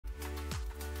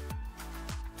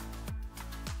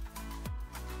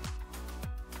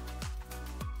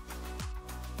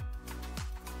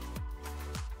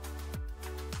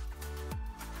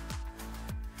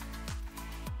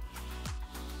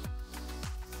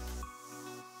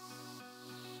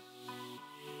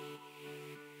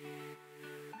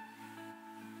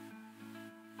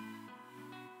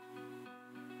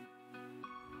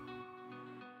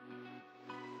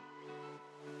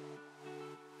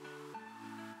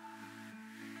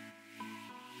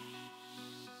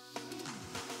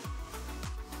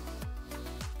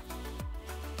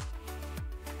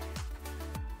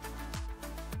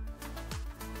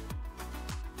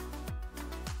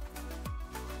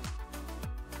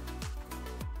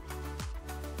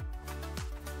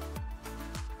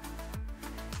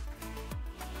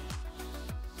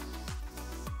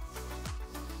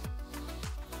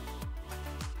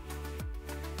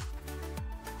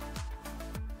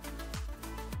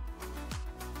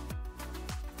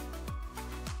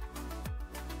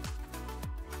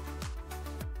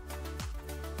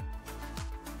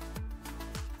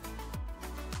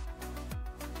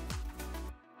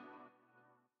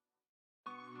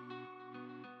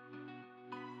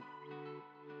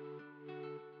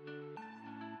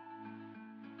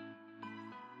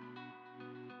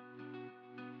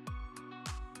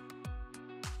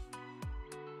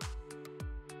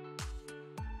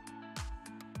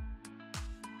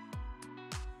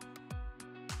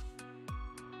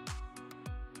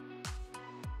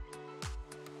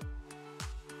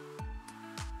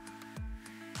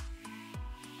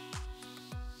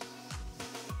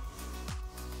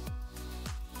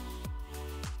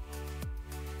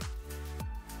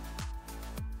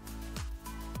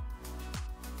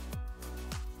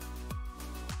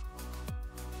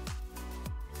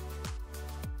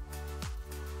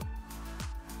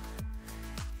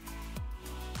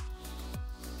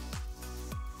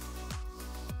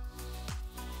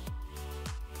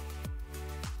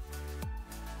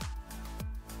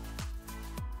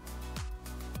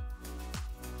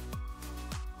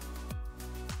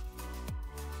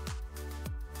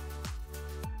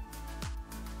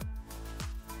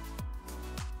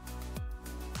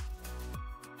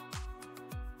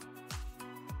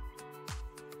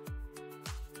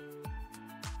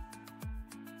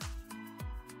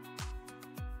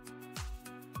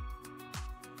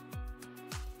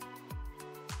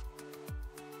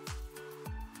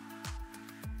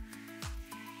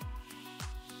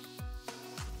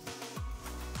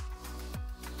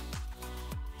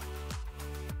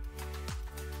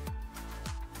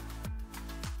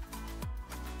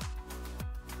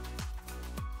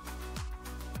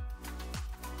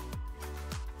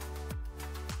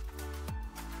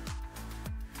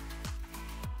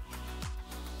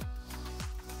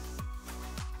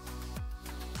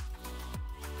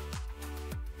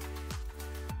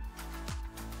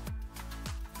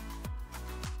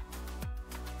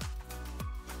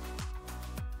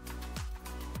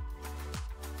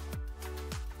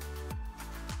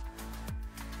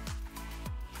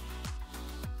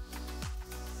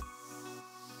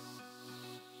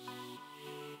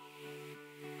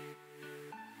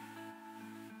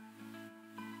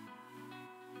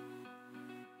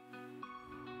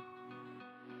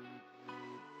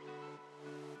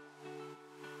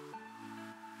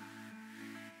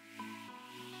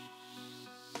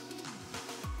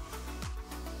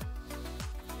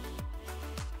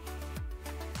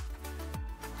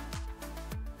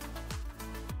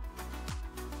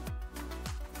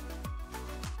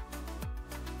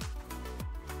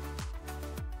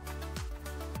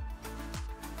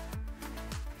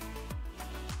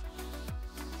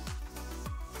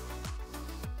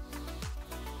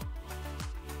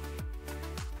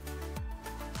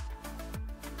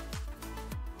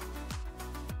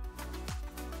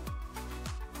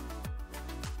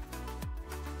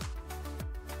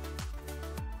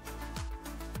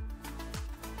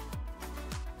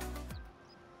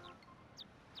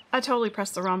I totally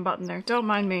pressed the wrong button there. Don't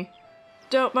mind me.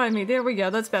 Don't mind me. There we go.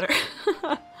 That's better.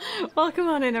 Welcome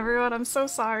on in, everyone. I'm so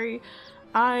sorry.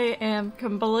 I am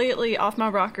completely off my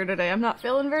rocker today. I'm not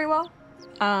feeling very well.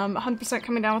 100%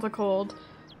 coming down with a cold.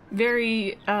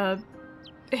 Very,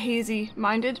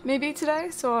 hazy-minded, maybe, today,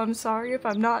 so I'm sorry if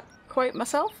I'm not quite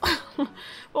myself.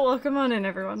 Well, welcome on in,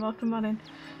 everyone. Welcome on in.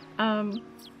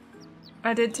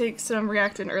 I did take some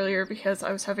Reactin earlier because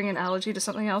I was having an allergy to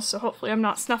something else, so hopefully I'm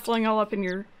not snuffling all up in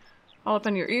your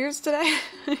ears today.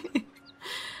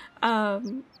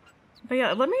 But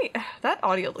yeah, that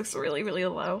audio looks really, really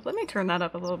low. Let me turn that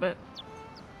up a little bit.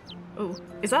 Ooh,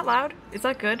 is that loud? Is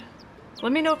that good?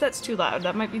 Let me know if that's too loud.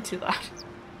 That might be too loud.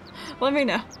 Let me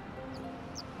know.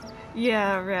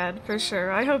 Yeah, rad, for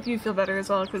sure. I hope you feel better as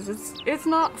well, because it's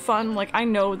not fun. Like, I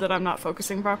know that I'm not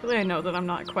focusing properly. I know that I'm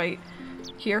not quite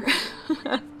here.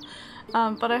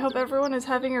 But I hope everyone is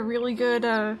having a really good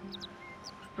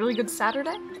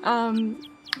Saturday.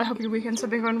 I hope your weekends have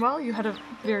been going well. You had a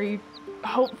very,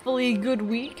 hopefully good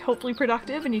week, hopefully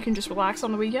productive, and you can just relax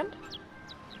on the weekend.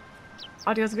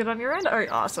 Audio's good on your end?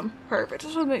 Alright, awesome. Perfect.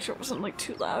 Just want to make sure it wasn't, like,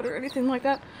 too loud or anything like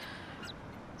that.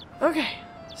 Okay,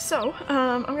 so,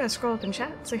 I'm gonna scroll up in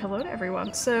chat and say hello to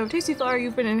everyone. So, Tasty Flower,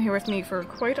 you've been in here with me for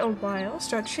quite a while.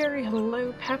 Stroud Cherry,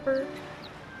 hello. Pepper.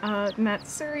 Matt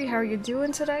Suri, how are you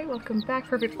doing today? Welcome back.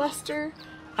 Perfect Lester.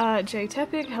 Jay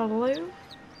Tepig, hello.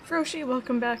 Froshi,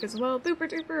 welcome back as well. Booper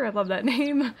Duper, I love that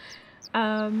name.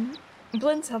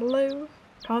 Blintz, hello.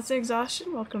 Constant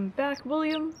Exhaustion, welcome back.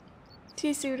 William.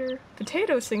 T-Suiter.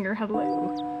 Potato Singer,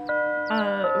 hello.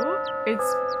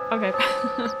 It's... okay.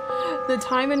 The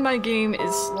time in my game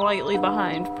is slightly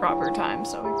behind proper time,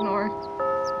 so ignore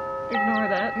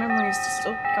that. Memory's just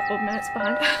a couple of minutes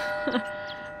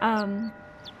behind.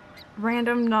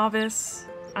 Random Novice.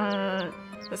 That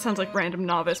sounds like Random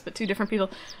Novice, but two different people.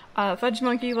 Fudge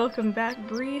Monkey, welcome back.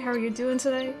 Bree, how are you doing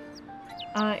today?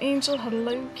 Angel,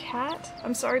 hello. Cat,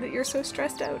 I'm sorry that you're so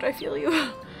stressed out. I feel you.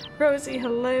 Rosie,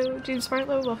 hello. James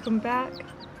Bartlow, welcome back.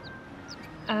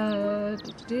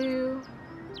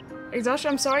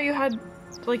 Exhaustion, I'm sorry you had,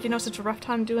 like, you know, such a rough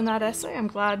time doing that essay. I'm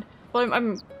glad. Well,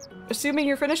 I'm assuming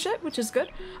you finished it, which is good.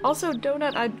 Also,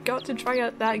 Donut, I got to try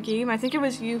out that game. I think it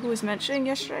was you who was mentioning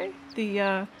yesterday,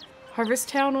 the, Harvest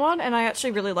Town one, and I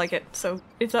actually really like it. So,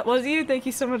 if that was you, thank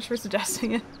you so much for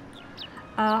suggesting it.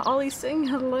 Ollie Singh,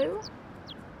 hello.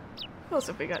 Who else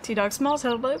have we got? T-Dog Smalls,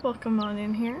 hello. Welcome on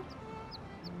in here.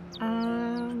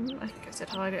 I think I said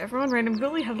hi to everyone. Random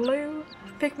Gully, hello.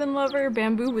 Pikmin Lover,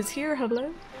 Bamboo was here,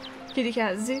 hello. Kitty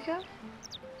Cat Zuka.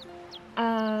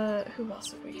 Who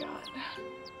else have we got?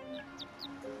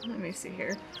 Let me see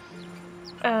here.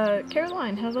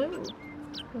 Caroline, hello.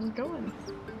 How's it going?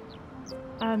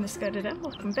 Misguided M,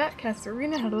 welcome back.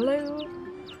 Katharina, hello.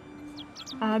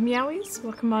 Meowies,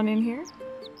 welcome on in here.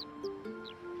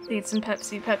 Need some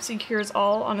Pepsi. Pepsi cures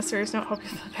all. On a serious note, hope you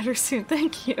feel better soon.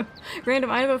 Thank you.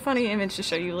 Random, I have a funny image to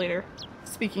show you later.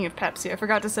 Speaking of Pepsi, I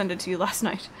forgot to send it to you last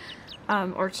night.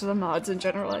 Or to the mods in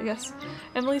general, I guess.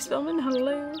 Emily Spillman,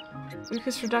 hello.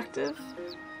 Lucas Productive.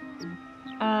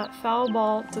 Foul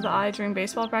ball to the eye during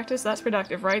baseball practice. That's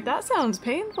productive, right? That sounds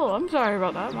painful. I'm sorry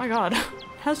about that. My god.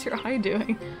 How's your eye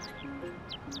doing?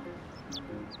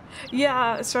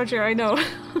 Yeah, Starcher, I know.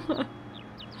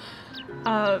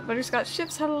 Butterscotch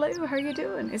Ships, hello, how are you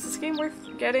doing? Is this game worth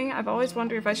getting? I've always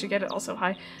wondered if I should get it also.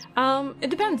 Hi. It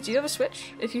depends. Do you have a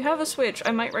Switch? If you have a Switch,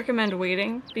 I might recommend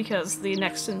waiting, because the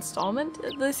next installment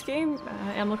of this game,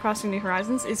 Animal Crossing New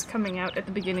Horizons, is coming out at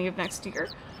the beginning of next year.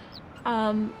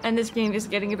 And this game is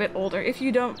getting a bit older. If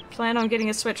you don't plan on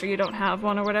getting a Switch or you don't have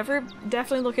one or whatever,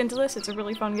 definitely look into this. It's a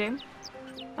really fun game.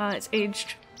 It's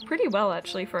aged pretty well,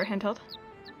 actually, for a handheld.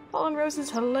 Fallen Roses,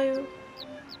 hello.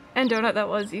 And Donut, that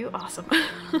was you? Awesome.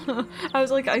 I was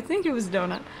like, I think it was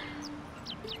Donut.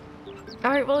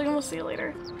 Alright, William, we'll see you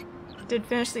later. Did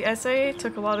finish the essay,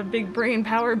 took a lot of big brain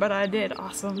power, but I did.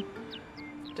 Awesome.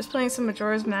 Just playing some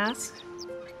Majora's Mask.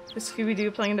 Just Scooby-Doo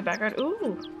playing in the background.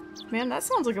 Ooh, man, that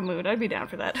sounds like a mood. I'd be down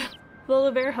for that.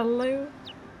 Lola Bear, hello.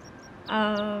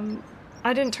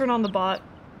 I didn't turn on the bot.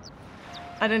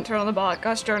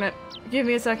 Gosh darn it. Give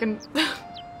me a second.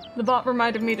 The bot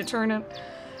reminded me to turn it.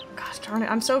 Gosh darn it,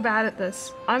 I'm so bad at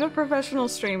this. I'm a professional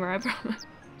streamer, I promise.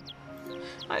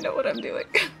 I know what I'm doing.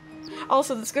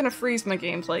 Also, that's gonna freeze my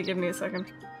gameplay. Give me a second.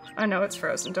 I know it's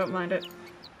frozen, don't mind it.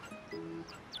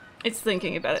 It's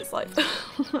thinking about its life.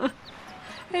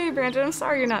 Hey Brandon, I'm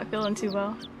sorry you're not feeling too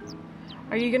well.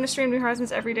 Are you gonna stream New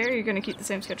Horizons every day, or are you gonna keep the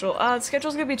same schedule? The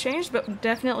schedule's gonna be changed, but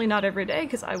definitely not every day,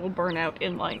 because I will burn out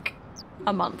in like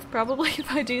a month, probably,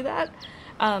 if I do that.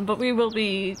 But we will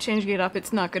be changing it up.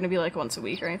 It's not gonna be like once a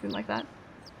week or anything like that.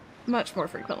 much more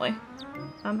frequently.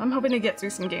 I'm hoping to get through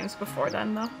some games before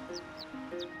then, though.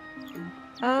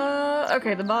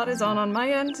 Okay, the bot is on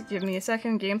my end. Give me a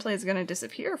second. Gameplay is gonna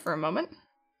disappear for a moment.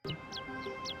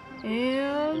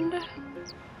 And...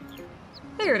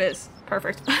 there it is.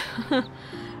 Perfect.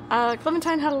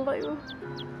 Clementine, hello.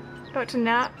 About to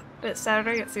nap. It's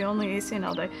Saturday, it's the only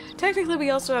ACNL day. Technically, we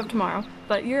also have tomorrow,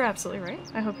 but you're absolutely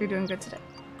right. I hope you're doing good today.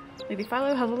 Lady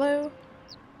Philo, hello.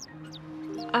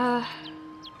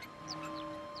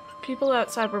 People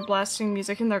outside were blasting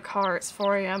music in their car. It's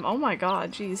 4 AM. Oh my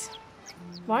god, jeez.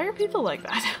 Why are people like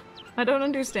that? I don't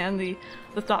understand the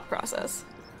thought process.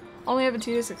 Only have a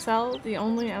 2DS XL. The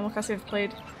only Animal Crossing I've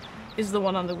played is the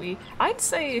one on the Wii. I'd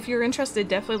say if you're interested,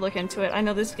 definitely look into it. I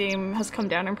know this game has come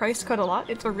down in price quite a lot.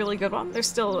 It's a really good one. There's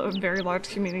still a very large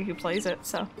community who plays it,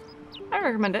 so I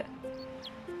recommend it.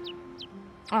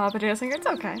 But I think it's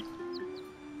okay.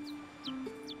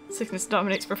 Sickness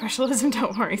dominates professionalism,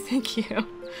 don't worry, thank you.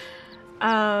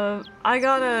 I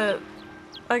gotta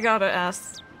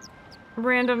ask.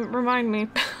 Random, remind me.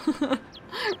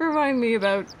 Remind me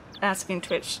about asking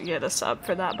Twitch to get a sub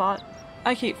for that bot.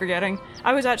 I keep forgetting.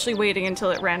 I was actually waiting until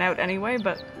it ran out anyway,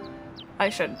 but I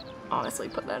should honestly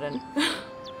put that in.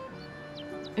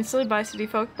 Instantly buy City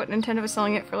Folk, but Nintendo was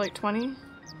selling it for like 20.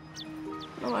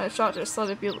 Oh, I thought just thought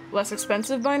it'd be less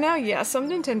expensive by now. Yeah, some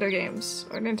Nintendo games,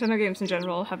 or Nintendo games in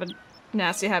general, have a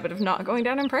nasty habit of not going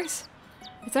down in price.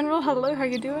 It's Unreal, hello, how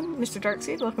you doing? Mr.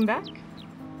 Darkseed, welcome back.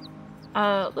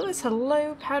 Lewis,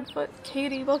 hello. Padfoot,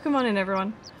 Katie, welcome on in,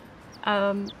 everyone.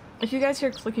 If you guys hear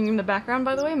clicking in the background,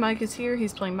 by the way, Mike is here,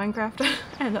 he's playing Minecraft,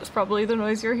 and that's probably the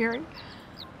noise you're hearing.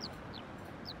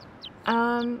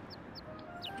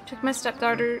 Took my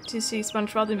stepdaughter to see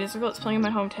SpongeBob the Musical. It's playing in my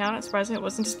hometown. It's surprising it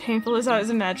wasn't as painful as I was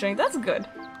imagining. That's good.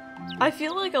 I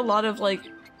feel like a lot of, like,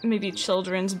 maybe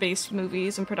children's-based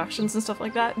movies and productions and stuff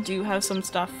like that do have some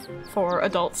stuff for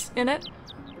adults in it,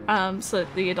 so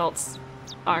that the adults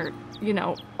aren't, you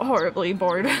know, horribly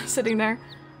bored sitting there.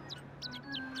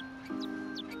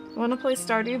 I want to play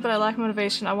Stardew, but I lack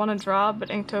motivation. I want to draw, but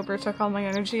Inktober took all my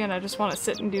energy and I just want to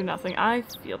sit and do nothing. I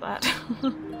feel that.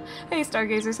 Hey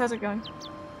Stargazers, how's it going?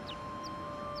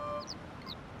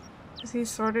 Has he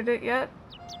sorted it yet?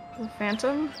 The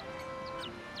Phantom?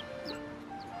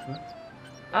 What?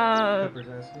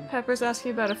 Pepper's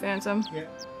asking about a Phantom. Yeah.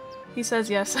 He says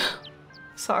yes.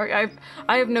 Sorry,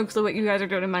 I have no clue what you guys are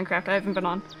doing in Minecraft. I haven't been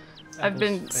on. I've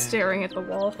been staring at the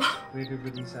wall. We did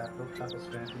release Apple's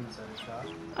Phantom inside a shop.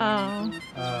 Oh.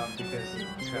 Because we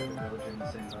trapped the villager in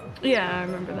the same boat. Yeah, I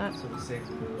remember that. So we saved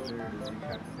the villager and then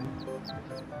trapped the thing.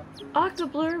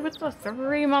 Octoblur with the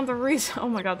 3-month resub. Oh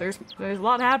my god, there's a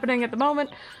lot happening at the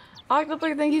moment.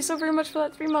 Octoblur, thank you so very much for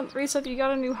that 3-month resub. You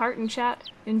got a new heart in chat.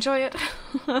 Enjoy it.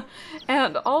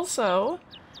 And also,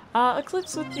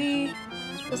 Eclipse with the...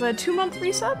 was that a 2-month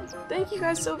resub? Thank you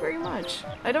guys so very much.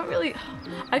 I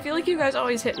feel like you guys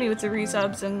always hit me with the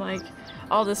resubs and like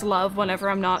all this love whenever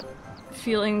I'm not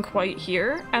feeling quite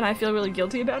here, and I feel really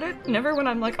guilty about it. Never when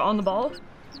I'm like on the ball,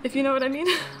 if you know what I mean.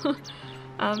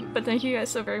 But thank you guys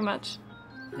so very much.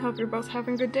 I hope you're both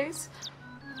having good days.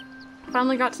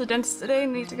 Finally got to the dentist today,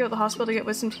 need to go to the hospital to get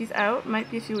wisdom teeth out. Might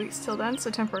be a few weeks till then, so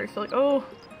temporary filling. Oh,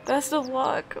 best of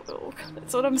luck. Oh,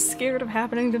 that's what I'm scared of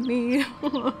happening to me.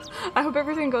 I hope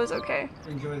everything goes okay.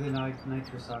 Enjoy the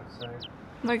nitrous oxide.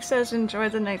 Mike says enjoy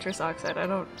the nitrous oxide.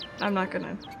 I'm not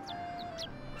gonna...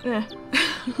 Eh.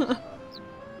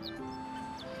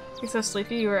 You're so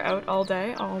sleepy, you were out all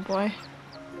day? Oh boy.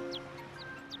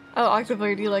 Oh,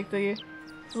 Octoblur, do you like the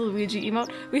Luigi emote?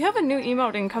 We have a new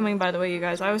emote incoming, by the way, you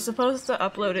guys. I was supposed to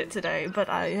upload it today, but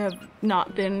I have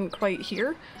not been quite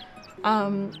here.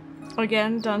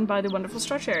 Again, done by the wonderful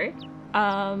Strawcherry.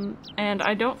 And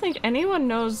I don't think anyone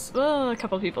knows, well, a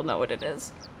couple people know what it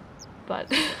is.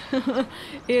 But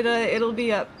it'll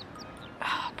be up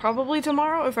probably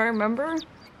tomorrow, if I remember.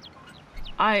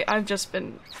 I've just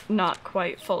been not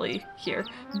quite fully here.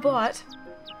 But,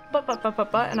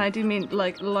 and I do mean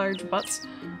like large butts.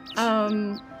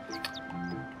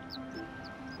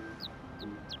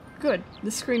 Good,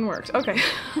 the screen worked. Okay.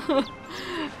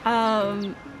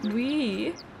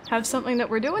 We have something that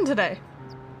we're doing today.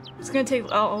 It's gonna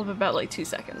take all of about like 2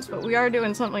 seconds, but we are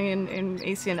doing something in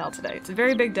ACNL today. It's a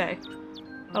very big day.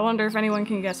 I wonder if anyone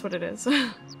can guess what it is.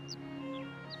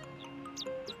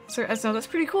 Sir Esno, that's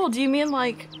pretty cool. Do you mean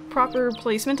like proper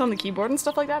placement on the keyboard and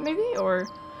stuff like that maybe? Or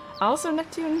also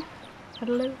Neptune?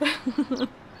 Hello.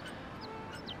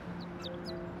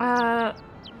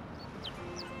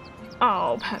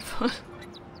 Oh, Padfoot.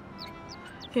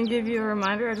 Can give you a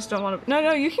reminder, I just don't want to-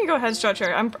 No, you can go ahead,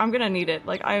 Strawcherry. I'm gonna need it.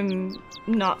 Like, I'm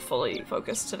not fully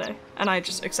focused today, and I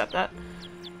just accept that.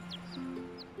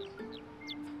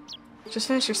 Just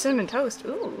finished your cinnamon toast.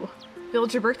 Ooh.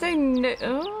 Build your birthday?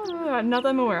 No, not that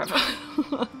I'm aware of.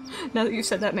 Now that you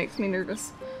said that makes me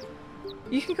nervous.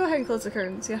 You can go ahead and close the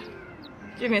curtains, yeah.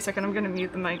 Give me a second, I'm gonna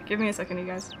mute the mic. Give me a second, you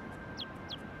guys.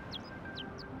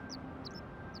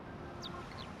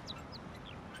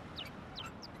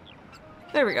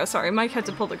 There we go, sorry, Mike had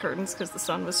to pull the curtains because the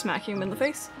sun was smacking him in the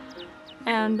face.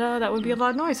 And that would be a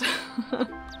loud noise.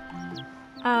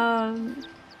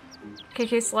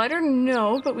 KK slider?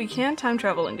 No, but we can time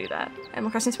travel and do that.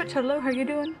 Animal Crossing Switch, hello, how you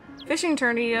doing? Fishing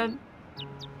tourney, I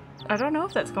don't know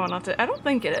if that's going on I don't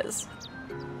think it is.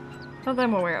 Not that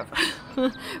I'm aware of.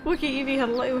 Wookie Evie,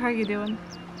 hello, how you doing?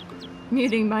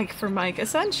 Muting Mike for Mike,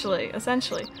 essentially.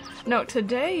 No,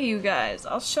 today, you guys,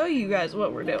 I'll show you guys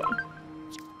what we're doing.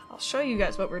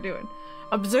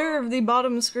 Observe the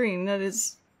bottom screen that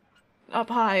is up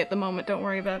high at the moment. Don't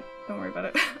worry about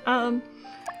it.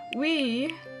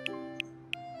 We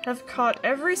have caught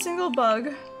every single bug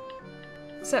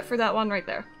except for that one right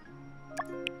there.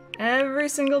 Every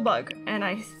single bug. And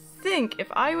I think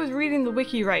if I was reading the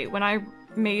wiki right when I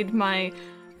made my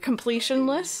completion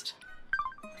list,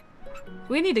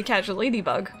 we need to catch a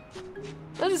ladybug.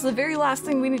 That is the very last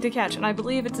thing we need to catch, and I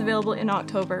believe it's available in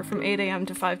October from 8 AM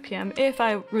to 5 PM, if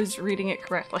I was reading it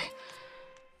correctly.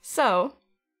 So,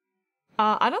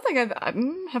 I don't think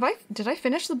did I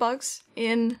finish the bugs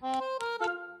in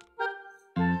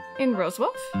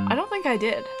Rosewolf? I don't think I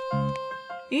did.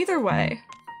 Either way,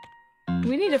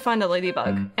 we need to find a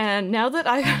ladybug, and now that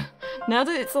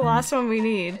it's the last one we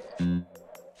need,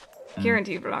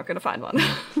 guaranteed we're not gonna find one.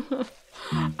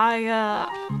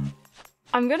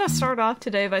 I'm gonna start off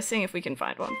today by seeing if we can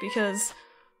find one, because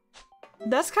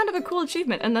that's kind of a cool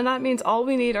achievement, and then that means all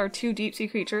we need are 2 deep sea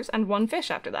creatures and 1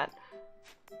 fish after that.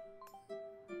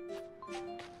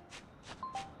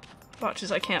 Watch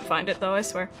as I can't find it though, I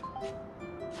swear.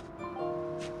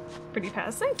 Pretty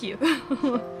paths, thank you!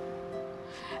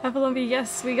 Apolumbi,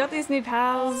 yes, we got these new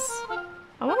paths,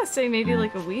 I want to say maybe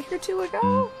like a week or 2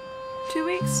 ago? 2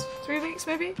 weeks? 3 weeks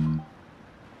maybe?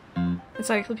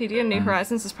 Encyclopedia New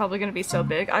Horizons is probably going to be so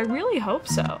big. I really hope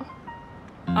so.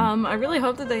 I really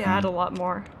hope that they add a lot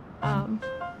more.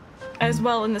 As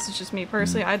well, and this is just me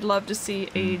personally, I'd love to see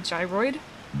a gyroid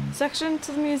section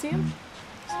to the museum.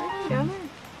 Is there anything down there?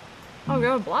 Oh, we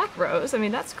have a black rose. I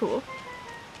mean, that's cool.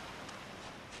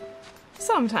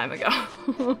 Some time ago.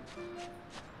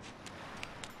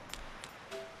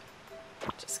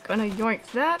 Just gonna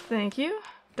yoink that, thank you.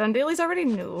 Done dailies already?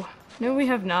 No. No, we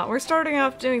have not. We're starting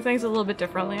off doing things a little bit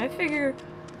differently. I figure,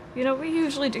 you know, we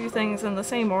usually do things in the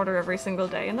same order every single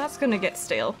day, and that's gonna get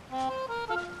stale.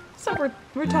 So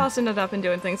we're tossing it up and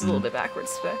doing things a little bit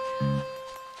backwards today.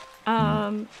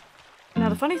 Now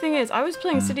the funny thing is, I was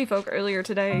playing City Folk earlier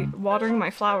today, watering my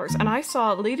flowers, and I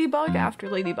saw ladybug after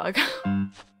ladybug.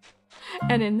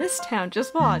 And in this town,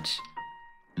 just watch,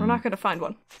 we're not gonna find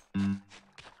one.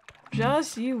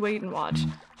 Just you wait and watch.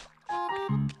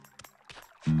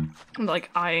 I'm like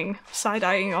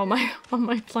side-eyeing all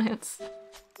my plants.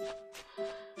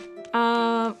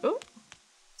 Oh,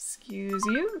 excuse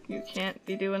you. You can't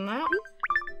be doing that.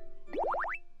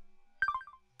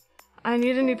 I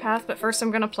need a new path, but first I'm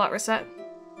gonna plot reset.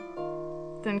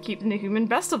 Then keep the new human.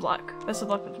 Best of luck. Best of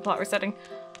luck with the plot resetting.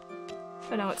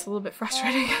 I know it's a little bit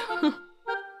frustrating.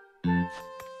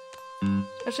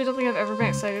 Actually, I don't think I've ever been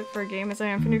excited for a game as I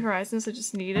am for New Horizons. I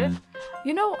just need it.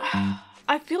 You know,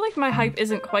 I feel like my hype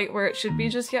isn't quite where it should be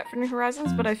just yet for New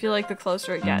Horizons, but I feel like the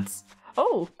closer it gets.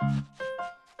 Oh!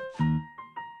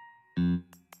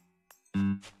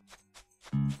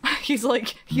 He's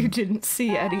like, you didn't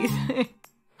see anything.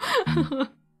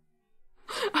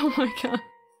 Oh my god.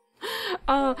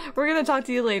 We're gonna talk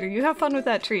to you later. You have fun with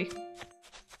that tree.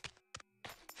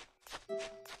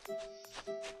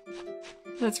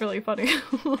 That's really funny.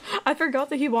 I forgot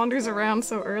that he wanders around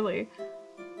so early.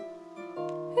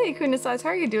 Hey, Queen of Size, how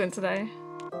are you doing today?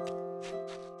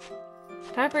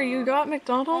 Tapper, you got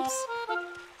McDonald's?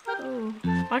 Oh,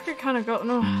 I could kind of go.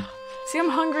 No. See, I'm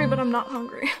hungry, but I'm not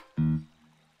hungry.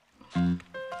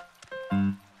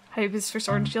 Hype is for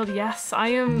Sword and Shield. Yes, I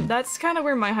am. That's kind of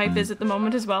where my hype is at the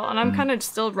moment as well, and I'm kind of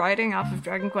still riding off of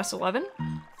Dragon Quest XI.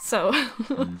 So,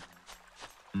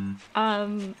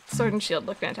 Sword and Shield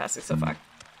look fantastic so far.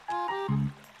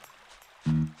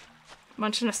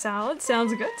 Munching a salad.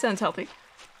 Sounds good. Sounds healthy.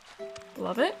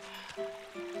 Love it.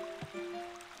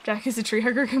 Jack is a tree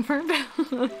hugger confirmed.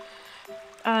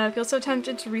 I feel so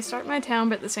tempted to restart my town,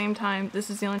 but at the same time, this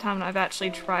is the only town I've actually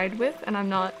tried with, and I'm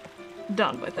not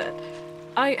done with it.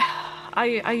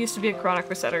 I used to be a chronic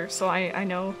resetter, so I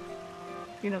know,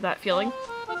 you know, that feeling.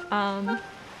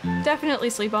 Definitely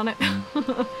sleep on it.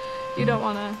 You don't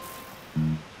wanna...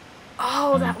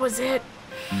 Oh, that was it!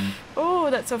 Oh,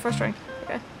 that's so frustrating.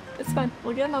 Okay, it's fine.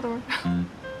 We'll get another one.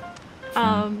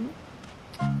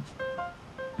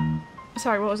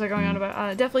 Sorry, what was I going on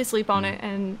about? Definitely sleep on it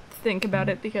and think about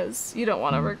it because you don't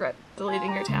want to regret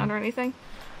deleting your town or anything.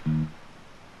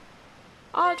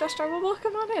 Oh, Justar, well,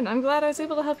 welcome on in. I'm glad I was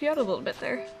able to help you out a little bit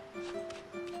there.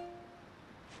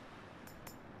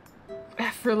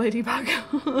 F for Ladybug.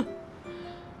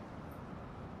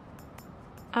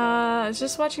 I was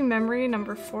just watching Memory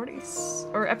number 40,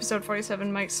 or episode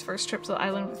 47, Mike's first trip to the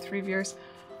island with 3 viewers.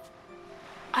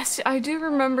 I do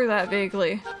remember that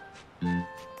vaguely.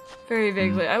 Very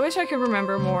vaguely. I wish I could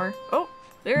remember more. Oh,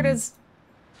 there it is.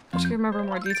 I wish I could remember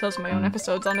more details of my own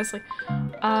episodes, honestly.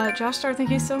 Josh Star, thank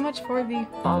you so much for the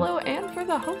follow and for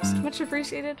the host. Much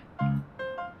appreciated. Are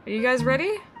you guys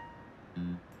ready?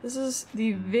 This is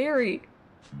the very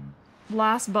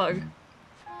last bug.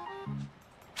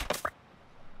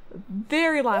 The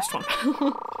very last one.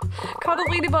 Caught a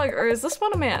ladybug, or is this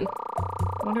one a man?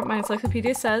 I wonder what my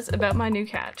encyclopedia says about my new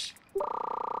catch.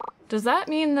 Does that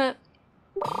mean that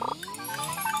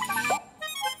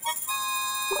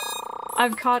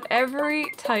I've caught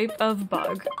every type of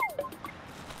bug?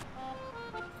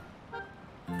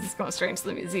 This is going straight into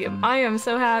the museum. I am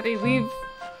so happy.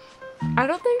 I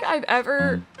don't think I've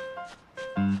ever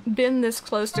been this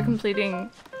close to completing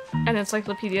an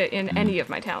encyclopedia in any of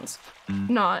my towns.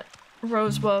 Not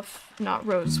Rosewolf, not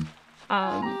Rosewood,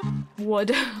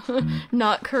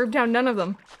 not Curbtown, none of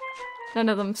them. None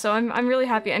of them. So I'm really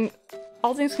happy, and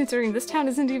all things considering, this town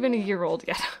isn't even a year old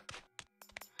yet.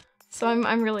 So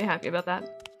I'm really happy about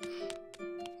that.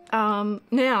 Now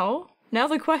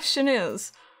the question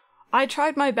is, I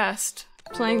tried my best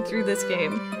playing through this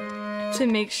game to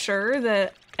make sure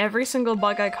that every single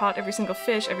bug I caught, every single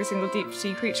fish, every single deep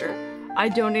sea creature, I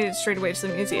donated straight away to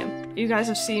the museum. You guys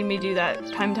have seen me do that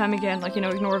time and time again, like, you know,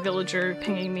 ignore a villager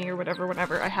pinging me or whatever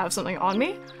whenever I have something on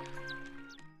me.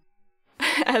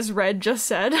 As Red just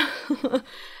said.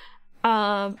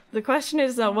 The question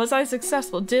is though, was I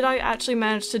successful? Did I actually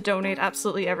manage to donate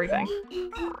absolutely everything?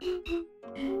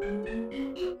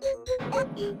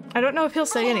 I don't know if he'll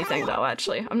say anything though,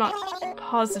 actually. I'm not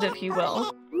positive he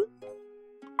will.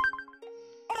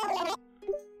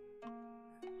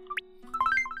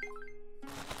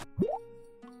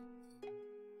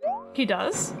 He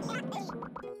does?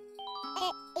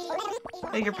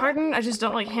 Beg your pardon, I just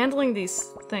don't like handling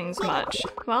these things much.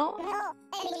 Well,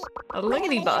 a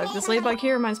ladybug. This ladybug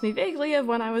here reminds me vaguely of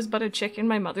when I was but a chick in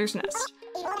my mother's nest.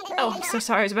 Oh, I'm so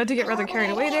sorry, I was about to get rather carried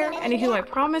away there. Anywho, I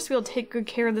promise we'll take good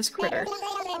care of this critter.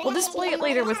 We'll display it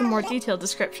later with a more detailed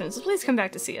description, so please come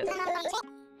back to see it.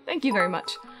 Thank you very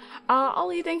much.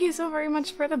 Ollie, thank you so very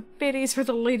much for the biddies for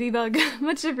the ladybug.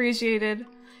 Much appreciated.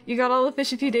 You got all the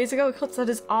fish a few days ago? Eclipse, that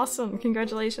is awesome.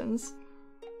 Congratulations.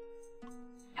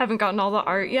 Haven't gotten all the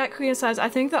art yet, Queen says. I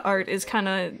think the art is kind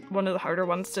of one of the harder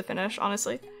ones to finish,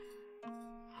 honestly.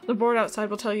 The board outside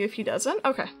will tell you if he doesn't.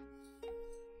 Okay.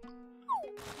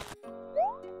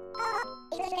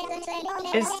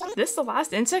 Is this the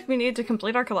last insect we need to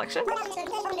complete our collection?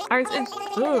 Our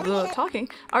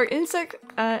insect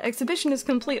exhibition is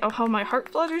complete. Oh, how my heart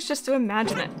flutters just to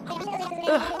imagine it.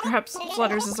 Ugh, perhaps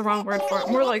flutters is the wrong word for it.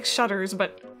 More like shudders,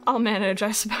 but I'll manage,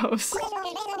 I suppose.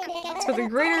 It's for the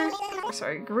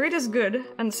greatest good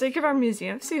and the sake of our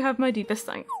museum, so you have my deepest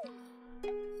thanks.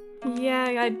 Yeah,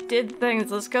 I did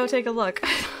things. Let's go take a look.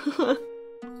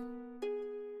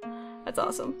 That's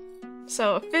awesome.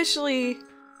 So, officially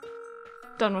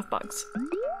done with bugs.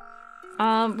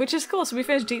 Which is cool. So we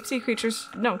finished deep sea creatures.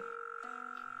 No.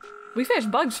 We finished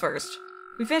bugs first.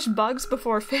 We finished bugs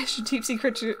before fish, deep sea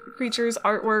creatures,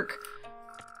 artwork.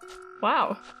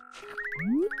 Wow.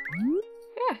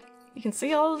 Yeah, you can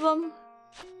see all of them.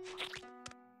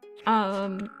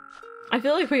 I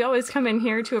feel like we always come in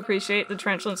here to appreciate the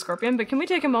tarantula and scorpion, but can we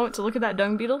take a moment to look at that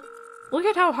dung beetle? Look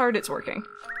at how hard it's working.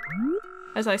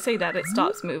 As I say that, it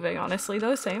stops moving, honestly,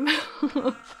 though, same.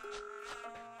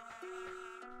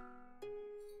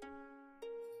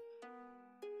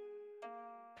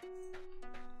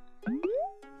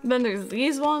 Then there's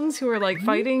these ones who are like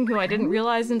fighting, who I didn't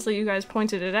realize until you guys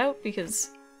pointed it out,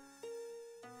 because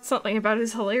something about it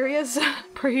is hilarious.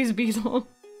 Praise Beetle.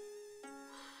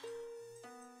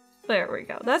 There we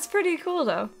go. That's pretty cool,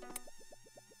 though.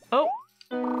 Oh.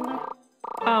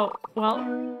 Oh, well,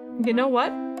 you know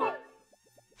what?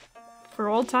 For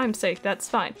old time's sake, that's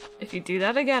fine. If you do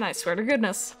that again, I swear to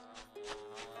goodness.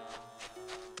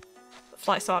 The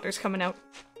fly swatter's coming out.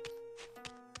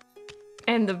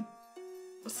 And the...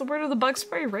 What's the word of the bug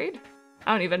spray? Raid?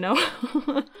 I don't even know.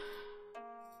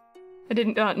 I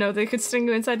did not know they could sting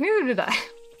you inside, neither did I.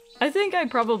 I think I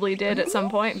probably did at some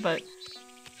point, but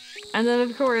And then,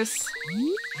 of course,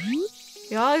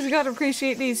 you always gotta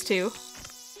appreciate these two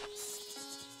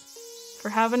for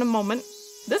having a moment.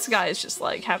 This guy is just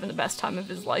like having the best time of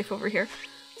his life over here.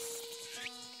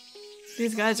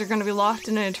 These guys are gonna be locked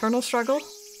in an eternal struggle.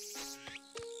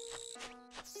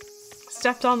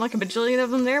 Stepped on like a bajillion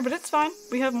of them there, but it's fine.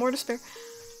 We have more to spare.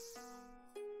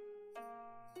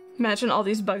 Imagine all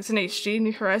these bugs in HG,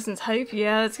 New Horizons hype.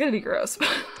 Yeah, it's gonna be gross.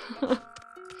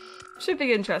 Should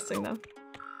be interesting though.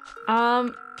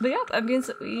 But yeah, that means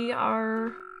that we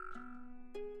are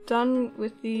done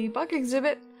with the bug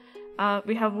exhibit.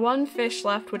 We have one fish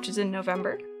left, which is in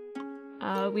November.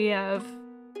 We have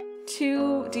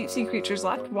 2 deep-sea creatures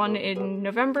left, one in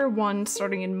November, one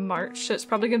starting in March, so it's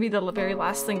probably gonna be the very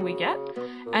last thing we get.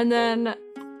 And then,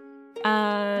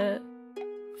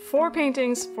 4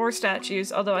 paintings, 4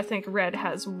 statues, although I think Red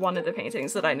has one of the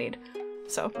paintings that I need.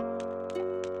 So,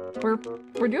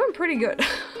 we're doing pretty good.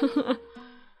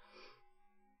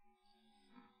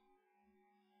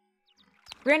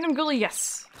 Random Ghoulie,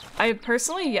 yes. I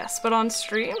personally, yes, but on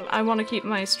stream, I want to keep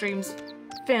my streams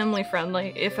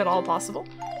family-friendly, if at all possible.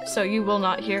 So you will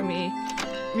not hear me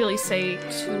really say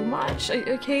too much.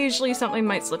 Occasionally something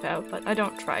might slip out, but I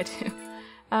don't try to.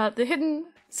 The Hidden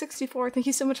 64, thank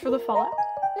you so much for the follow.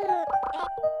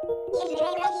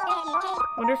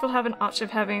 Wonder if we'll have an option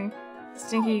of having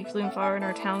stinky gloomflower in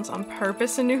our towns on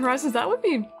purpose in New Horizons. That would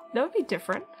be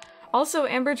different. Also,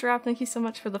 Amber Giraffe, thank you so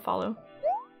much for the follow.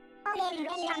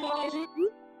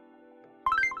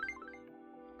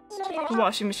 The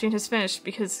washing machine has finished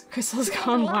because Crystal's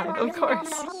gone live, of course.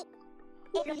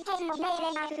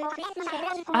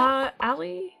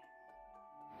 Ali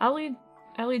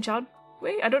Jod.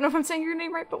 Wait, I don't know if I'm saying your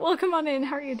name right, but welcome on in.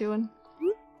 How are you doing?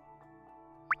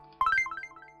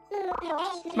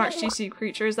 March DC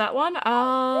creature, is that one?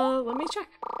 Let me check.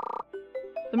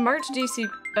 The March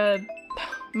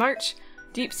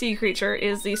deep sea creature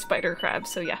is the spider crab,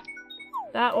 so yeah.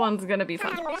 That one's gonna be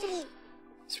fun.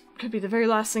 This could be the very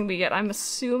last thing we get, I'm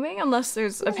assuming, unless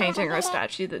there's a painting or a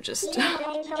statue that just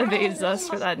evades us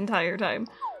for that entire time.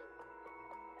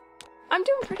 I'm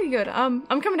doing pretty good. I'm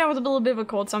coming down with a little bit of a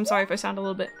cold, so I'm sorry if I sound a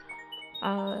little bit,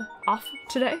 off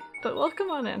today, but welcome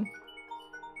on in.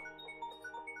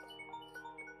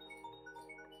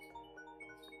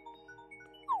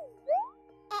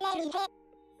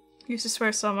 Used to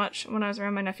swear so much when I was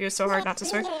around my nephew. It's so hard not to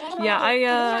swear.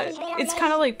 Yeah, it's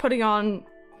kind of like putting on,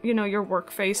 you know, your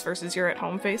work face versus your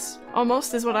at-home face,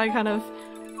 almost, is what I kind of,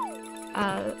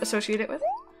 associate it with.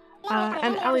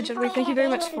 And Ali Jedway, thank you very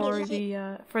much for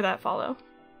the, for that follow.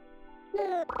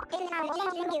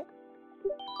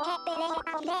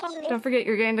 Don't forget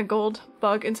you're getting the gold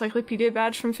bug encyclopedia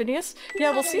badge from Phineas.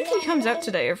 Yeah, we'll see if he comes out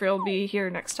today, or if he'll be here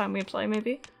next time we play,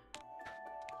 maybe.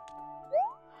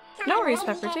 No worries,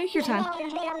 Pepper. Take your time.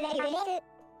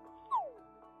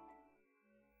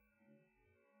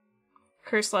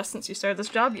 Cursed less since you started this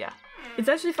job? Yeah. It's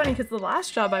actually funny because the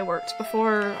last job I worked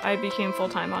before I became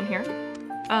full-time on here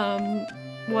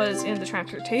was in the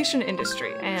transportation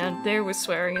industry, and there was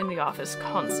swearing in the office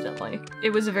constantly. It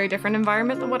was a very different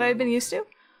environment than what I'd been used to.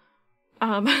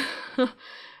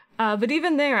 But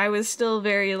even there, I was still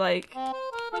very, like,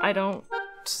 I don't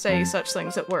say such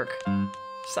things at work.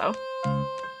 So...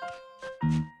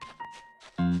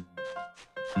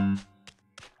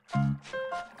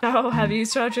 Oh, have you,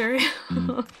 Strawberry?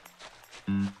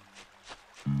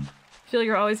 Feel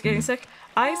you're always getting sick?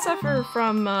 I suffer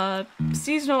from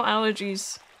seasonal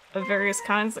allergies of various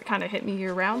kinds that kind of hit me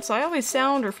year-round, so I always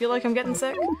sound or feel like I'm getting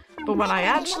sick, but when I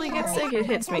actually get sick, it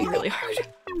hits me really hard.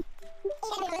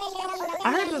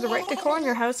 I heard that the right decor in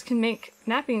your house can make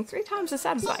napping 3 times as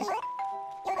satisfying.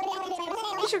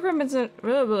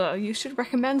 You should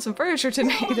recommend some furniture to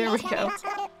me. There we go.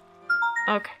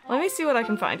 Okay, let me see what I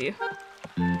can find you.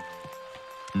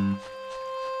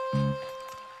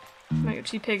 My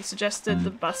Gucci Pig suggested the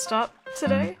bus stop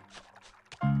today.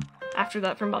 After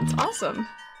that for months. Awesome.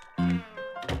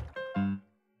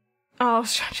 Oh,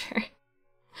 Strawberry.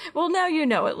 Well, now you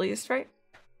know at least, right?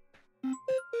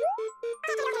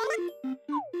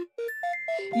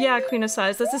 Yeah, Queen of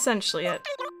Sighs, that's essentially it.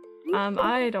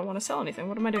 I don't want to sell anything.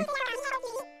 What am I doing?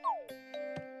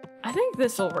 I think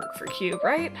this will work for Cube,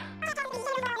 right?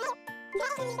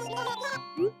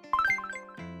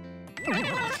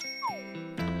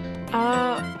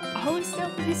 Holy Snail,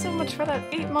 thank you so much for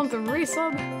that 8-month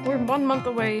resub. We're 1 month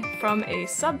away from a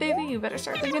sub, baby. You better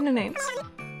start thinking of names.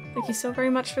 Thank you so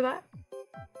very much for that.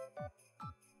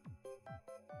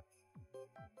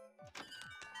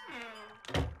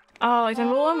 Oh,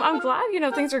 well, I'm glad, you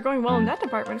know, things are going well in that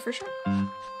department for sure.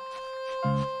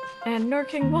 And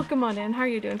Norking, welcome on in. How are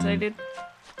you doing today, dude?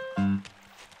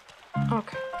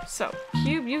 Okay, so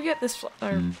Cube, you get this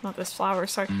or not this flower,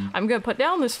 sorry. I'm gonna put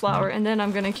down this flower and then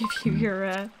I'm gonna give you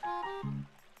your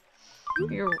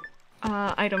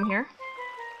item here.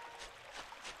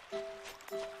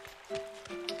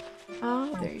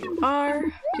 Oh, there you are.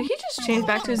 Did he just change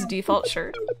back to his default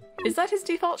shirt? Is that his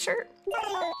default shirt?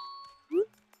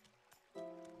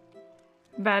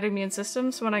 Bad immune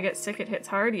system, so when I get sick it hits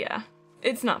hard? Yeah.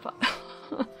 It's not fun.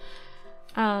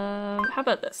 How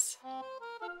about this?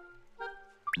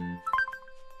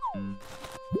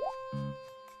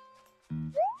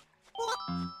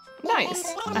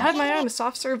 Nice! I had my eye on a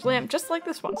soft serve lamp just like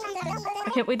this one. I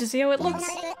can't wait to see how it looks.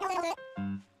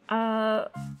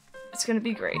 It's gonna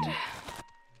be great.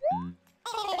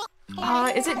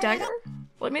 Is it Dagger?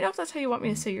 Let me know if that's how you want me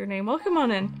to say your name. Welcome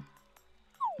on in.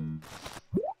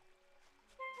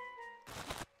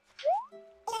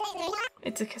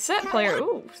 It's a cassette player.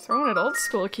 Ooh, throwing it old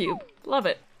school Cube. Love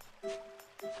it.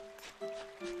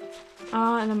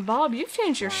 And then Bob, you've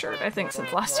changed your shirt, I think,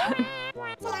 since last time.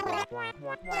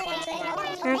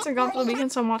 Parents are gone for the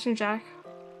weekend, so I'm watching Jack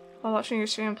while watching your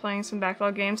stream and playing some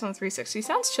backlog games on 360.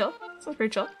 Sounds chill. Sounds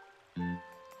pretty chill.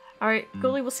 Alright,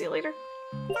 Ghoulie, we'll see you later.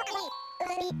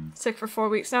 Sick for 4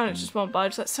 weeks now and it just won't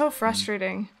budge. That's so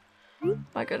frustrating.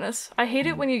 My goodness. I hate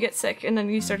it when you get sick and then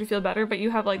you start to feel better, but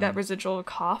you have like that residual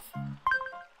cough.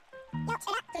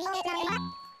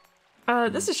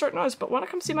 This is short notice, but wanna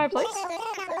come see my place?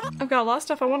 I've got a lot of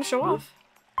stuff I want to show off.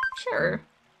 Sure.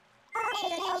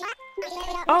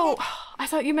 Oh, I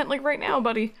thought you meant like right now,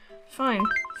 buddy. Fine.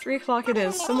 3 o'clock it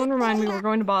is. Someone remind me we're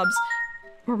going to Bob's.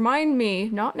 Remind me,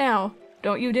 not now.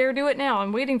 Don't you dare do it now.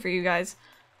 I'm waiting for you guys.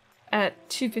 At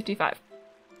 2:55.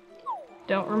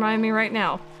 Don't remind me right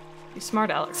now. You smart,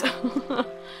 Alex.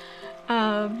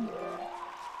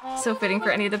 So fitting for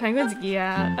any of the penguins?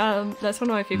 Yeah, that's one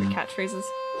of my favorite catchphrases.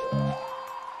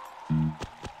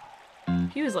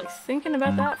 He was like thinking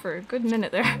about that for a good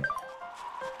minute there.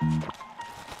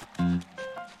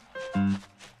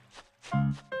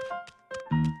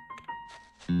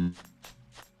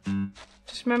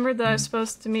 Just remembered that I was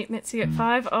supposed to meet Mitzi at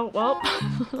 5. Oh, well.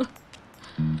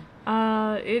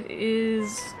 It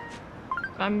is...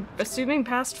 I'm assuming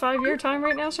past 5-year time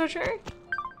right now, so Cherry?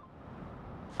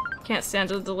 Can't stand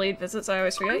the delayed visits, I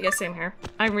always forget. Yeah, same here.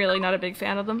 I'm really not a big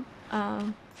fan of them.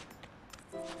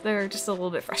 They're just a little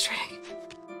bit frustrating.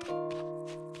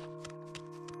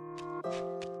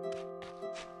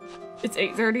 It's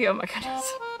 8:30, oh my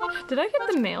goodness. Did I get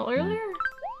the mail earlier?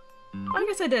 Oh, I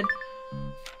guess I did.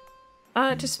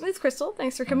 To Smooth Crystal,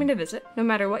 thanks for coming to visit. No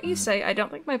matter what you say, I don't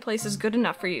think my place is good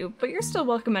enough for you, but you're still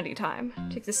welcome anytime.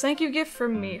 Take this thank you gift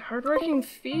from me. Hardworking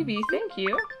Phoebe, thank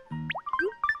you.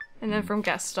 And then from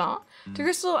Gaston. To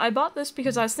Crystal, I bought this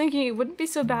because I was thinking it wouldn't be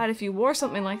so bad if you wore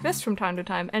something like this from time to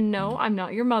time. And no, I'm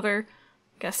not your mother.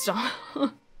 Gaston.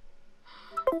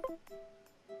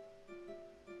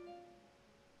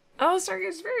 Oh,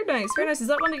 Stargaze, very nice, very nice. Is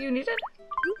that one that you needed?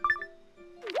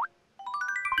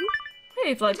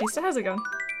 Hey, Flatista, how's it going?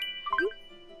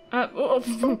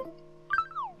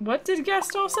 What did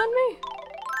Gaston send me?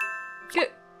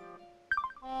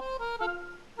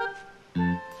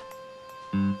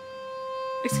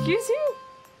 Excuse you?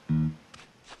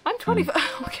 I'm 25.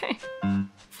 Okay.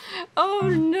 Oh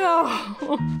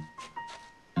no!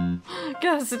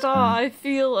 Gaston, I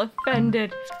feel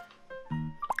offended.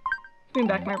 Give me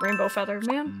back my rainbow feather,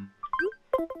 man.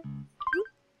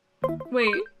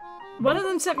 Wait. One of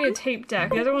them sent me a tape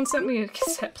deck, the other one sent me a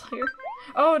cassette player.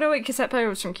 Oh, no wait, cassette player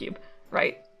was from Cube.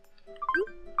 Right.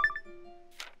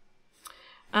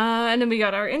 And then we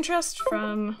got our interest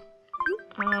from,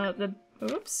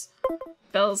 oops,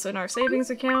 bells in our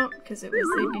savings account, because it was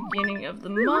the beginning of the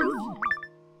month.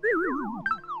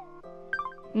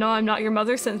 No, I'm not your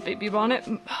mother, since Baby Bonnet.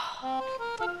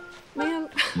 Man,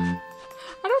 I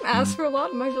don't ask for a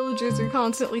lot, my villagers are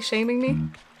constantly shaming me.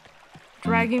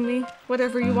 Dragging me,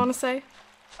 whatever you want to say.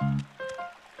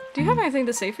 Do you have anything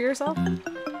to say for yourself?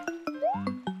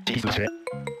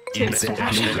 Tips to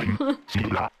Ash.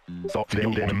 Oh,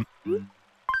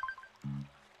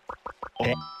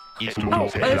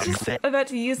 I was just about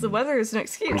to use the weather as an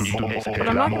excuse. But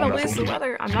I'm not gonna lose the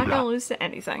weather. I'm not gonna lose to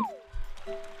anything.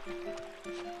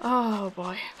 Oh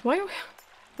boy. Why?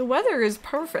 The weather is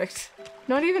perfect.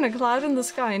 Not even a cloud in the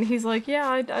sky, and he's like, yeah,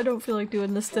 I don't feel like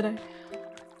doing this today.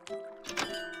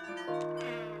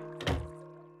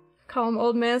 Call him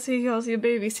old man so he calls you a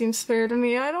baby seems fair to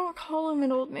me. I don't call him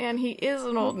an old man, he is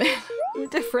an old man. The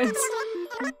difference.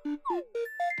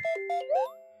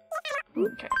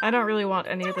 Okay, I don't really want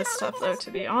any of this stuff though, to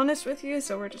be honest with you,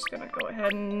 so we're just gonna go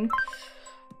ahead and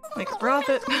make a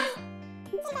profit.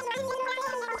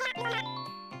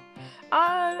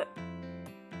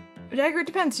 Dagger, it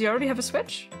depends. Do you already have a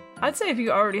Switch? I'd say if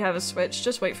you already have a Switch,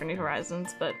 just wait for New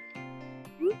Horizons, but...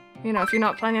 You know, if you're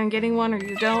not planning on getting one or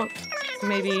you don't,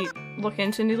 maybe look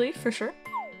into New Leaf for sure.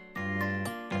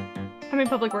 How many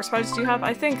public works projects do you have?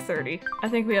 I think 30. I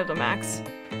think we have the max.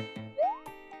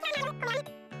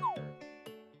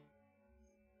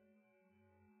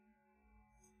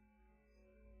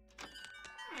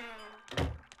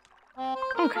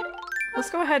 Okay, let's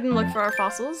go ahead and look for our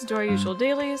fossils, do our usual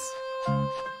dailies,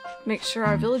 make sure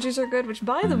our villagers are good, which,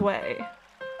 by the way,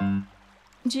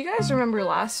 do you guys remember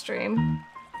last stream?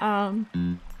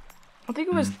 I think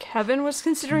it was Kevin was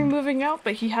considering moving out,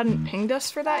 but he hadn't pinged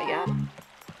us for that yet.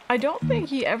 I don't think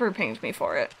he ever pinged me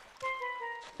for it.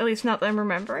 At least not that I'm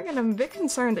remembering, and I'm a bit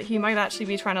concerned that he might actually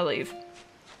be trying to leave.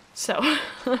 So,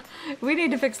 we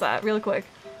need to fix that really quick.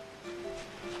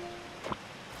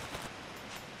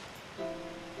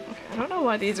 I don't know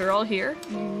why these are all here.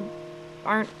 You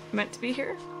aren't meant to be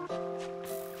here.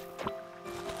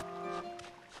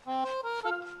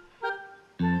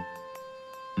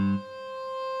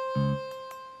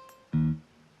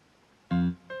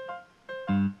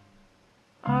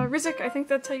 Rizik, I think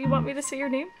that's how you want me to say your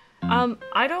name.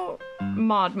 I don't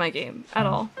mod my game at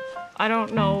all. I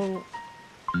don't know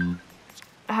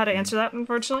how to answer that,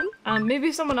 unfortunately.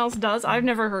 Maybe someone else does. I've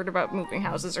never heard about moving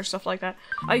houses or stuff like that.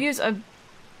 I use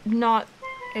not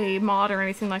a mod or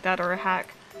anything like that or a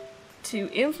hack to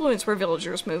influence where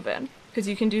villagers move in, because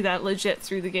you can do that legit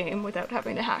through the game without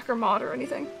having to hack or mod or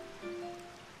anything.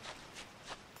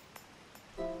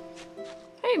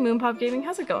 Hey Moonpop Gaming,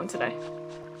 how's it going today?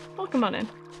 Welcome on in.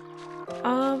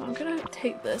 I'm gonna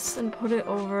take this and put it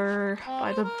over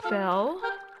by the bell.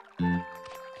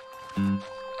 Gosh,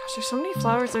 there's so many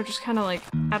flowers that are just kind of like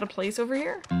out of place over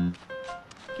here.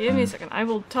 Give me a second, I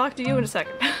will talk to you in a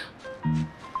second.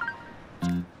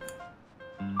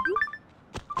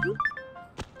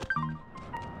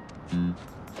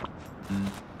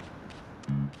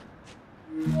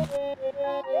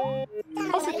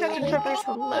 Also, Captain Peppers,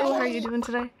 hello, how are you doing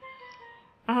today?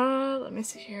 Let me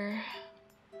see here.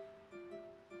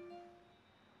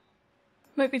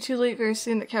 Might be too late very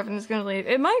soon that Kevin is gonna leave.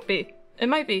 It might be. It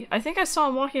might be. I think I saw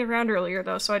him walking around earlier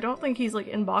though, so I don't think he's like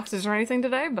in boxes or anything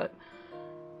today, but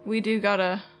we do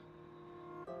gotta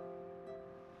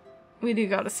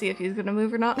see if he's gonna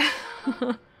move or not.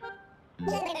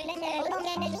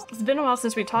 It's been a while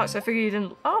since we talked, so I figured you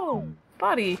didn't- Oh,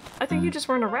 buddy, I think you just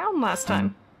weren't around last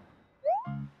time.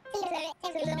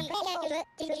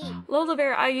 Lola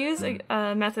Bear, I use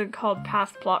a method called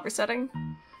path plot resetting.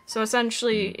 So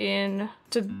essentially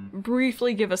to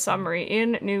briefly give a summary,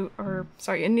 in New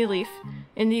Leaf,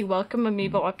 in the Welcome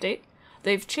Amiibo update,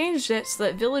 they've changed it so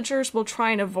that villagers will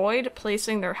try and avoid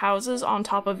placing their houses on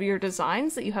top of your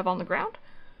designs that you have on the ground.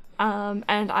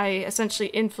 And I essentially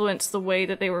influenced the way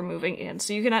that they were moving in.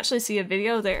 So you can actually see a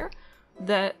video there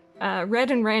that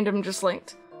Red and Random just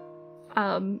linked.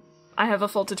 I have a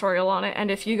full tutorial on it, and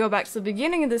if you go back to the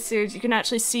beginning of this series, you can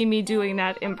actually see me doing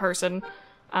that in person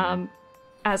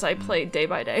as I played day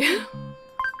by day.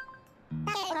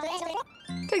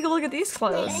 Take a look at these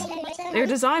clothes. They're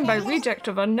designed by Reject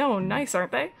of Unknown. Nice,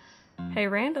 aren't they? Hey,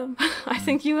 Random. I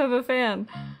think you have a fan.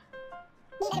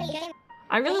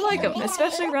 I really like them,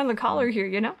 especially around the collar here,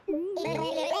 you know?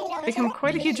 Become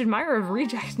quite a huge admirer of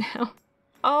Reject now.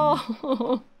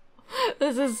 Oh,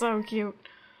 this is so cute.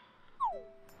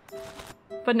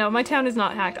 But no, my town is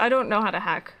not hacked. I don't know how to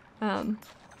hack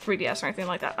 3DS or anything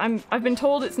like that. I've been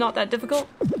told it's not that difficult.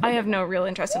 I have no real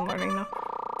interest in learning though.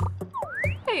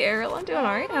 Hey Ariel, I'm doing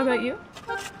alright. How about you?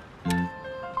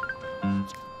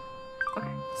 Okay,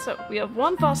 so we have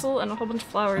one fossil and a whole bunch of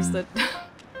flowers that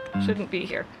shouldn't be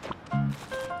here.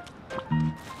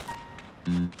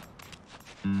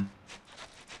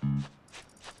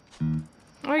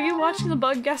 Are you watching the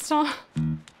bug, Gaston?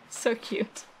 So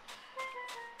cute.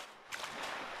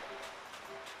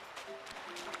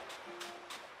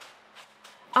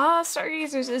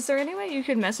 Stargazers, is there any way you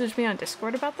could message me on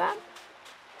Discord about that?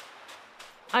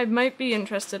 I might be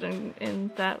interested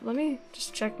in that. Let me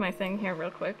just check my thing here real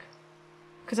quick.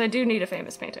 Because I do need a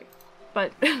famous painting.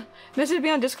 But message me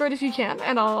on Discord if you can,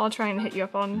 and I'll try and hit you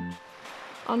up on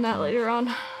that later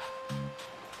on.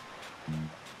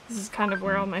 This is kind of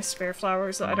where all my spare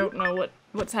flowers, so I don't know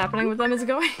what's happening with them is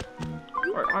going.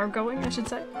 Or are going, I should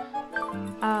say.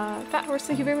 Fat Horse,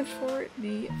 thank you very much for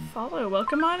the follow.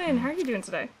 Welcome on in. How are you doing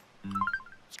today?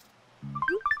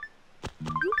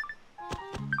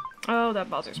 Oh, that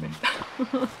bothers me.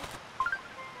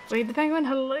 Wade the Penguin,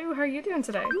 hello. How are you doing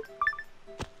today?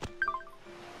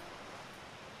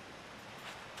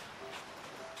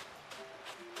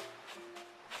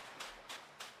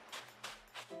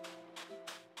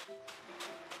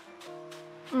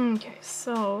 Okay,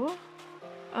 so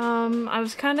I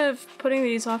was kind of putting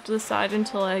these off to the side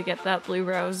until I get that blue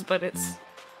rose, but it's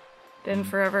been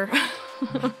forever.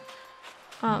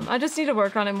 I just need to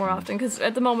work on it more often, because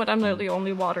at the moment I'm literally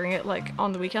only watering it like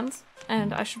on the weekends,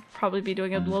 and I should probably be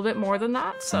doing it a little bit more than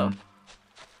that, so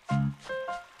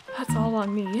that's all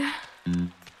on me.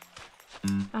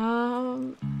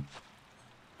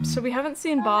 So we haven't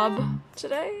seen Bob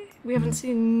today, we haven't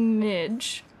seen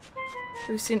Midge,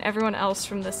 we've seen everyone else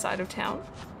from this side of town.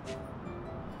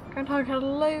 Groundhog,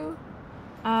 hello.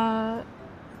 I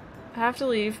have to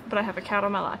leave, but I have a cat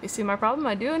on my lap. You see my problem?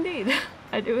 I do indeed.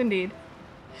 I do indeed.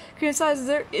 Community size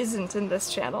there isn't in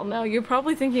this channel. No, you're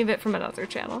probably thinking of it from another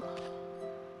channel.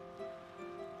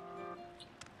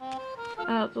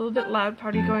 A little bit loud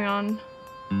party going on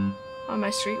my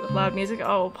street with loud music.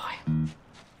 Oh boy.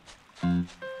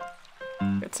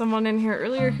 Got someone in here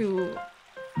earlier who,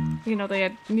 you know, they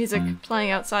had music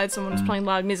playing outside, someone was playing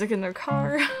loud music in their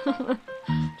car.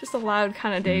 Just a loud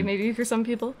kind of day, maybe, for some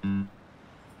people.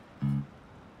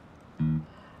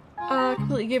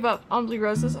 Completely gave up on blue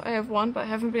roses. I have one, but I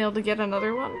haven't been able to get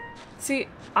another one. See,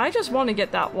 I just want to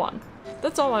get that one.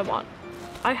 That's all I want.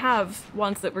 I have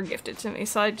ones that were gifted to me,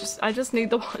 so I just need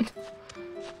the one.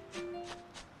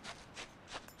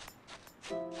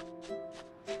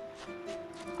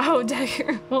 Oh,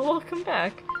 Dagger. Well, welcome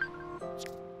back.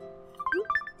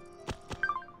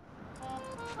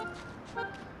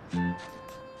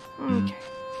 Okay.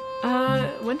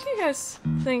 When do you guys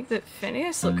think that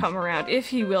Phineas will come around? If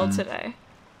he will today.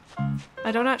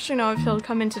 I don't actually know if he'll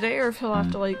come in today or if he'll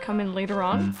have to, like, come in later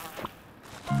on.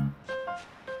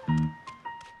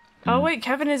 Oh wait,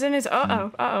 Kevin is in his-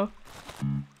 uh-oh, uh-oh.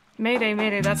 Mayday,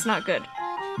 mayday, that's not good.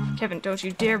 Kevin, don't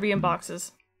you dare be in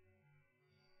boxes.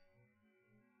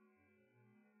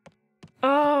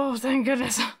 Oh, thank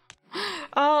goodness.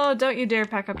 Oh, don't you dare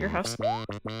pack up your house.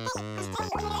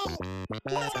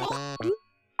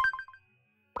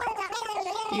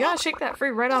 You gotta shake that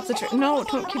fruit right off the tree. No,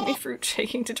 don't give me fruit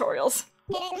shaking tutorials.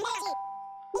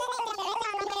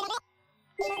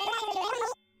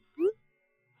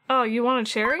 Oh, you want a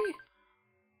cherry?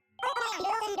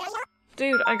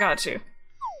 Dude, I got you.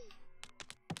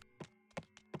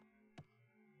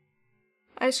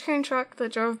 Ice cream truck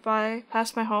that drove by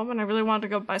past my home, and I really wanted to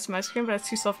go buy some ice cream, but I was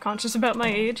too self-conscious about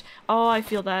my age. Oh, I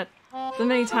feel that. The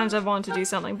many times I've wanted to do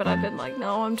something, but I've been like,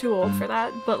 no, I'm too old for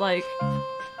that. But like,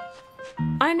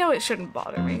 I know it shouldn't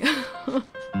bother me.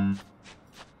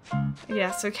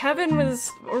 Yeah, so Kevin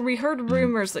was, or we heard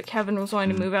rumors that Kevin was going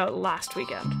to move out last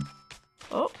weekend.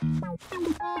 Oh.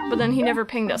 But then he never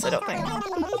pinged us, I don't think. I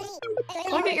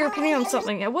want to get your opinion on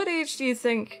something. At what age do you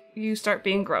think you start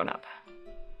being grown up?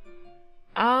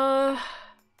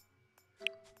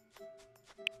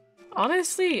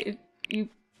 Honestly,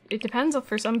 it depends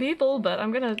for some people, but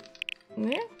I'm gonna,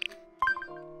 yeah.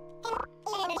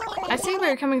 I see where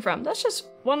you're coming from. That's just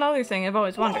one other thing I've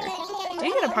always wondered. Do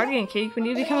you get a party and cake when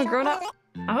you become a grown-up?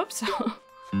 I hope so.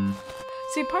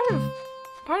 See, part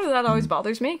of that always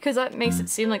bothers me, because that makes it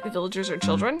seem like the villagers are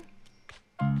children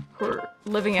who are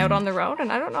living out on their own,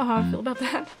 and I don't know how I feel about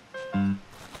that.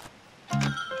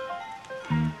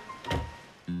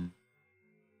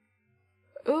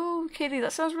 Ooh, Katie,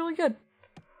 that sounds really good.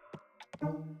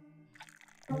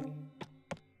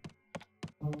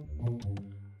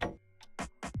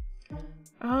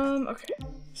 Okay.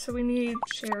 So we need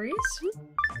cherries.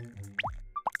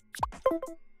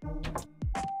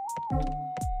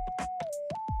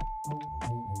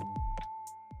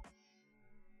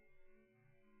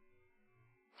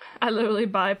 I literally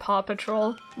buy Paw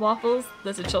Patrol waffles.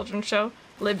 That's a children's show.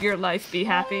 Live your life, be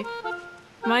happy.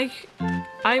 Mike,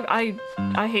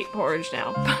 I hate porridge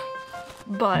now,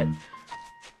 but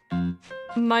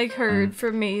Mike heard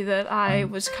from me that I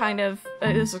was kind of,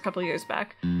 this was a couple of years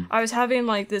back, I was having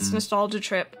like this nostalgia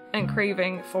trip and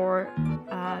craving for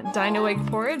dino egg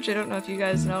porridge. I don't know if you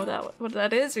guys know what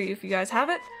that is, or if you guys have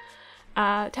it.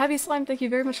 Tabby Slime, thank you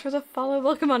very much for the follow.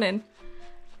 Welcome on in.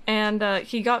 And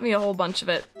he got me a whole bunch of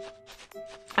it.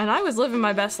 And I was living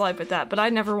my best life with that, but I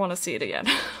never want to see it again.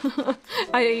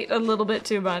 I ate a little bit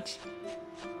too much.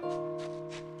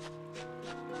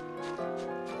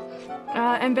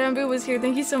 And Bamboo was here.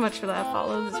 Thank you so much for that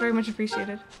follow. That's very much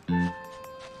appreciated.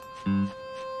 When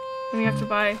you have to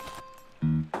buy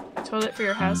a toilet for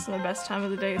your house and the best time of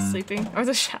the day is sleeping or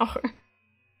the shower.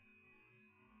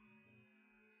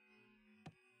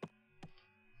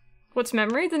 What's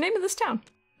memory? The name of this town.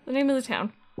 The name of the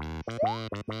town.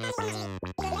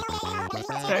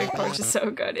 Very Porridge is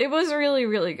so good. It was really,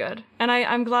 really good. And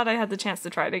I'm glad I had the chance to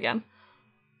try it again.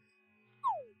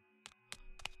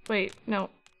 Wait, no.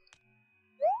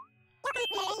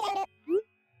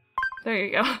 There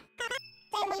you go.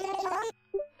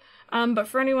 But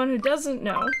for anyone who doesn't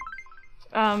know,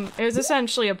 it was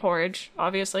essentially a porridge,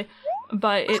 obviously,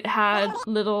 but it had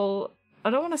little, I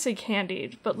don't want to say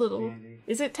candied, but little, Candy.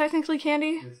 is it technically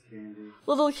candy? It's candy.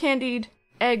 Little candied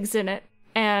eggs in it,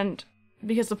 and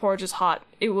because the porridge is hot,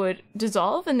 it would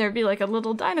dissolve, and there'd be like a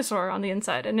little dinosaur on the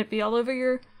inside, and it'd be all over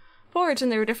your porridge,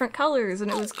 and they were different colors, and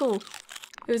it was cool.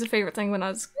 It was a favorite thing when I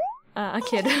was a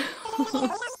kid.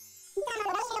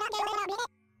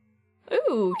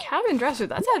 Ooh, cabin dresser.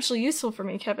 That's actually useful for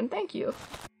me, Kevin. Thank you.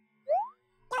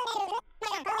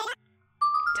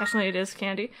 Technically it is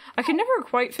candy. I can never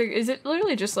quite figure- is it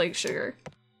literally just like sugar?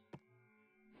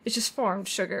 It's just formed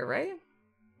sugar, right?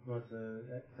 What,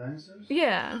 the dinosaurs?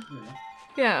 Yeah. Yeah.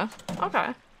 Yeah.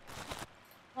 Okay.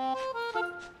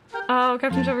 Oh,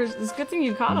 Captain Trevor, it's a good thing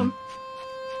you caught him.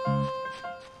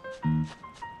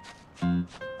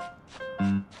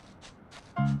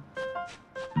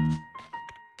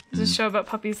 Is this a show about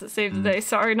puppies that saved the day?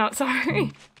 Sorry, not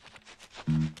sorry.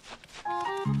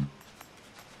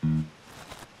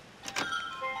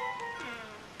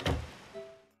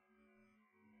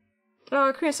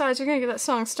 Oh, Queen of Sides, you're gonna get that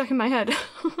song stuck in my head.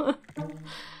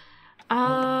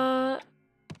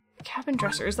 Cabin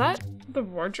dresser, is that the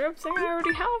wardrobe thing I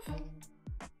already have?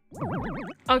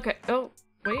 Okay, oh,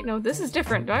 wait, no, this is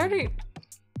different.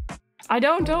 I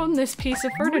don't own this piece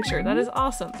of furniture, that is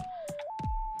awesome.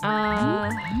 No,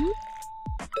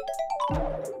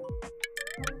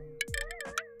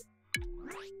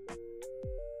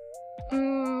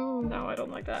 I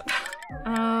don't like that.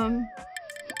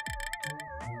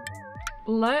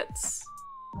 Let's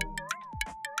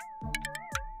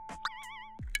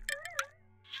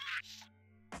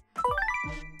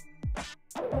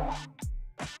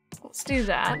do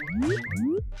that.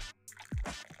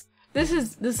 This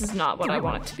is not what I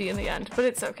want it to be in the end, but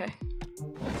it's okay.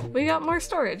 We got more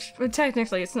storage. But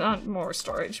technically it's not more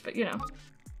storage, but you know.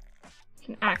 You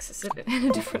can access it in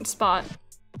a different spot.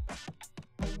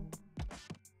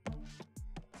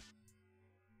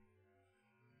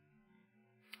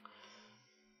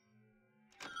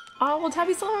 Oh, well,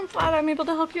 Tabby, so I'm glad I'm able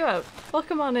to help you out.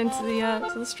 Welcome on into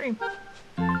the stream.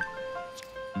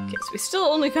 Okay, so we still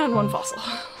only found one fossil.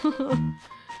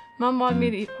 Mom wanted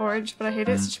me to eat porridge, but I hate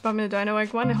it, so she bought me the dino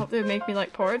egg one. I hope they would make me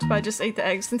like porridge, but I just ate the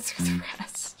eggs and threw the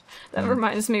rest. That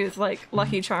reminds me with like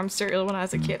Lucky Charms cereal when I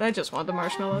was a kid. I just wanted the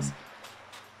marshmallows.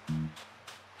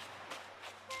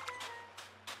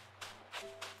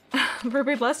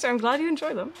 Burberry Lester, I'm glad you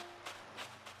enjoy them.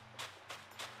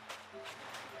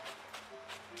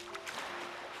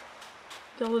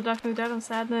 Still the duck moved out, I'm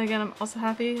sad, and then again I'm also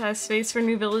happy I have space for a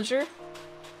new villager.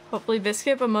 Hopefully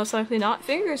Biscuit, but most likely not.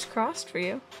 Fingers crossed for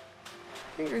you.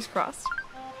 Fingers crossed.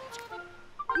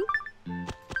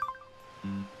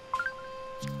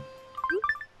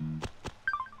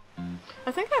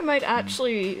 I think I might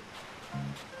actually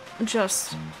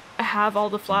just have all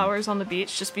the flowers on the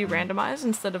beach just be randomized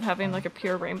instead of having like a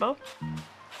pure rainbow.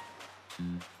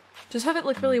 Just have it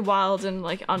look really wild and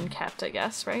like unkept, I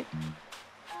guess, right?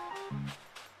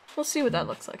 We'll see what that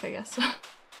looks like, I guess. I'm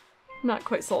not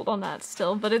quite sold on that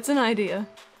still, but it's an idea.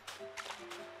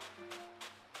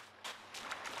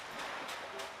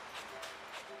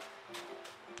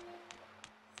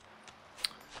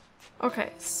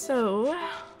 Okay, so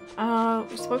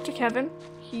we spoke to Kevin.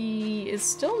 He is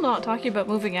still not talking about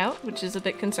moving out, which is a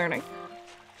bit concerning.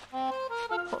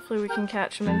 Hopefully we can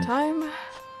catch him in time.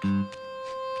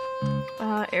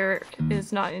 Eric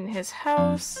is not in his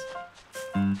house.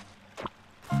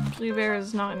 Blue Bear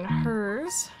is not in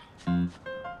hers.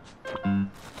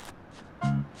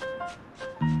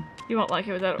 You won't like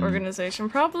it without organization.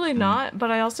 Probably not, but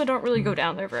I also don't really go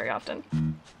down there very often.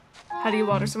 How do you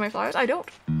water some of my flowers? I don't.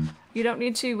 You don't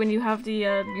need to when you have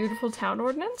the beautiful town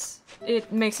ordinance.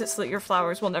 It makes it so that your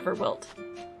flowers will never wilt.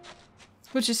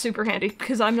 Which is super handy,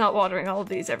 because I'm not watering all of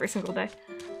these every single day.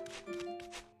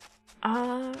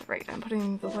 Right, I'm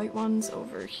putting the white ones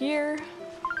over here.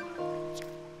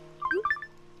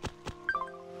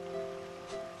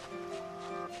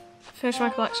 Finish my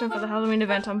collection for the Halloween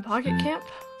event on Pocket Camp.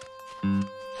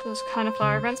 Those kind of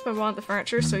flower events, but I want the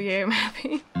furniture, so yay, I'm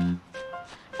happy.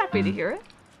 Happy to hear it.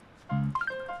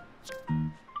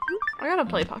 I gotta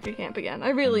play Pocket Camp again. I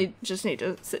really just need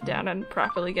to sit down and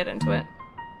properly get into it.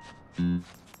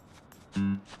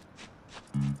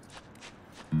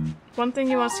 One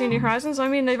thing you want to see in New Horizons? I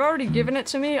mean, they've already given it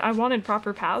to me. I wanted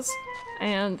proper paths,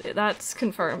 and that's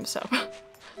confirmed, so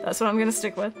that's what I'm gonna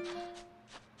stick with.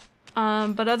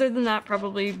 But other than that,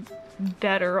 probably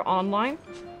better online.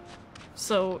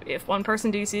 So if one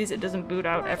person DCs, it doesn't boot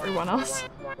out everyone else.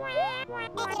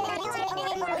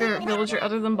 Favorite villager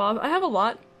other than Bob? I have a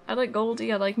lot. I like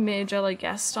Goldie, I like Midge, I like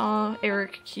Gaston,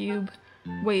 Eric, Cube,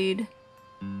 Wade,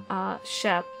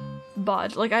 Shep,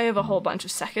 Bud. Like, I have a whole bunch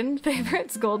of second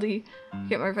favorites. Goldie,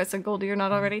 can't remember if I said Goldie or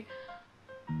not already.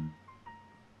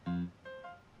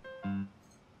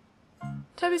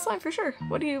 Tabby Slime for sure.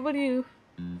 What do you...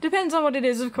 Depends on what it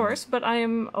is, of course, but I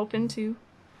am open to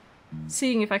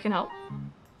seeing if I can help.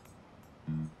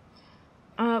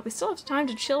 We still have time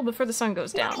to chill before the sun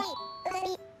goes down.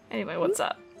 Anyway, what's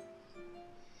up?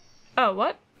 Oh,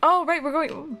 what? Oh, right,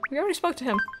 we already spoke to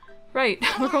him. Right,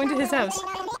 we're going to his house.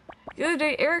 The other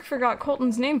day, Eric forgot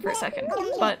Colton's name for a second,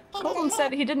 but Colton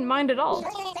said he didn't mind at all.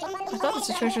 I thought the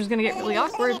situation was gonna get really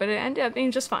awkward, but it ended up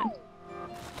being just fine.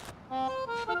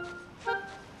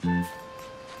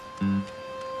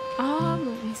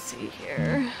 Let me see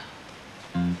here.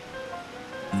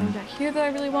 Something back here that I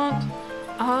really want.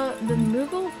 The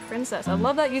Moogle Princess. I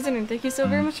love that username. Thank you so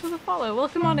very much for the follow.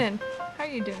 Welcome on in. How are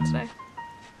you doing today?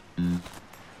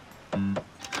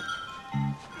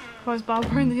 Why is Bob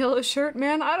wearing the yellow shirt?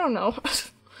 Man, I don't know.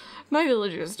 My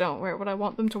villagers don't wear what I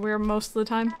want them to wear most of the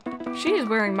time. She is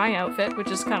wearing my outfit, which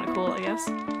is kind of cool, I guess.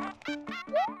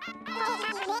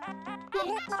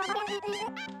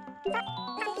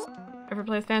 Ever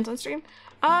play with fans on stream?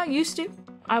 Used to.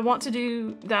 I want to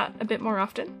do that a bit more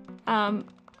often.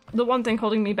 The one thing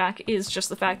holding me back is just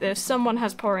the fact that if someone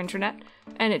has poor internet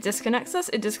and it disconnects us,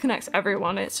 it disconnects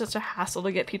everyone. It's just a hassle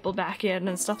to get people back in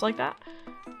and stuff like that.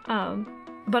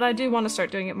 But I do want to start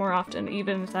doing it more often,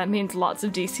 even if that means lots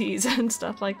of DCs and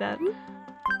stuff like that.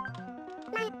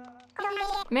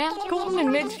 Man, Colton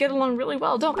and Midge get along really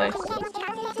well, don't they?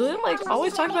 Do they, like,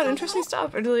 always talk about interesting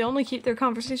stuff, or do they only keep their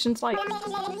conversations light?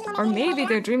 Or maybe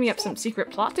they're dreaming up some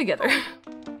secret plot together.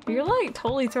 You're, like,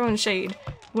 totally throwing shade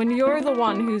when you're the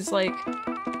one who's, like,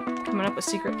 coming up with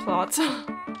secret plots.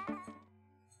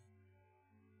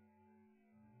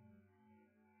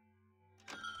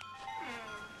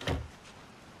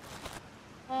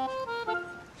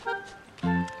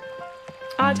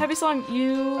 Tabby Slime,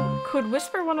 you could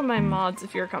whisper one of my mods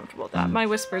if you're comfortable with that. My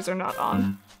whispers are not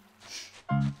on.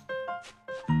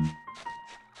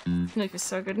 New Leaf is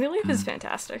so good. New Leaf is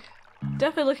fantastic.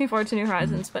 Definitely looking forward to New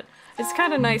Horizons, but it's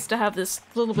kind of nice to have this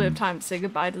little bit of time to say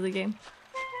goodbye to the game.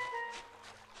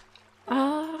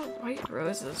 White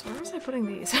roses. Where was I putting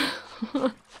these?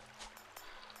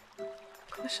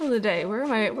 Question of the day. Where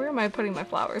am I putting my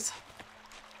flowers?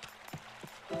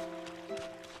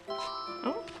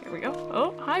 Oh, here we go.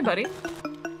 Oh, hi, buddy.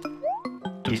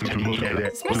 This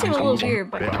may seem a little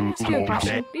weird, but let me ask you a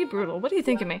question. Be brutal. What do you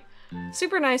think of me?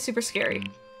 Super nice, super scary.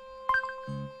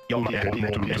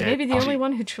 Maybe the only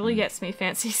one who truly gets me,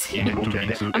 Fancy C.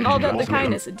 I'm all about the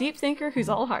kindness, a deep thinker who's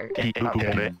all heart.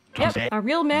 Yep, a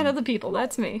real man of the people,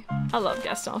 that's me. I love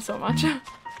Gaston so much.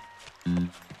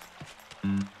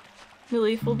 New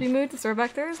Leaf will be moved to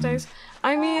Throwback Thursdays.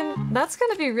 I mean, that's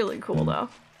gonna be really cool though.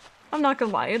 I'm not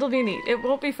gonna lie, it'll be neat. It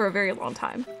won't be for a very long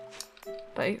time.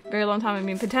 By very long time, I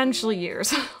mean potentially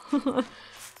years.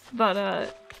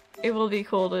 But, it will be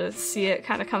cool to see it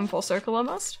kind of come full circle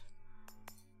almost.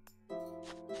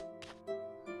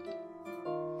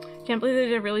 Can't believe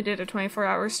they really did a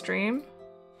 24-hour stream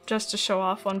just to show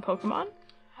off one Pokemon.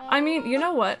 I mean, you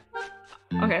know what?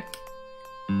 Okay.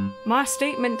 My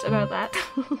statement about that.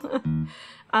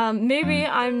 Maybe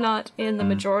I'm not in the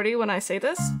majority when I say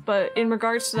this, but in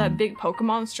regards to that big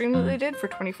Pokemon stream that they did for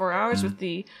 24 hours with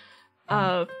the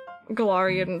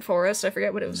Galarian Forest, I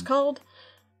forget what it was called,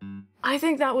 I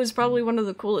think that was probably one of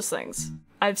the coolest things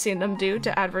I've seen them do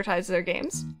to advertise their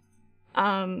games.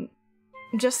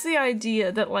 Just the idea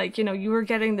that, like, you know, you were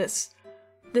getting this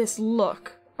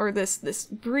look, or this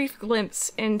brief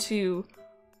glimpse into,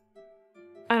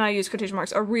 and I use quotation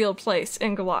marks, a real place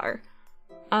in Galar.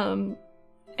 And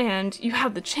you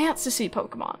have the chance to see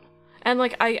Pokemon. And,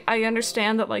 like, I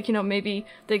understand that, like, you know, maybe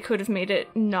they could have made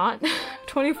it not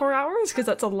 24 hours, because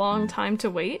that's a long time to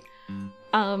wait,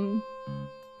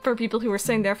 for people who were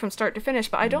sitting there from start to finish,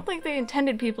 but I don't think they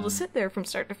intended people to sit there from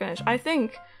start to finish. I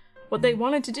think what they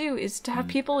wanted to do is to have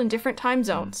people in different time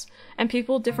zones, and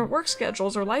people with different work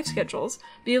schedules or life schedules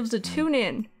be able to tune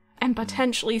in and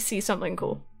potentially see something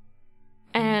cool.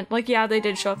 And, like, yeah, they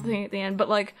did show up the thing at the end, but,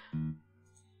 like,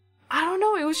 I don't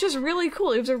know, it was just really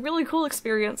cool. It was a really cool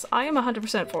experience. I am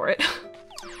 100% for it.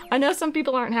 I know some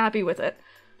people aren't happy with it,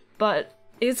 but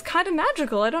it's kind of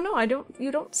magical. I don't know,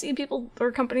 you don't see people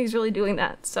or companies really doing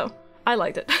that, so I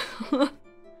liked it.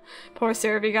 Poor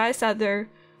Cerebi guy sat there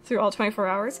through all 24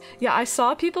 hours. Yeah, I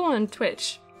saw people on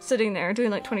Twitch sitting there doing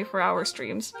like 24-hour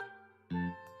streams.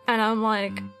 And I'm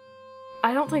like,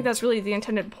 I don't think that's really the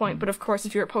intended point, but of course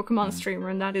if you're a Pokemon streamer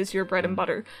and that is your bread and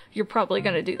butter, you're probably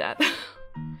gonna do that.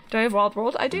 Do I have Wild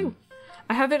World? I do.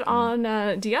 I have it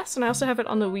on DS, and I also have it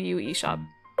on the Wii U eShop.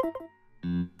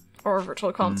 Or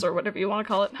Virtual Console, or whatever you want to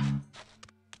call it.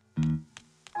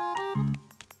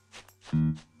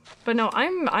 But no,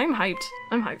 I'm hyped.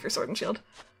 I'm hyped for Sword and Shield.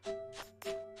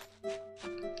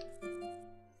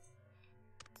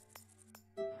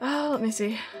 Let me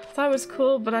see. I thought it was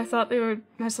cool, but I thought they would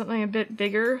have something a bit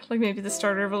bigger, like maybe the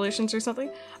starter evolutions or something.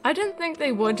 I didn't think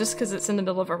they would just because it's in the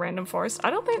middle of a random forest.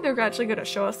 I don't think they're actually going to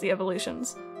show us the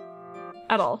evolutions.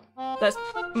 At all. That's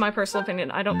my personal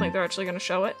opinion. I don't think they're actually going to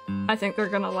show it. I think they're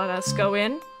going to let us go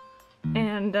in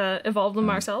and evolve them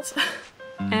ourselves.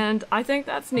 And I think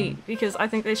that's neat, because I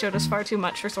think they showed us far too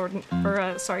much for Sun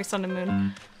and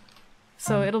Moon.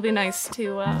 So it'll be nice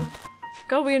to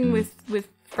go in with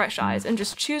fresh eyes and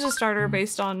just choose a starter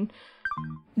based on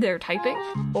their typing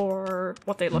or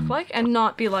what they look like, and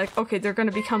not be like, okay, they're going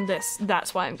to become this,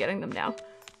 that's why I'm getting them now.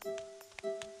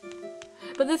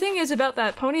 But the thing is about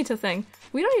that Ponyta thing,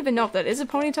 we don't even know if that is a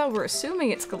Ponyta. We're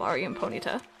assuming it's Galarian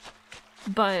Ponyta.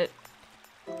 But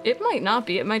it might not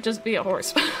be, it might just be a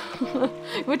horse.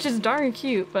 Which is darn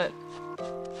cute, but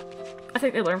I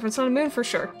think they learned from Sun and Moon for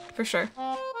sure. For sure.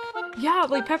 Yeah,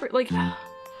 like Pepper, like,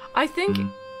 I think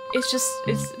it's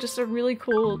just a really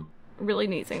cool, really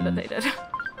neat thing that they did.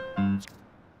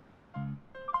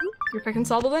 You're picking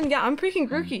Sobble then? Yeah, I'm picking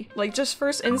Grookey. Like, just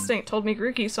first instinct told me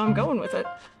Grookey, so I'm going with it.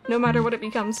 No matter what it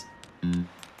becomes. No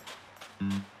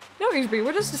worries, Bree,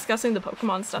 we're just discussing the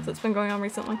Pokemon stuff that's been going on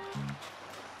recently.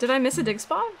 Did I miss a dig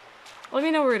spot? Let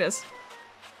me know where it is.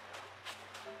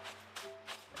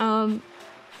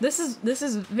 This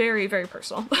is very, very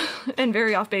personal. And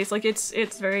very off base. Like, it's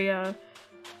very,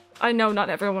 I know not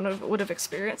everyone would have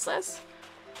experienced this,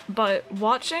 but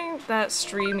watching that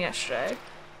stream yesterday,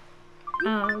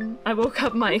 I woke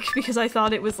up Mike because I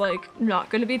thought it was, like, not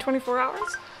gonna be 24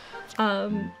 hours.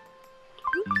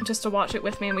 Just to watch it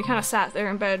with me, and we kind of sat there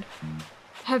in bed,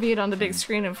 having it on the big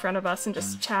screen in front of us and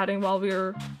just chatting while we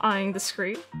were eyeing the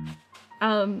screen.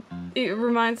 It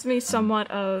reminds me somewhat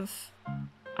of,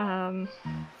 I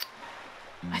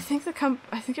think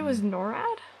it was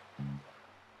NORAD?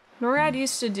 NORAD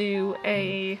used to do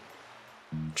a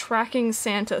tracking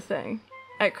Santa thing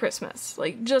at Christmas,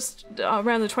 like just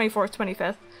around the 24th,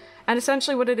 25th. And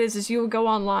essentially what it is you would go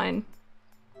online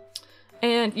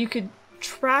and you could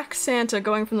track Santa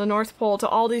going from the North Pole to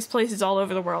all these places all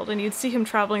over the world, and you'd see him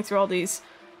traveling through all these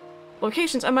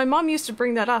locations. And my mom used to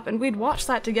bring that up, and we'd watch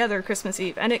that together Christmas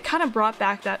Eve, and it kind of brought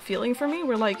back that feeling for me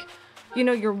where, like, you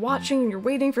know, you're watching and you're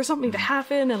waiting for something to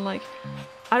happen, and like,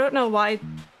 I don't know why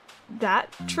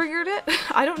that triggered it.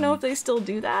 I don't know if they still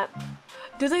do that.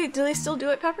 Do they still do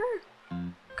it, Pepper?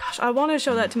 Gosh, I want to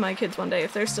show that to my kids one day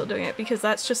if they're still doing it, because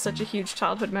that's just such a huge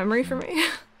childhood memory for me.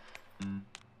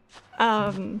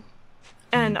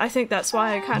 And I think that's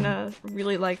why I kind of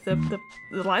really like the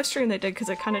live stream they did, because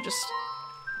it kind of just,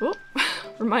 whoop,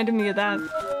 reminded me of that.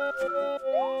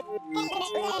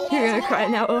 You're gonna cry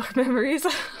now, ugh, memories.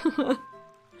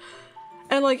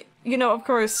 And like, you know, of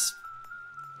course,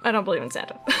 I don't believe in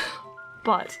Santa.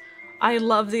 But I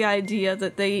love the idea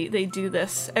that they do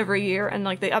this every year, and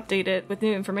like they update it with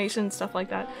new information, stuff like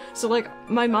that. So like,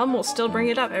 my mom will still bring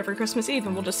it up every Christmas Eve,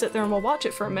 and we'll just sit there and we'll watch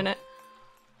it for a minute.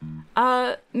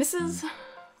 Mrs.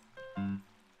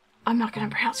 I'm not gonna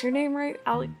pronounce your name right.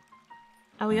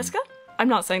 Alieska? I'm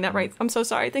not saying that right. I'm so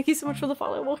sorry. Thank you so much for the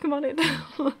follow. Welcome on in.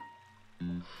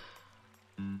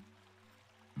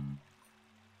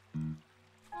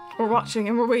 We're watching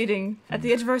and we're waiting at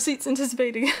the edge of our seats,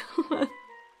 anticipating.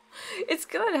 It's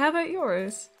good. How about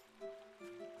yours?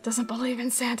 Doesn't believe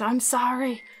in Santa. I'm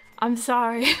sorry. I'm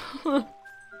sorry.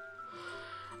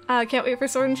 Can't wait for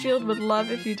Sword and Shield. Would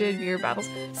love if you did your battles.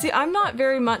 See, I'm not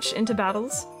very much into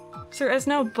battles, Sir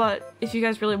Esno, but if you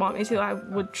guys really want me to, I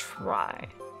would try.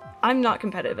 I'm not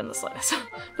competitive in the slightest.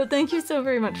 But thank you so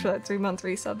very much for that 3-month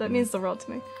resub. That means the world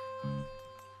to me.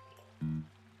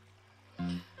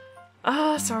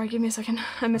 Sorry, give me a second.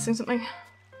 I'm missing something.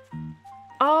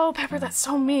 Oh, Pepper, that's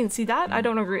so mean. See, that I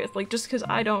don't agree with. Like, just because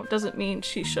I don't doesn't mean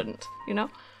she shouldn't, you know?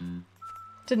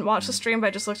 Didn't watch the stream, but I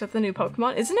just looked at the new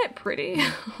Pokemon. Isn't it pretty?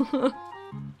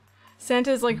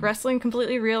 Santa is like wrestling,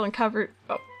 completely real and covered.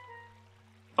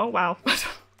 Oh wow.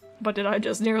 What did I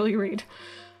just nearly read?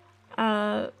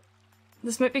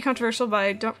 This might be controversial, but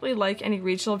I don't really like any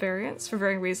regional variants for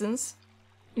varying reasons.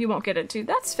 You won't get into.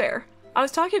 That's fair. I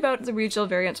was talking about the regional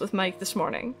variants with Mike this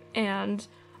morning, and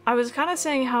I was kind of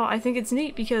saying how I think it's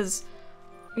neat because,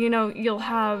 you know, you'll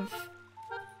have...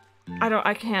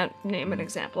 I can't name an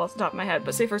example off the top of my head,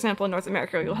 but say for example in North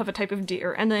America you'll have a type of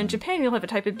deer, and then in Japan you'll have a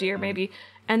type of deer maybe,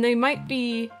 and they might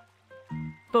be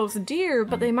both deer,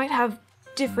 but they might have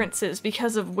differences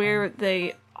because of where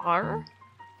they are.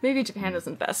 Maybe Japan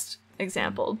isn't the best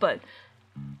example, but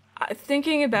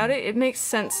thinking about it, it makes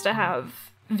sense to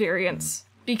have variance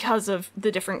because of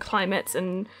the different climates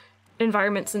and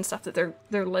environments and stuff that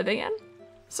they're living in.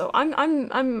 So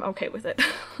I'm okay with it.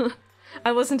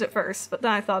 I wasn't at first, but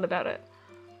then I thought about it.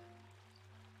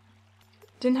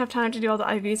 Didn't have time to do all the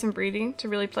IVs and breeding to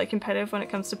really play competitive when it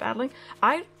comes to battling.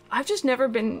 I've just never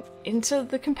been into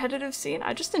the competitive scene.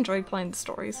 I just enjoy playing the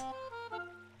stories.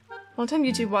 Long-time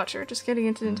YouTube watcher, just getting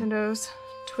into Nintendo's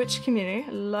Twitch community.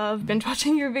 I love binge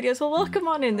watching your videos. Well, welcome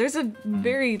on in. There's a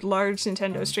very large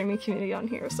Nintendo streaming community on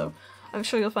here, so I'm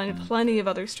sure you'll find plenty of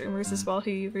other streamers as well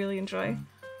who you really enjoy.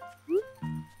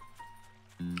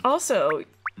 Also,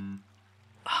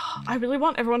 I really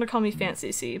want everyone to call me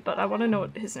Fancy C, but I want to know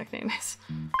what his nickname is.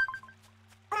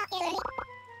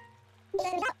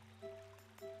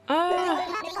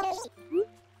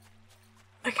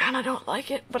 I kinda don't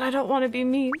like it, but I don't want to be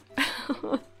mean.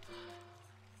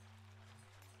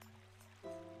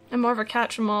 I'm more of a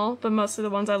catch 'em all, but mostly the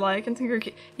ones I like and think are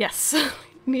cute. Yes,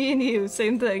 me and you,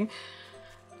 same thing.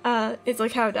 It's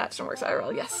like how adaptation works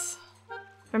IRL, yes.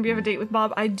 Remember you have a date with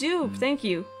Bob? I do, thank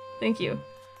you. Thank you.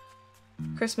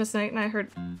 Christmas night and I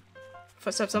heard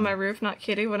footsteps on my roof, not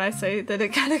kidding when I say that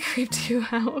it kinda creeped you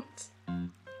out.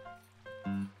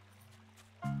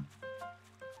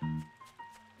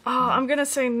 Oh, I'm gonna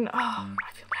say oh, I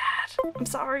feel bad. I'm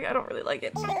sorry, I don't really like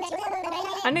it.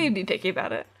 I know you'd be picky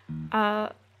about it.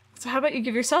 So how about you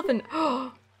give yourself an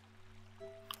oh.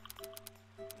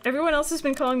 Everyone else has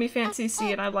been calling me Fancy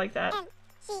C and I like that.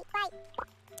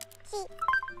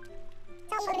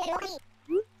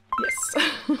 Yes.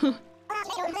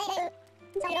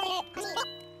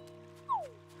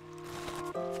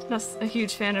 Not a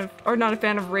huge fan of, or not a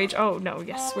fan of rage. Oh no,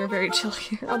 yes, we're very chill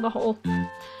here on the whole.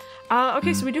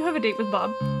 Okay, so we do have a date with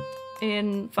Bob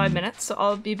in 5 minutes, so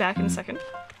I'll be back in a second.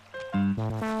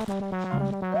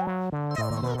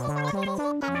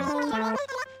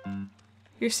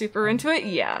 You're super into it?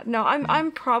 Yeah. No,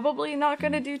 I'm probably not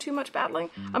gonna do too much battling.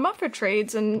 I'm up for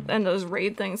trades and those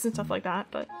raid things and stuff like that,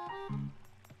 but...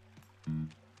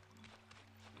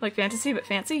 Like fantasy, but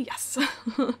fancy? Yes.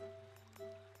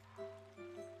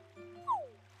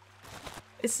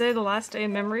 Is today the last day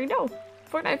in memory? No.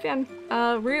 Fortnite fan.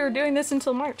 We are doing this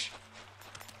until March.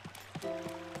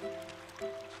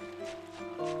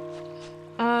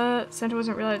 Santa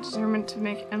wasn't really determined to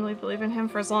make Emily believe in him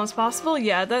for as long as possible.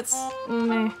 Yeah, that's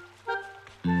meh.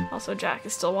 Also, Jack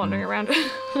is still wandering around.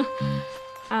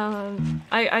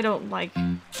 I don't like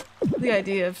the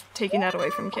idea of taking that away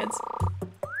from kids.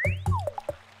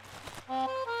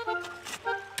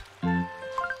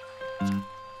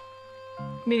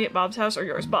 Meeting at Bob's house or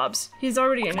yours? Bob's. He's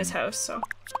already in his house, so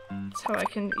that's how I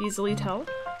can easily tell.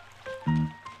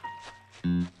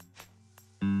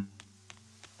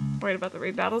 Worried about the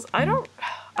raid battles? I don't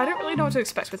really know what to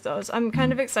expect with those. I'm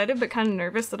kind of excited, but kind of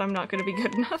nervous that I'm not going to be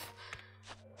good enough.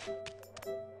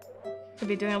 Could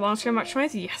be doing a long stream March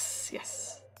 20th? Yes,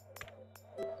 yes.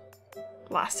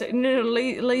 Last day. No,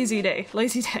 lazy day.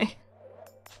 Lazy day.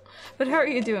 But how are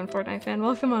you doing, Fortnite fan?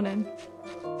 Welcome on in.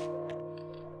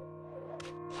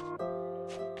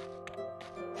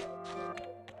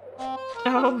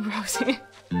 Oh, Rosie.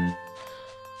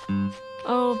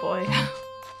 Oh boy.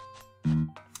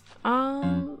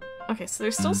 Okay, so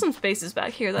there's still some spaces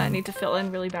back here that I need to fill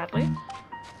in really badly.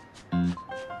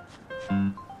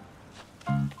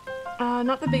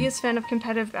 Not the biggest fan of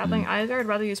competitive battling either. I'd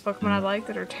rather use Pokemon I like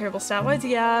that are terrible stat-wise.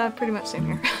 Yeah, pretty much same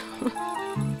here.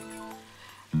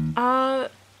 I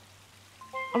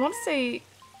want to say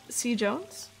C.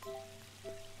 Jones?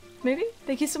 Maybe?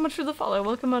 Thank you so much for the follow.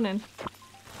 Welcome on in.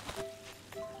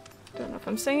 Don't know if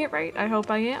I'm saying it right. I hope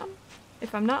I am.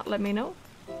 If I'm not, let me know.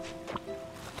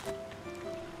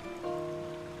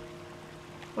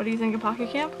 What do you think of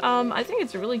Pocket Camp? I think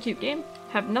it's a really cute game.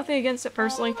 Have nothing against it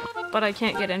personally, but I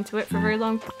can't get into it for very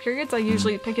long periods. I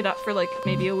usually pick it up for like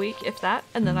maybe a week, if that,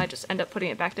 and then I just end up putting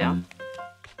it back down.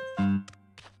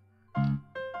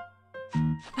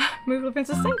 Movable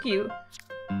Princess, thank you!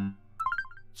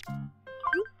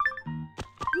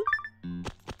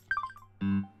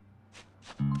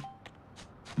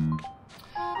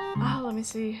 Let me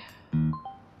see.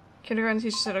 Kindergarten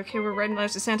teacher said, okay, we're writing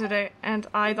letters to Santa today, and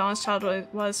I, the honest child,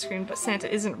 was screamed, but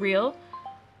Santa isn't real.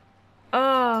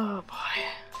 Oh boy.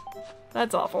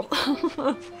 That's awful.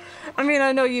 I mean,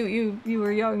 I know you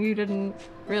were young, you didn't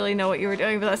really know what you were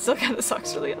doing, but that still kind of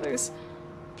sucks for the others.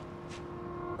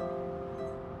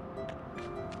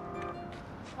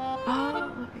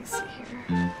 Let me see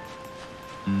here.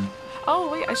 Oh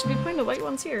wait, I should be putting the white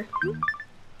ones here.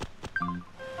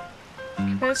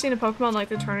 I've seen a Pokemon like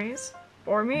the tourneys.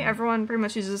 For me, everyone pretty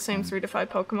much uses the same 3 to 5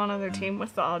 Pokemon on their team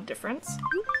with the odd difference.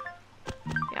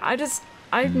 Yeah,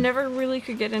 I never really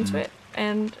could get into it,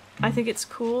 and I think it's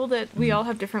cool that we all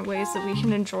have different ways that we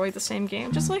can enjoy the same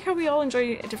game, just like how we all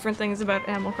enjoy different things about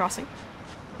Animal Crossing.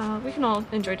 We can all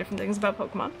enjoy different things about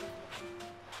Pokemon.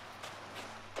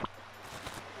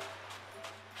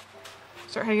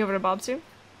 Start heading over to Bob soon?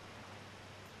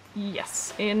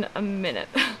 Yes, in a minute.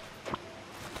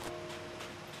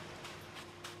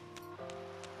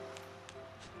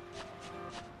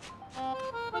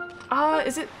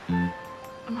 Is it...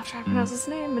 I'm not sure how to pronounce his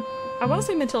name. I want to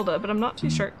say Matilda, but I'm not too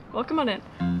sure. Welcome on in.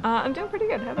 I'm doing pretty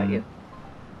good. How about you?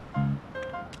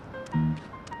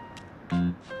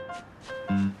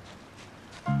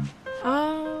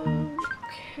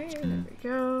 Okay, there we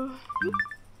go.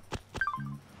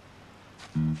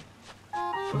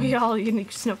 We all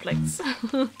unique snowflakes.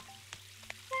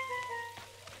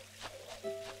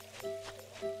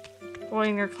 Boy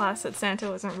in your class said Santa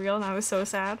wasn't real and I was so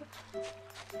sad.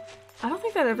 I don't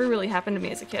think that ever really happened to me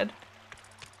as a kid.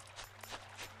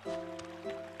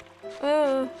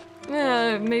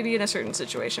 Yeah, maybe in a certain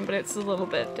situation, but it's a little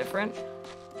bit different.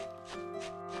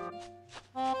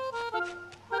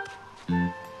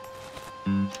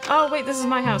 Oh wait, this is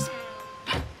my house.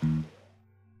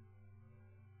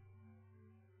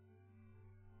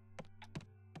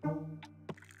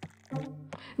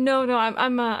 No,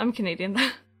 I'm Canadian.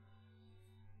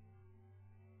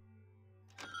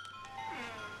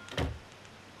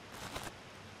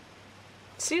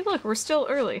 See, look, we're still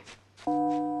early.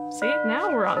 See, now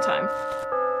we're on time.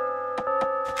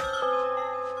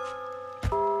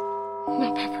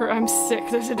 No, Pepper, I'm sick.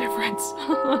 There's a difference.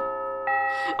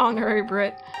 Honorary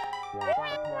Brit.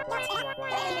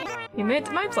 You made it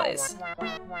to my place.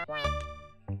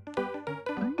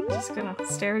 Just gonna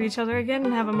stare at each other again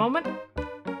and have a moment.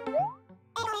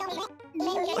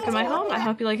 Look at my home. I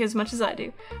hope you like it as much as I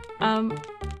do. I'm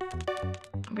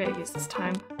gonna use this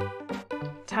time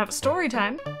to have a story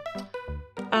time.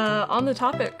 On the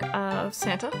topic of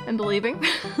Santa and believing.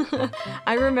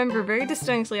 I remember very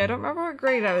distinctly, I don't remember what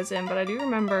grade I was in, but I do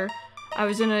remember I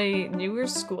was in a newer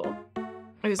school.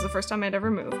 It was the first time I'd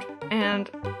ever moved. And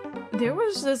there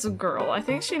was this girl, I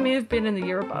think she may have been in the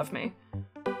year above me.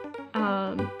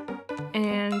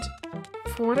 And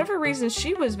for whatever reason,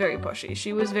 she was very pushy.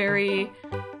 She was very,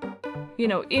 you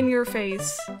know, in your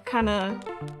face, kinda,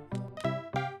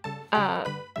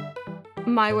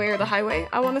 my way or the highway,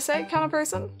 I want to say, kind of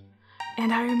person.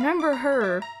 And I remember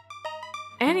her,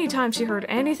 anytime she heard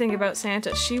anything about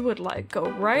Santa, she would like go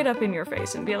right up in your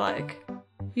face and be like,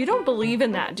 "You don't believe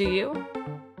in that, do you?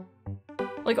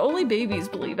 Like, only babies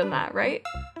believe in that, right?"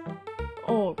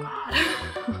 Oh god.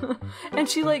 And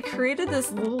she like created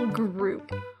this little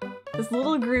group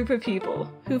of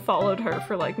people who followed her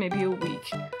for like maybe a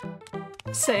week,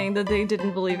 saying that they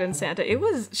didn't believe in Santa.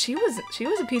 She was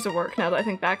a piece of work now that I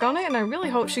think back on it, and I really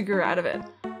hope she grew out of it.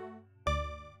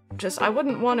 I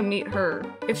wouldn't want to meet her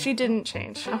if she didn't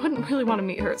change. I wouldn't really want to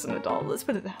meet her as an adult, let's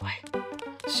put it that way.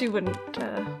 She wouldn't,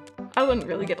 I wouldn't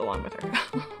really get along with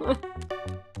her.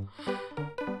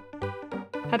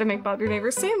 How to make Bob your neighbor.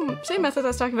 Same method I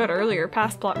was talking about earlier,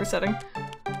 past plot resetting.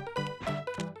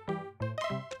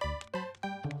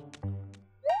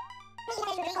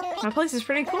 My place is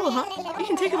pretty cool, huh? You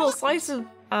can take a little slice of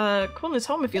coolness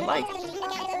home if you like.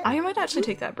 I might actually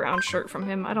take that brown shirt from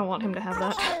him. I don't want him to have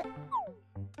that.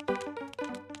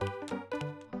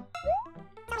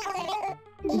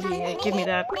 Yeah, give me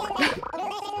that.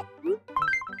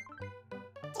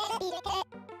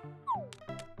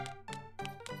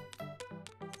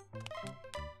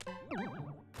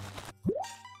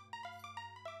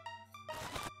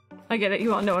 I get it,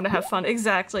 you want no one to have fun.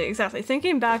 Exactly, exactly.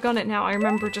 Thinking back on it now, I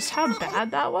remember just how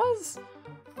bad that was.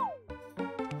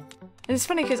 And it's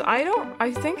funny because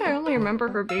I think I only remember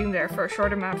her being there for a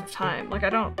short amount of time. Like,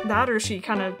 that or she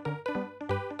kind of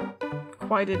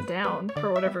quieted down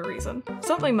for whatever reason.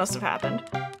 Something must have happened.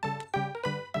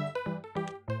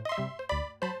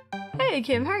 Hey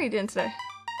Kim, how are you doing today?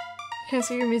 Can I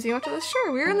see your museum after this?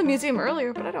 Sure, we were in the museum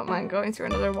earlier, but I don't mind going through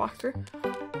another walkthrough.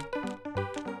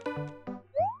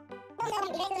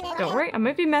 Don't worry, I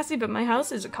might be messy, but my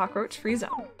house is a cockroach-free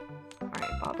zone.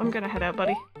 Alright, Bob, I'm gonna head out,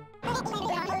 buddy.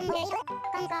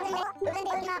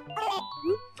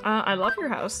 I love your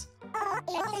house.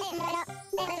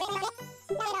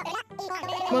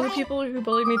 One of the people who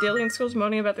bullied me daily in school is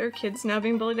moaning about their kids now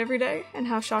being bullied every day, and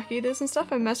how shocking it is and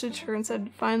stuff. I messaged her and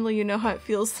said, "Finally, you know how it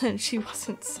feels," then she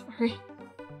wasn't sorry.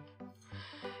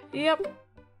 Yep.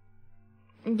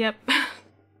 Yep.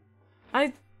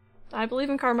 I believe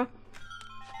in karma.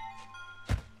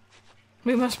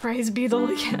 We must praise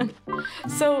Beetle again.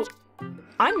 So,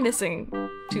 I'm missing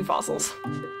 2 fossils.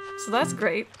 So that's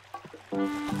great.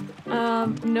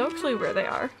 No clue where they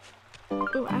are.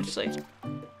 Oh, actually.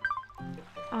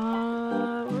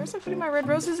 Where's I putting my red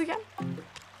roses again?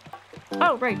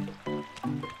 Oh, right.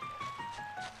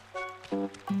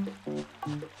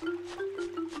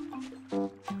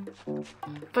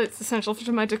 But it's essential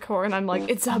to my decor, and I'm like,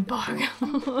 it's a bug.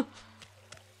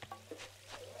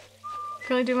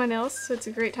 Can I do my nails? So it's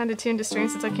a great time to tune to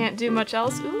strings since I can't do much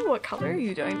else. Ooh, what color are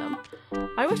you doing them?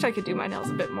 I wish I could do my nails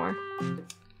a bit more.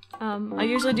 I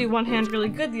usually do one hand really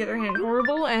good, the other hand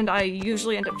horrible, and I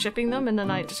usually end up chipping them, and then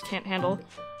I just can't handle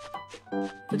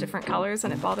the different colors,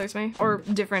 and it bothers me. Or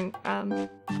different, I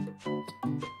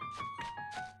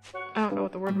don't know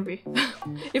what the word would be.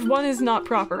 If one is not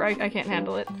proper, I can't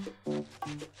handle it.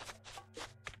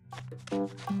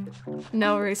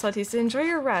 No worries, Letisa. Enjoy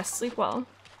your rest. Sleep well.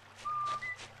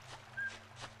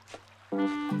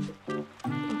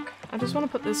 Okay, I just want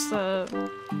to put this,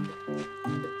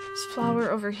 this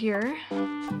flower over here.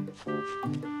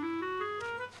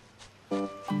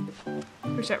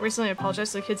 Which I recently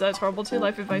apologized to the kids that it's horrible to.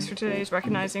 Life advice for today is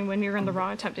recognizing when you're in the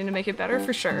wrong, attempting to make it better,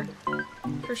 for sure.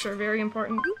 For sure, very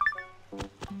important.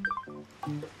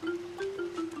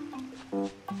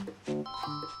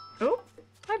 Oh,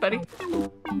 hi buddy.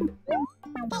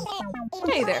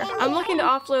 Hey there, I'm looking to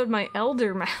offload my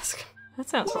elder mask. That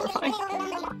sounds horrifying.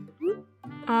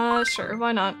 Sure,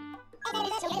 why not?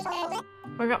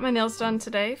 I got my nails done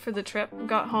today for the trip,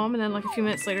 got home, and then like a few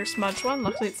minutes later smudged one.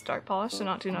 Luckily it's dark polish, so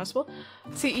not too noticeable.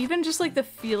 See, even just like the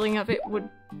feeling of it would...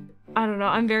 I don't know,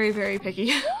 I'm very, very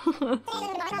picky.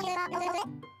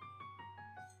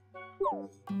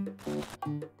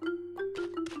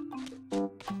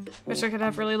 Wish I could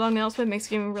have really long nails, but it makes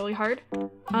gaming really hard.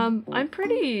 I'm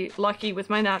pretty lucky with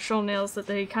my natural nails that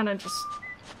they kind of just...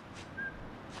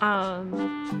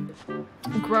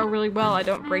 grow really well. I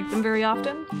don't break them very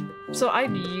often. So I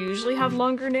usually have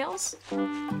longer nails.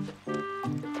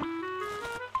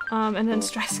 And then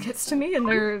stress gets to me and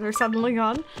they're suddenly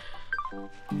gone.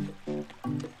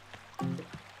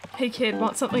 Hey kid,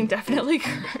 want something definitely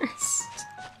cursed.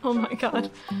 Oh my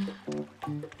god.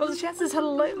 Well, the chances,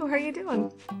 hello, how are you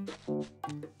doing?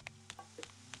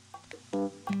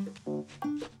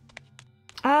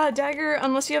 Dagger,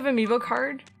 unless you have an Amiibo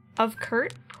card of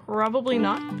Kurt, probably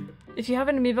not. If you have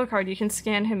an Amiibo card, you can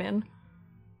scan him in.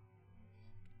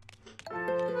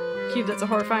 Cube, that's a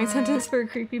horrifying sentence for a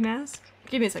creepy mask.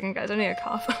 Give me a second, guys, I need a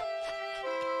cough.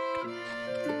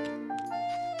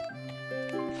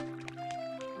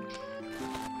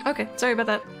 Okay, sorry about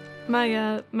that.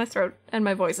 My throat and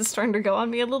my voice is starting to go on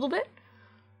me a little bit.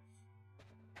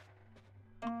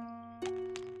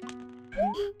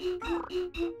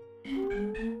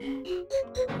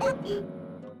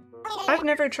 I've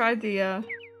never tried the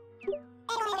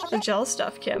gel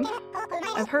stuff, Kim.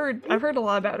 I've heard a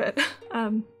lot about it.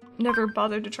 Never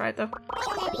bothered to try it though.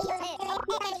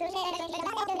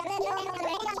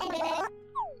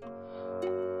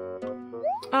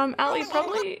 Allie,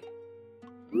 probably...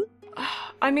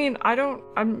 I mean,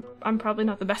 I'm probably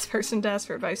not the best person to ask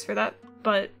for advice for that,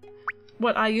 but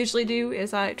what I usually do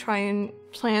is I try and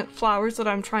plant flowers that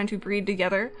I'm trying to breed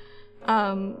together,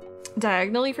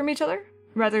 diagonally from each other,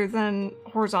 rather than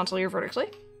horizontally or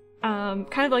vertically.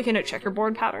 Kind of like in a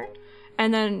checkerboard pattern.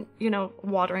 And then, you know,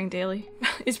 watering daily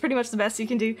is pretty much the best you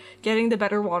can do. Getting the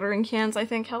better watering cans, I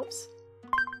think, helps.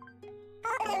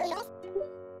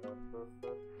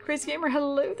 Crazy Gamer,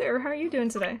 hello there, how are you doing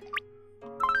today?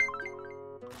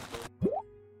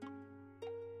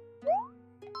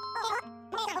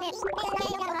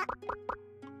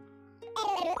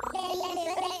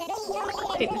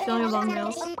 Hate the feeling of long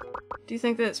nails. Do you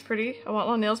think that it's pretty? I want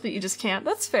long nails, but you just can't.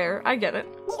 That's fair, I get it.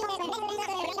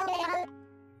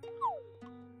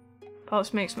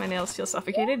 Polish makes my nails feel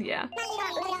suffocated? Yeah.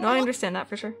 No, I understand that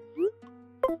for sure.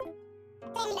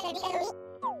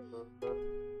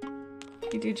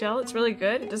 You do gel? It's really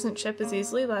good. It doesn't chip as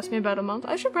easily. It lasts me about a month.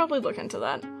 I should probably look into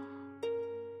that.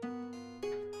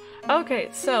 Okay,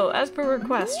 so as per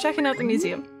request, checking out the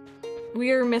museum.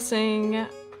 We are missing...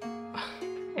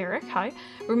 Eric, hi.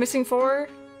 We're missing 4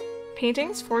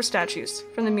 paintings, 4 statues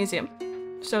from the museum.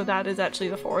 So that is actually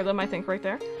the 4 of them, I think, right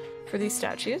there, for these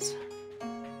statues.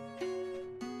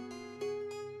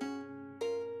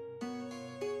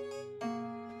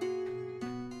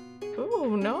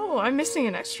 Oh no, I'm missing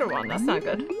an extra one. That's not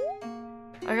good.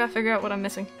 I gotta figure out what I'm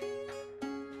missing.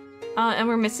 And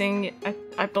we're missing,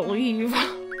 I believe,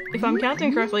 if I'm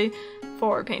counting correctly,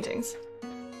 4 paintings.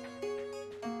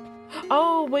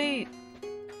 Oh, wait.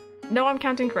 No, I'm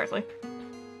counting correctly.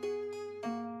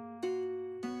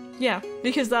 Yeah,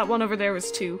 because that one over there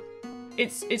was 2.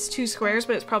 It's 2 squares,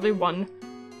 but it's probably one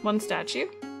statue.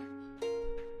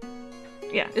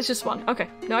 Yeah, it's just 1. Okay.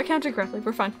 No, I counted correctly.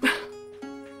 We're fine.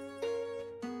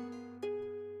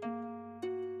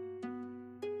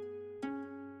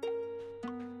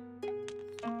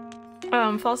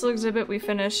 Fossil exhibit we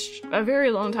finished a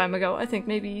very long time ago. I think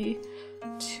maybe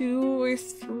 2 or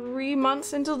 3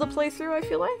 months into the playthrough, I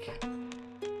feel like.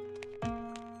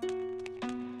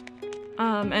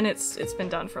 And it's been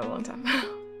done for a long time.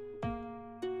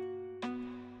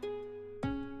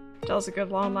 Gel's a good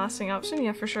long-lasting option,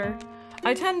 yeah, for sure.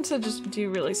 I tend to just do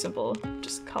really simple,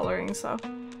 just coloring, so.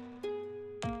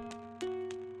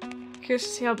 Curious to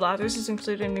see how Blathers is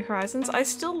included in New Horizons. I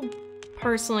still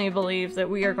personally believe that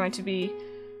we are going to be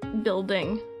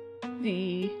building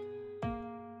the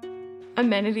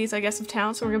amenities, I guess, of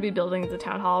town. So we're going to be building the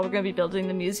town hall, we're going to be building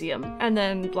the museum, and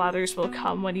then Blathers will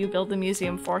come when you build the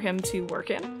museum for him to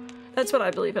work in. That's what I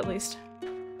believe, at least.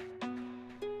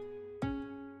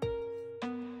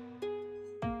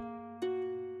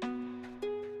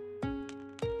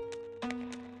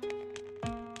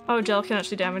 Oh, gel can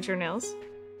actually damage your nails.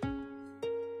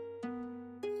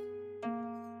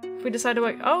 If we decide to,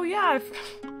 like, oh yeah,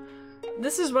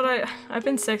 this is what I've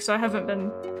been sick, so I haven't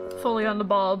been fully on the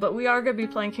ball, but we are going to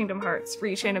be playing Kingdom Hearts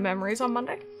Re-Chain of Memories on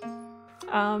Monday.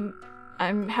 I'm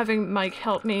having Mike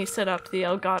help me set up the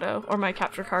Elgato, or my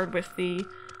capture card, with the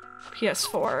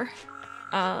PS4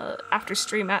 after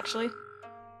stream, actually.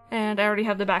 And I already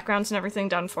have the backgrounds and everything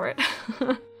done for it.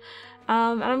 And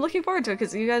I'm looking forward to it,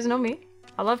 because you guys know me.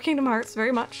 I love Kingdom Hearts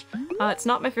very much. It's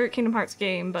not my favorite Kingdom Hearts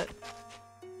game, but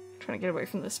I'm trying to get away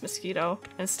from this mosquito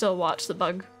and still watch the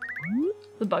bug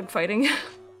fighting.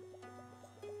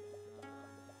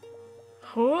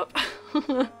 Whoop.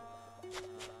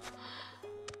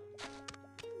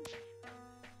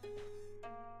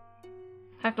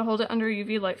 Have to hold it under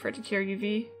UV light for it to cure.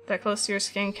 UV that close to your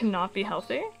skin cannot be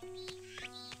healthy.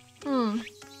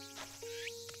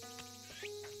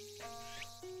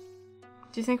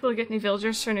 Do you think we'll get any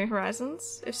villagers for New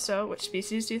Horizons? If so, which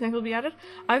species do you think will be added?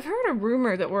 I've heard a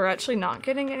rumor that we're actually not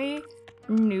getting any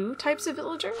new types of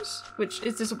villagers, which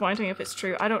is disappointing if it's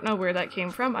true. I don't know where that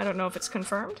came from. I don't know if it's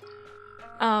confirmed.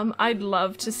 I'd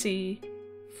love to see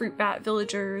fruit bat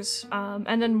villagers,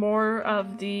 and then more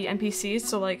of the NPCs,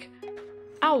 so like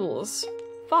owls,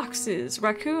 foxes,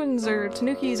 raccoons, or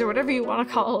tanukis, or whatever you want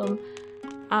to call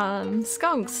them,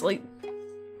 skunks, like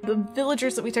the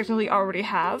villagers that we technically already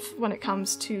have when it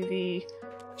comes to the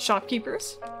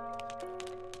shopkeepers.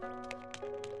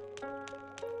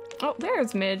 Oh,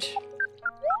 there's Midge.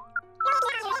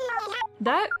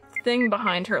 That thing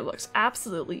behind her looks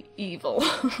absolutely evil.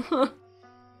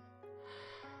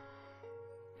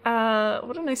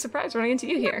 What a nice surprise running into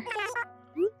you here.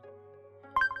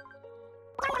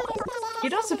 You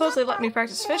don't suppose they let me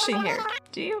practice fishing here,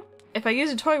 do you? If I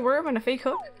use a toy worm and a fake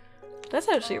hook? That's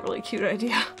actually a really cute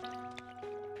idea.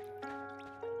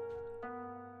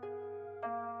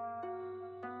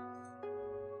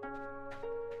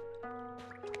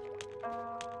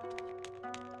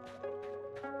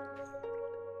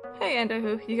 Hey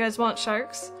Andahu, you guys want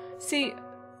sharks? See,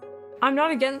 I'm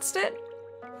not against it,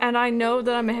 and I know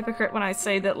that I'm a hypocrite when I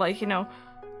say that, like, you know,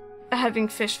 having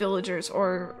fish villagers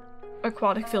or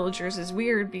aquatic villagers is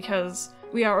weird because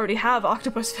we already have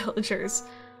octopus villagers.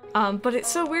 But it's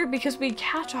so weird because we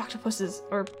catch octopuses,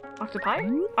 or octopi?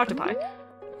 Octopi.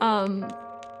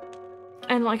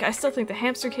 And like, I still think the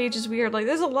hamster cage is weird. Like,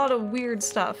 there's a lot of weird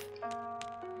stuff,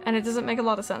 and it doesn't make a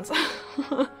lot of sense.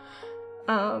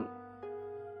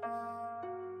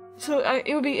 So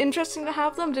it would be interesting to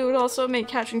have them, but it would also make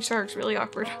catching sharks really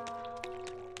awkward.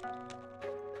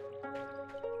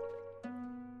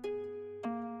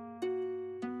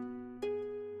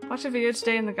 Watched a video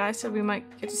today and the guy said we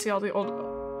might get to see all the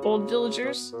old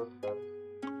villagers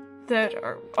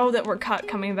that were cut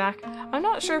coming back. I'm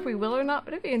not sure if we will or not,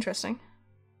 but it'd be interesting.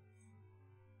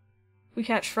 We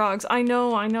catch frogs. I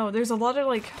know. There's a lot of,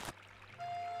 like,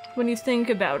 when you think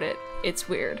about it, it's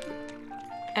weird.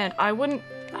 And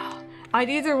I'd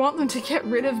either want them to get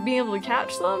rid of being able to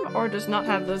catch them, or just not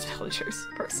have those villagers,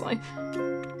 personally.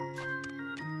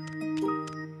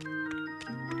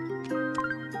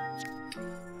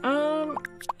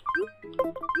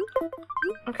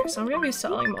 Okay, so I'm gonna be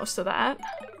selling most of that.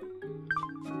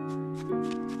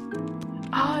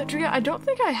 Drea, I don't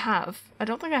think I have.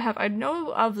 I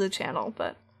know of the channel,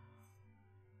 but...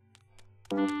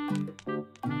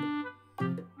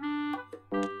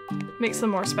 makes them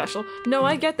more special. No,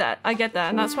 I get that,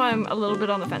 and that's why I'm a little bit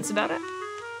on the fence about it.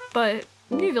 But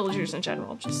maybe villagers in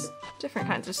general, just different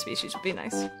kinds of species would be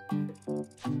nice.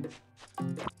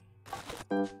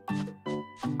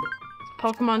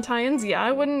 Pokemon tie-ins? Yeah,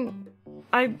 I wouldn't...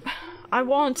 I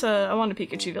want a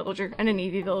Pikachu villager and an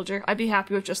Eevee villager. I'd be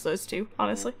happy with just those two,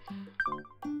 honestly.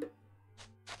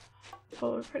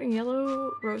 Well, we're putting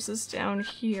yellow roses down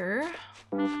here.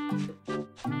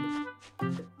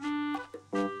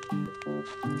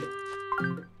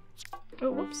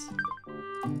 Oh, whoops.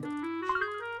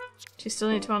 Do you still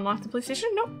need to unlock the police station?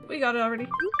 Nope, we got it already.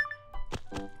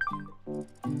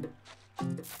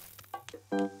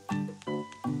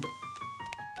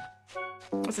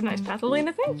 That's a nice path,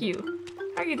 Elena, thank you!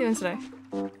 How are you doing today?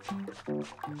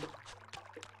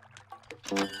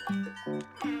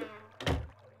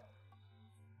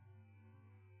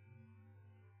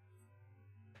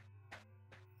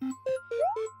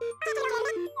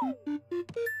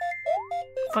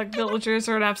 Fuck villagers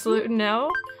are an absolute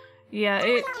no? Yeah,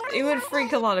 it would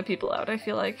freak a lot of people out, I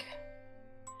feel like.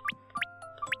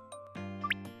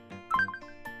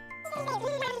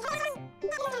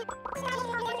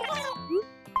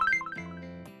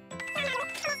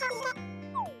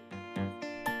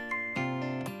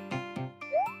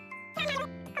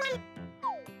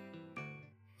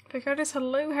 Picardus,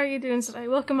 hello, how are you doing today?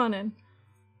 Welcome on in.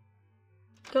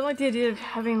 Don't like the idea of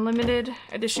having limited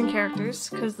edition characters,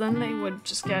 because then they would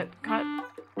just get cut.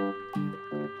 I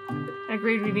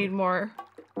agreed we need more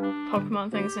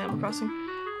Pokemon things in Animal Crossing.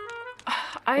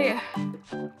 I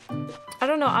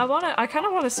don't know, I kind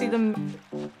of want to see them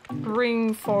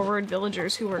bring forward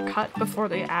villagers who were cut before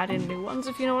they add in new ones,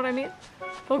 if you know what I mean.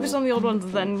 Focus on the old ones,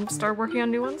 then start working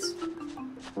on new ones.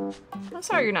 I'm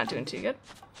sorry you're not doing too good.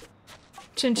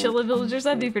 Chinchilla villagers,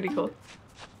 that'd be pretty cool.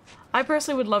 I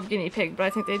personally would love guinea pig, but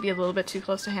I think they'd be a little bit too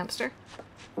close to hamster.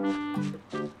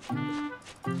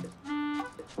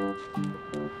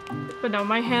 But no,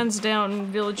 my hands down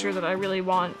villager that I really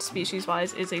want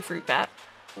species-wise is a fruit bat.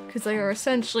 Because they are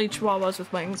essentially chihuahuas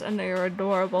with wings, and they are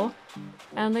adorable.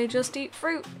 And they just eat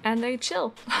fruit, and they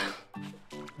chill.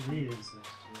 They eat insects.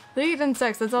 They eat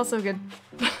insects, that's also good.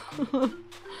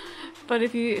 But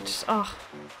if you just,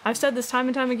 I've said this time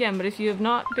and time again, but if you have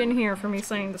not been here for me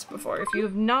saying this before, if you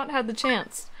have not had the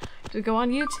chance to go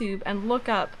on YouTube and look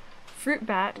up fruit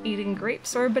bat eating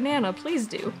grapes or a banana, please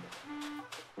do.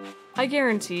 I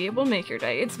guarantee it will make your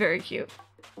day. It's very cute.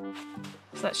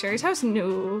 Is that Sherry's house?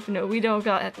 No, no, we don't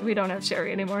have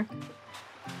Sherry anymore.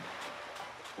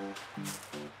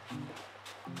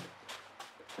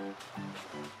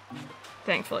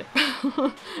 Thankfully.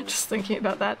 Just thinking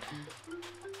about that.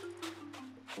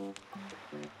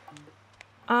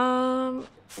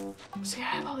 See, I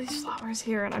have all these flowers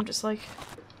here and I'm just like,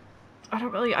 I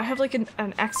have like an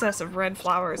excess of red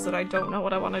flowers that I don't know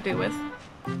what I want to do with.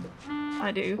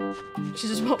 I do. She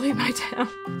just won't leave my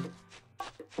town.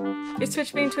 Is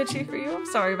Twitch being twitchy for you? I'm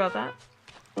sorry about that.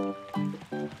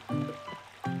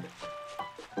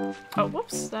 Oh,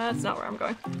 whoops, that's not where I'm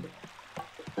going.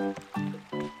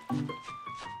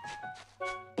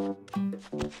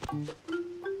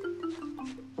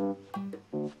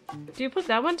 Do you put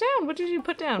that one down? What did you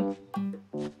put down?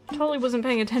 Totally wasn't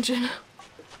paying attention.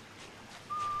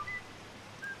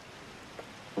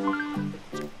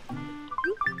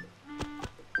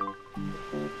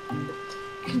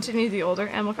 Continue the older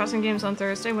Animal Crossing games on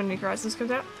Thursday when New Horizons comes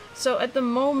out. So at the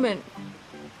moment,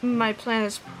 my plan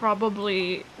is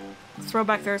probably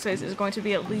Throwback Thursdays is going to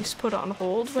be at least put on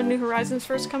hold when New Horizons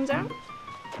first comes out.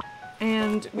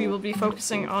 And we will be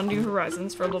focusing on New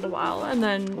Horizons for a little while, and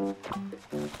then,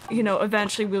 you know,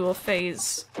 eventually we will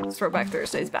phase Throwback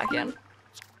Thursdays back in.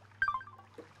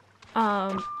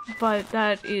 But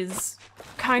that is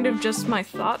kind of just my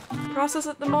thought process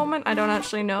at the moment. I don't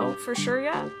actually know for sure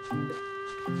yet.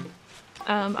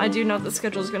 I do know the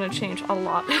schedule is going to change a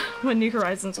lot when New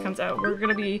Horizons comes out. We're going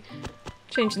to be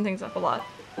changing things up a lot.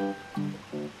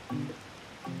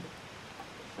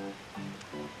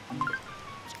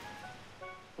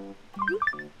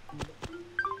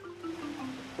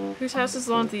 Whose house is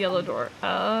the one with the yellow door?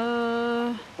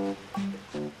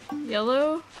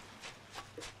 Yellow?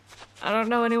 I don't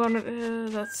know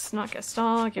anyone. That's not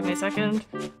Gaston. Give me a second.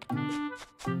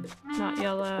 Not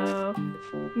yellow.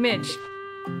 Midge.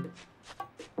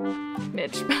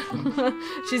 Midge.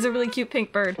 She's a really cute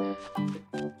pink bird.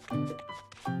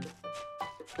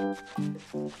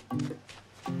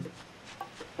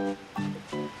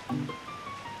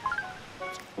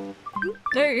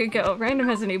 There you go. Random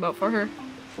has an emote for her.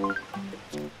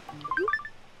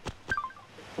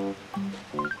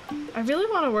 I really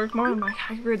want to work more on my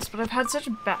hybrids, but I've had such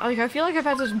bad— like, I feel like I've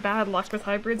had such bad luck with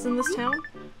hybrids in this town.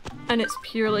 And it's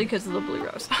purely because of the blue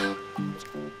rose.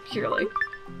 Purely.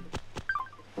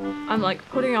 I'm like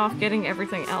putting off getting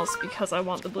everything else because I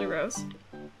want the blue rose.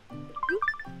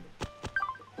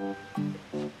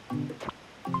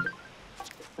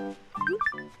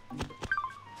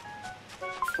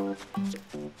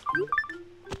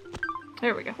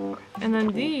 There we go. Okay. And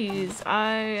then these,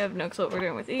 I have no clue what we're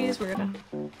doing with these. We're gonna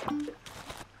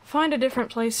find a different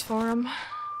place for them.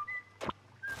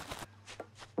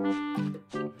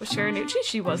 Was Shiranuchi?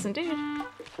 She was indeed.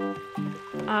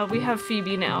 We have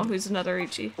Phoebe now, who's another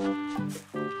Ichi.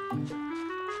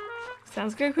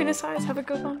 Sounds good, Queen of Sighs. Have a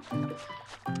good one.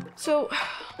 So,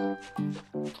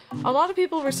 a lot of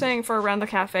people were saying for Around the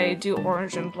Cafe, do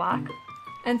orange and black.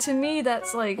 And to me,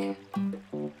 that's like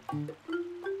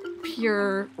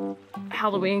pure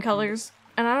Halloween colors.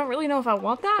 And I don't really know if I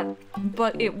want that,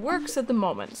 but it works at the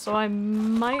moment, so I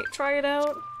might try it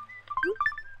out.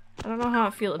 I don't know how I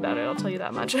feel about it, I'll tell you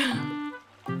that much.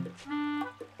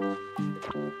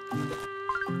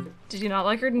 Did you not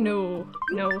like her? No.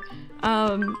 No.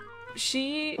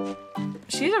 She's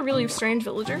a really strange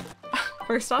villager,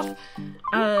 first off.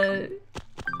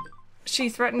 She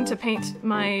threatened to paint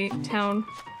my town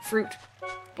fruit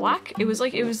black. It was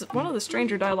one of the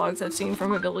stranger dialogues I've seen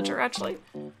from a villager, actually.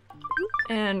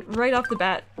 And right off the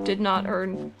bat, did not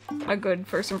earn a good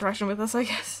first impression with us, I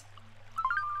guess.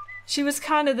 She was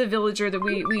kind of the villager that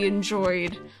we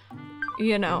enjoyed,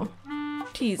 you know,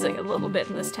 teasing a little bit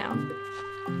in this town.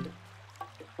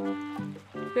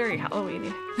 Very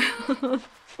Halloween-y.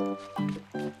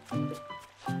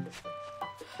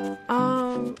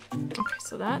 Okay,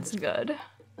 so that's good.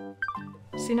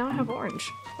 See, now I have orange.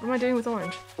 What am I doing with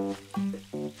orange?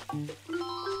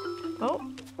 Oh,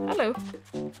 hello.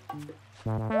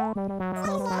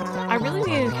 I really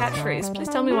need a catchphrase. Please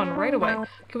tell me one right away.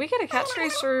 Can we get a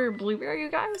catchphrase for Blueberry, you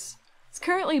guys? It's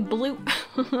currently blue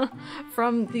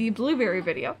from the Blueberry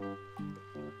video.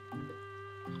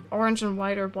 Orange and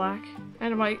white or black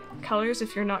and white colors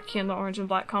if you're not keen on the orange and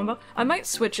black combo. I might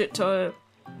switch it to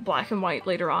black and white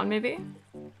later on, maybe.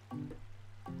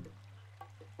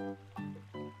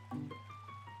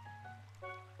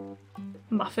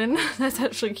 Muffin. That's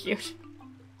actually cute.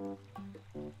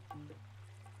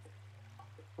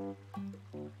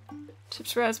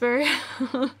 Chips raspberry.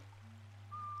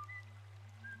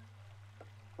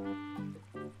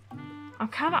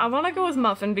 I want to go with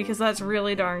muffin because that's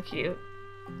really darn cute.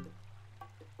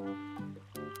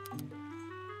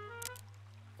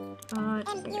 It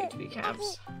doesn't need to be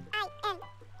caps.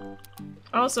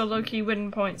 Also low-key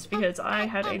wooden points because I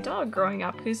had a dog growing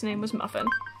up whose name was Muffin.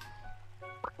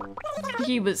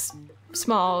 He was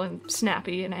small and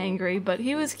snappy and angry, but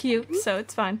he was cute, so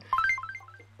it's fine.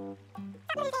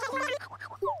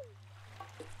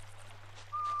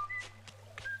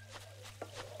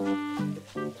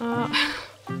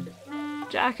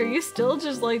 Jack, are you still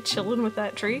just like chilling with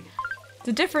that tree? It's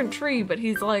a different tree, but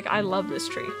he's like, I love this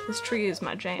tree. This tree is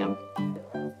my jam.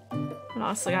 And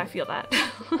honestly, I feel that.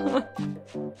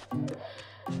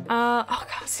 Oh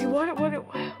god, see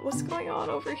what's going on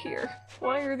over here?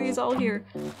 Why are these all here?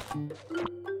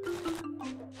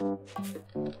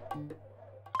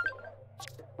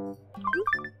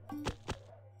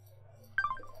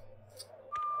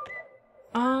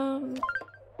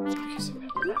 Okay, so I'm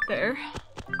gonna put that there.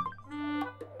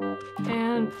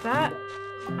 And that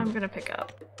I'm gonna pick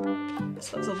up.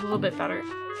 So that's a little bit better.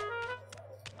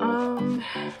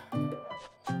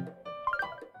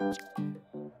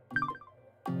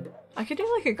 I could do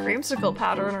like a creamsicle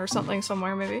pattern or something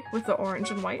somewhere maybe, with the orange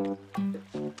and white.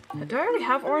 Do I already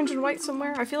have orange and white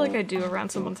somewhere? I feel like I do around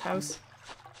someone's house.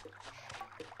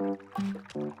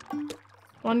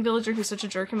 One villager who's such a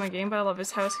jerk in my game, but I love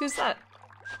his house. Who's that?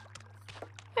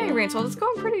 Hey Rainswell, it's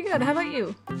going pretty good. How about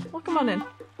you? Well, come on in.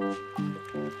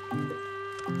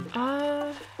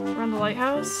 Around the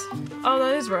lighthouse? Oh,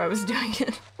 that is where I was doing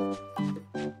it.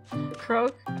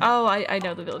 Croak? Oh, I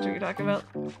know the villager you're talking about.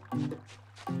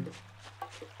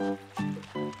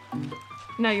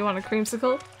 Now you want a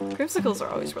creamsicle? Creamsicles are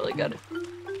always really good.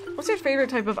 What's your favorite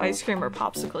type of ice cream or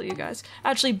popsicle, you guys?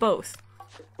 Actually, both.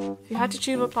 If you had to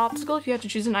choose a popsicle, if you had to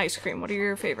choose an ice cream, what are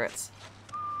your favorites?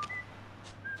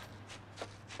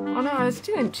 Oh no, I was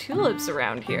doing tulips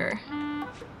around here.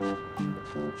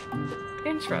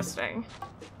 Interesting.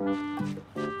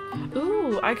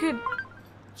 Ooh, I could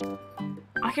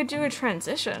do a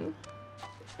transition.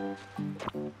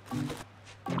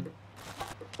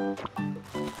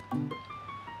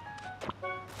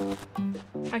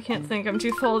 I can't think, I'm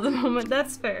too full at the moment,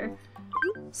 that's fair.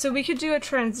 So we could do a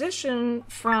transition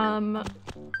from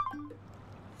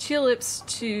tulips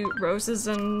to roses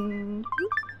and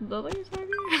lilies, maybe?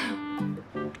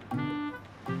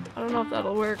 I don't know if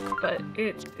that'll work, but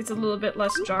it's a little bit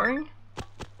less jarring.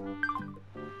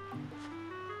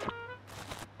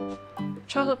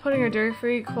 Chocolate pudding or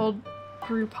dairy-free cold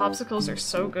Brew popsicles are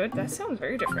so good. That sounds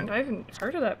very different. I haven't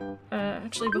heard of that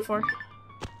actually before.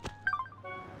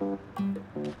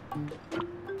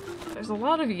 There's a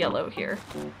lot of yellow here.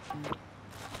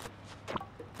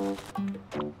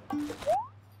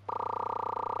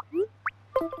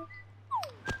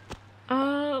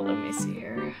 Let me see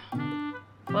here.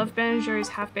 Love Ben & Jerry's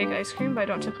half-baked ice cream, but I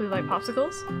don't typically like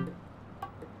popsicles.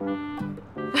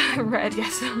 Red,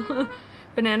 yes.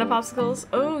 Banana popsicles.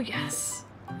 Oh, yes.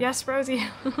 Yes, Rosie.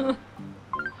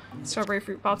 Strawberry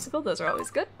fruit popsicle, those are always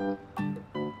good.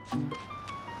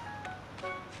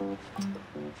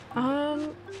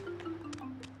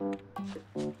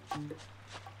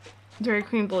 Dairy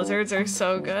Queen Blizzards are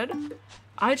so good.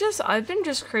 I've been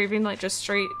just craving like just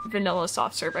straight vanilla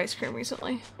soft serve ice cream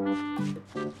recently. And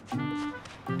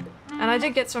I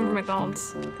did get some from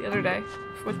McDonald's the other day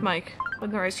with Mike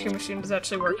when their ice cream machine was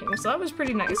actually working, so that was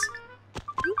pretty nice.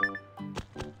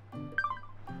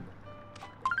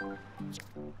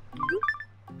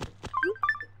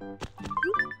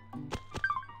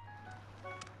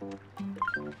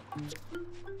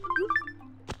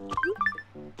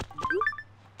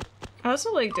 I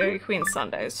also like Dairy Queen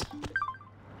sundaes.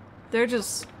 They're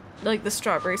just, like the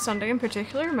strawberry sundae in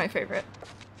particular, my favorite.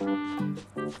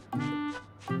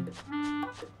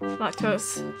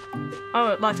 Lactose.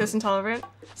 Oh, lactose intolerant.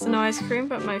 So no ice cream,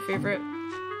 but my favorite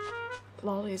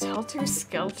lollies. Helter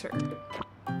Skelter.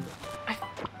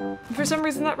 For some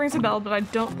reason that rings a bell, but I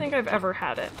don't think I've ever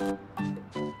had it.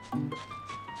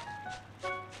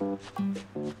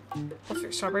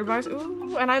 Strawberry bars.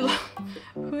 Ooh, and I love...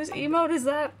 Whose emote is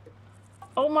that?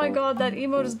 Oh my god, that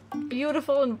emote is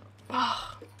beautiful and...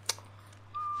 Oh.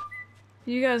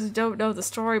 You guys don't know the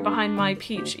story behind my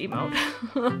peach emote.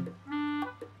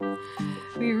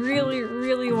 We really,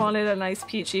 really wanted a nice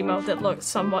peach emote that looked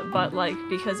somewhat butt-like,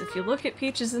 because if you look at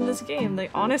peaches in this game, they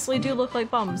honestly do look like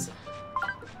bums.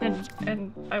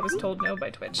 And I was told no by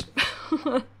Twitch.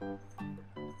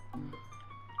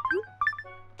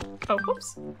 Oh,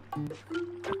 whoops.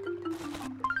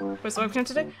 What's the webcam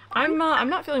today? I'm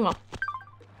not feeling well.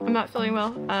 I'm not feeling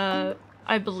well.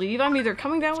 I believe I'm either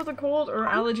coming down with a cold or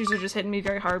allergies are just hitting me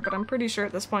very hard, but I'm pretty sure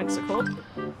at this point it's a cold.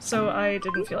 So I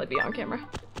didn't feel I'd be on camera.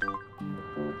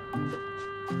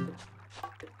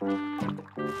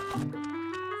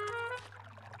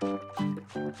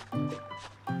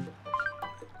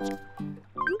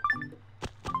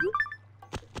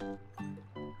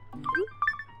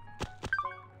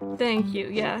 Thank you.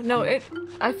 Yeah, no,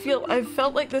 I've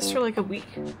felt like this for like a week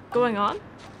going on,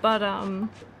 but I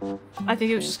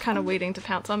think it was just kind of waiting to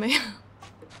pounce on me.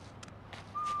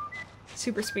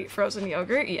 Super sweet frozen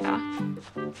yogurt, yeah.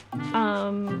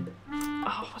 Oh,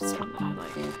 what's one that I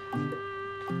like?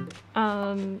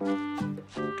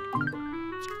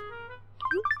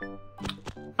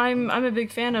 I'm a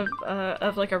big fan of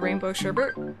like a rainbow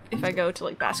sherbet if I go to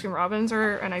like Baskin Robbins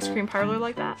or an ice cream parlor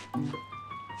like that.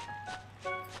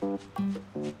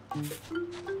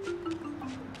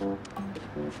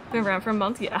 Been around for a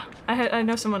month? Yeah. I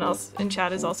know someone else in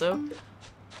chat is also...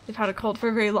 They've had a cold for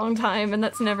a very long time, and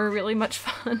that's never really much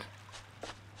fun.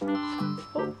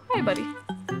 Oh, hi, buddy.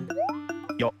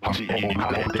 You're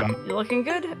looking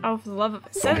good? Oh, for the love of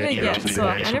it. Said it again, so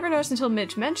I never noticed until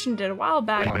Midge mentioned it a while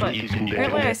back, but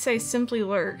apparently I say simply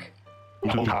lurk.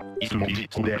 No,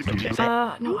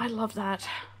 I love that.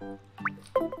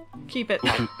 Keep it.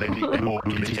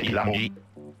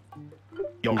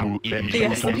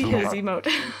 Yes, be his emote.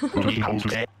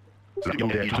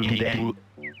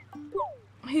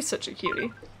 He's such a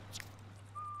cutie.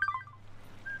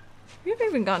 We haven't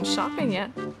even gone shopping yet.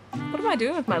 What am I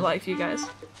doing with my life, you guys?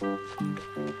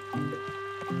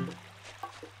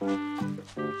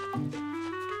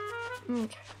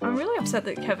 Okay. I'm really upset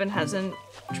that Kevin hasn't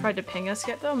tried to ping us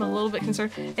yet, though. I'm a little bit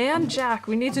concerned. And Jack,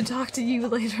 we need to talk to you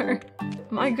later.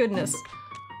 My goodness.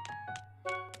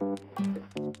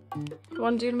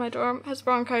 One dude in my dorm has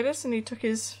bronchitis and he took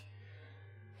his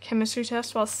chemistry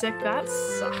test while sick. That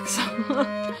sucks.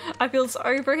 I feel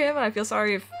sorry for him, and I feel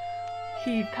sorry if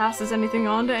he passes anything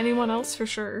on to anyone else for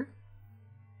sure.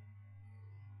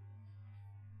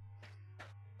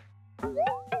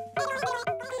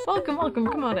 Welcome, welcome,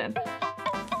 come on in. Do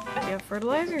you have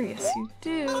fertilizer? Yes, you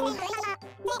do.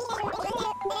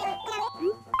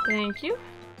 Thank you.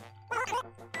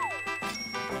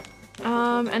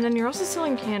 And then you're also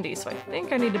selling candy, so I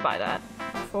think I need to buy that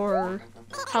for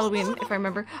Halloween, if I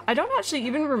remember. I don't actually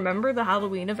even remember the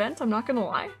Halloween event, I'm not gonna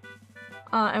lie.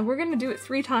 And we're gonna do it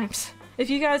 3 times. If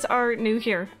you guys are new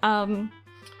here,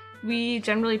 we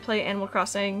generally play Animal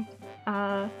Crossing,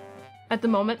 at the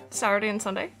moment, Saturday and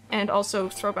Sunday, and also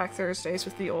Throwback Thursdays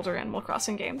with the older Animal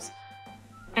Crossing games.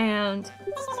 And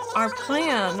our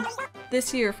plan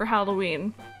this year for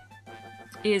Halloween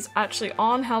is actually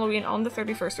on Halloween on the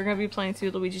 31st, we're going to be playing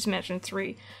through Luigi's Mansion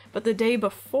 3. But the day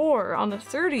before, on the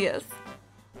 30th,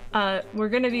 we're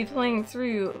going to be playing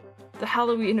through the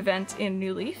Halloween event in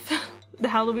New Leaf, the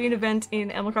Halloween event in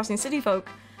Animal Crossing City Folk,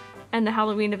 and the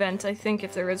Halloween event, I think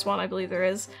if there is one, I believe there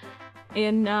is,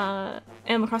 in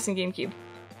Animal Crossing GameCube.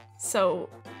 So,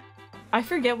 I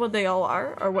forget what they all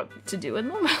are, or what to do in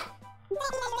them.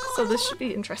 So this should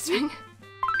be interesting.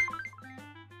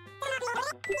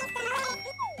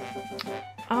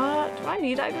 Do I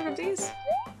need either of these?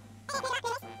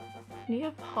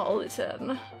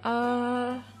 Neapolitan.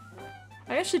 I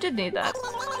actually did need that.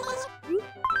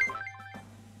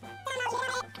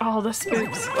 Oh, the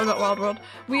spooks. What about Wild World?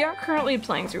 We are currently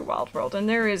playing through Wild World, and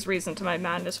there is reason to my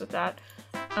madness with that.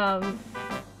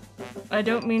 I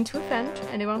don't mean to offend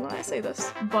anyone when I say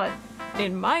this, but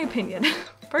in my opinion,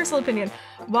 personal opinion,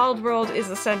 Wild World is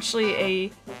essentially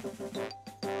a,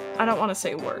 I don't want to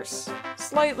say worse,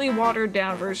 slightly watered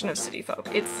down version of City Folk.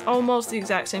 It's almost the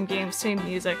exact same game, same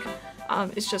music.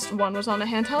 It's just one was on a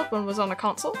handheld, one was on a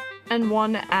console, and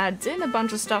one adds in a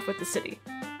bunch of stuff with the city.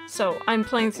 So I'm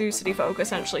playing through City Folk,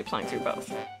 essentially playing through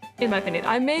both. In my opinion.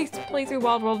 I may play through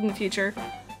Wild World in the future,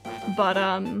 but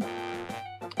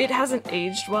it hasn't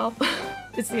aged well.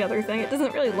 It's the other thing. It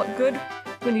doesn't really look good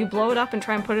when you blow it up and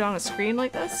try and put it on a screen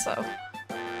like this, so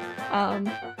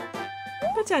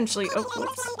potentially, oh,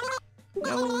 whoops.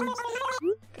 No.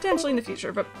 Potentially in the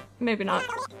future, but maybe not.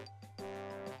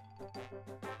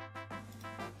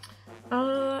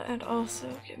 And also,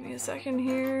 give me a second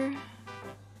here.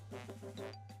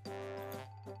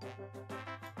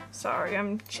 Sorry,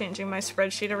 I'm changing my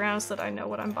spreadsheet around so that I know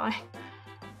what I'm buying.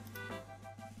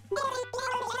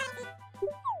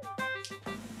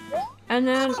 And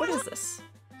then, what is this?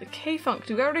 The K-Funk.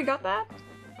 Do we already got that?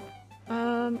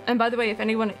 And by the way, if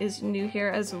anyone is new here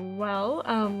as well,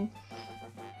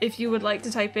 if you would like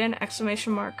to type in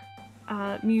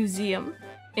 !museum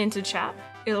into chat,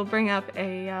 it'll bring up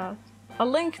a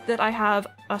link that I have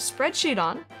a spreadsheet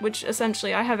on, which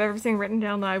essentially I have everything written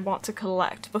down that I want to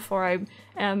collect before I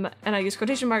am, and I use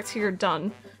quotation marks here,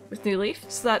 done with New Leaf.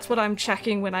 So that's what I'm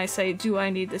checking when I say, do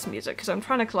I need this music? Because I'm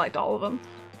trying to collect all of them.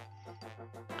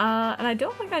 And I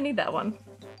don't think I need that one.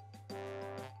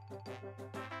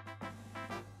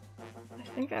 I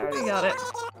think I already got it.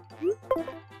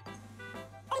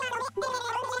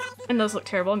 And those look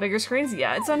terrible on bigger screens?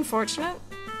 Yeah, it's unfortunate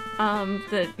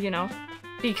that, you know,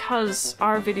 because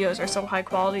our videos are so high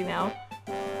quality now,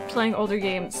 playing older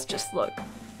games just look...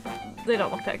 they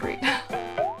don't look that great.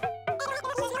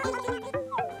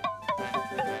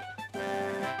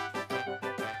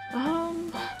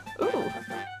 Ooh.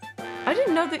 I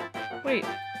didn't know that... wait.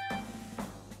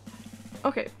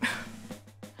 Okay.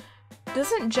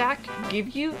 Doesn't Jack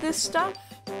give you this stuff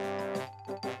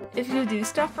if you do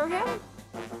stuff for him?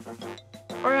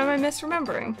 Or am I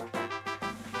misremembering?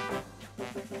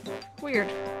 Weird.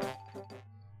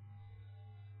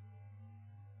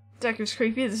 Deck is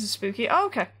creepy, this is spooky. Oh,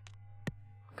 okay.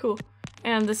 Cool.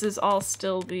 And this is all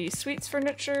still the sweets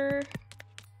furniture.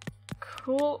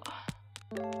 Cool.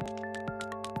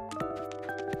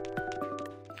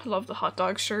 I love the hot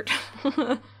dog shirt.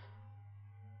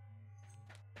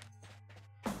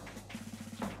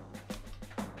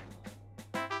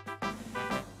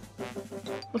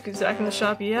 Look at Zach in the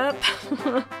shop, yep.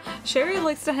 Sherry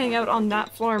likes to hang out on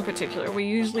that floor in particular. We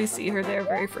usually see her there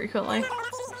very frequently.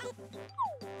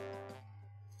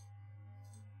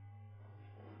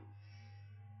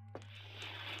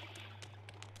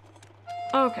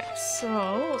 Okay,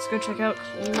 so let's go check out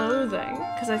clothing,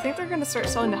 because I think they're going to start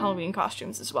selling the Halloween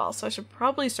costumes as well, so I should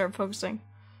probably start focusing.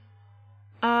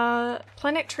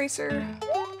 Planet Tracer...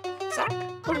 Zach?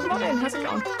 Welcome on in, how's it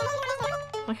going?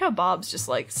 Like how Bob's just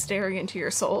like staring into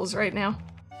your souls right now.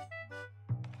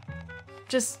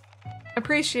 Just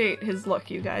appreciate his look,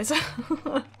 you guys.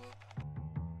 Do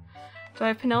I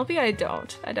have Penelope? I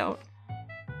don't. I don't.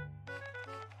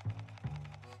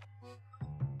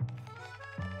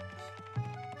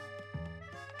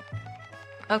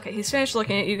 Okay, he's finished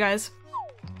looking at you guys.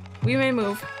 We may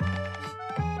move.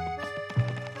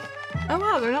 Oh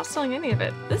wow, they're not selling any of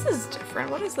it. This is different.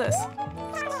 What is this?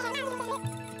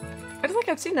 I don't think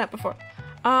I've seen that before.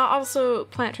 Also,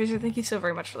 Planet Tracer, thank you so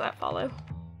very much for that follow.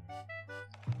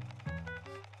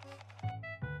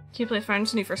 Can you play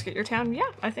friends when you first get your town? Yeah,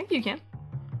 I think you can.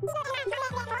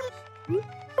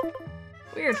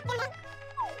 Weird.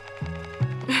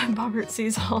 Bobbert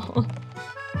sees all.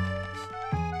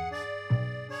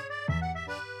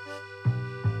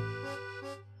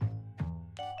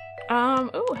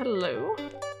 Oh, hello.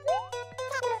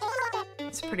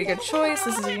 Is It's a pretty good choice.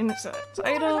 This is a unisex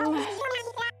item.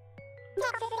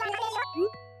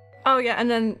 Oh yeah,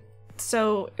 and then,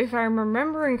 so if I'm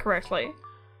remembering correctly,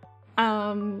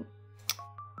 all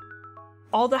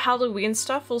the Halloween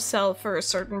stuff will sell for a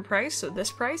certain price, so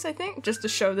this price, I think, just to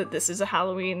show that this is a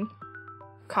Halloween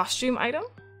costume item.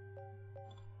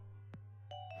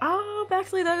 Oh,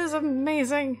 Beckley, that is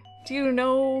amazing! Do you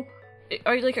know,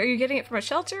 are you getting it from a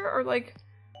shelter, or like,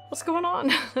 what's going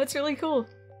on? That's really cool.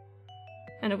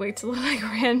 And a way to look like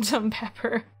random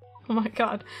pepper. Oh my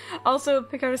god. Also,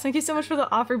 Picardus, thank you so much for the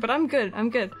offer, but I'm good,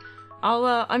 I'm good.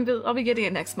 I'll be getting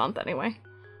it next month anyway.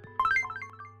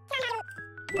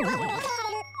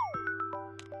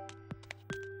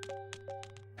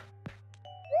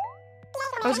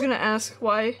 I was gonna ask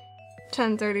why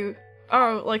 1030,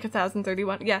 oh, like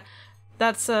 1031. Yeah,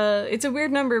 that's it's a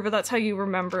weird number, but that's how you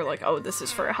remember, like, oh, this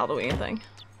is for a Halloween thing.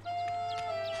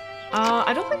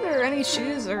 I don't think there are any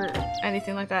shoes or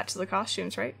anything like that to the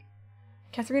costumes, right?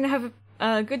 Katharina, have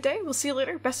a good day. We'll see you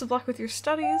later. Best of luck with your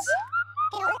studies.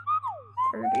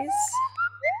 Birdies.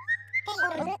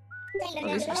 Oh,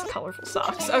 these are just colorful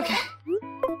socks. Okay.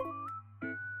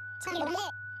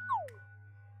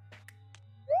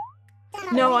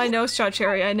 No, I know, Straw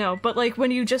Cherry, I know. But, like,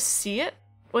 when you just see it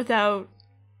without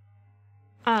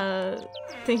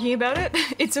thinking about it,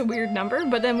 it's a weird number.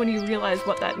 But then when you realize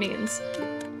what that means,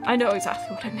 I know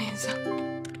exactly what it means.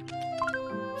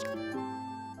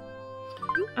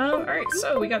 Alright,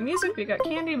 so we got music, we got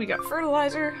candy, we got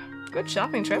fertilizer. Good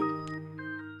shopping trip.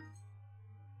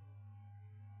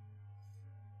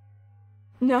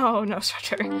 No, no,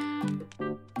 Strawberry.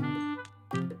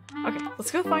 Okay,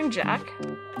 let's go find Jack.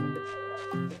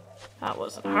 That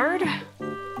wasn't hard.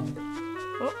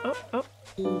 Oh, oh, oh.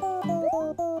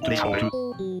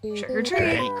 Trick or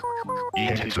treat!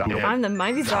 I'm the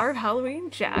mighty czar of Halloween,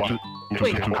 Jack.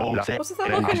 Wait, what's with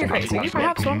that look on your face? Are you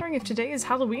perhaps wondering if today is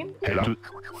Halloween?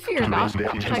 Fear not.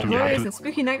 My glorious and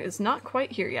spooky night is not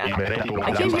quite here yet.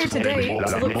 I came here today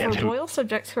to look for loyal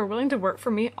subjects who are willing to work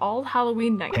for me all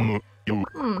Halloween night.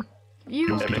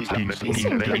 You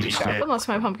seem pretty sharp, unless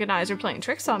my pumpkin eyes are playing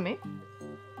tricks on me.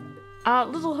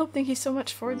 Little Hope, thank you so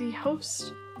much for the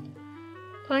host.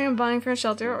 Planning on buying from a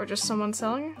shelter or just someone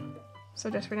selling? So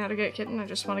desperate now to get a kitten, I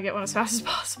just want to get one as fast as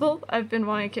possible. I've been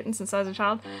wanting a kitten since I was a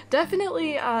child.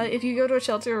 Definitely, if you go to a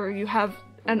shelter or you have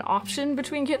an option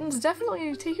between kittens,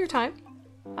 definitely take your time.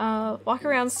 Walk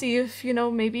around, see if, you know,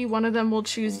 maybe one of them will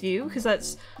choose you, because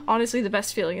that's honestly the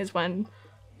best feeling is when,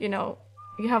 you know,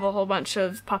 you have a whole bunch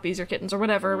of puppies or kittens or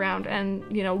whatever around and,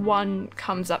 you know, one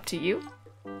comes up to you.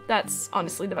 That's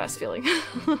honestly the best feeling.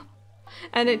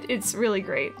 And it's really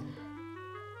great.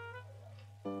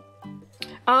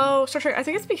 Oh, Star Trek, I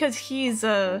think it's because he's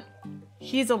a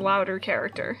louder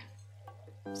character.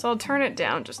 So I'll turn it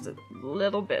down just a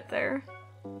little bit there.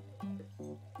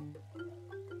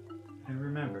 And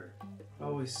remember,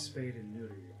 always spade and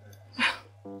neuter your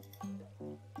pets.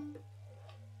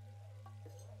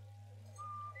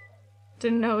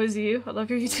 Didn't know it was you. I love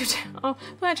your YouTube channel. Oh,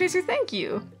 Plant Tracer, thank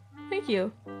you. Thank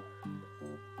you.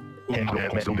 When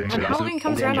Halloween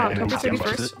comes around on October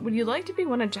 31st, would you like to be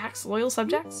one of Jack's loyal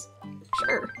subjects?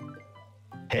 Sure.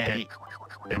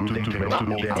 Well,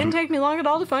 it didn't take me long at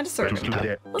all to find a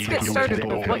surgeon. Let's get started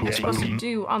with what you're supposed to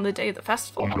do on the day of the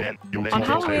festival. On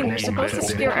Halloween, you're supposed to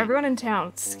scare everyone in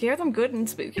town. Scare them good and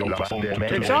spooky. Your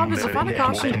job is to find a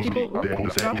costume that people...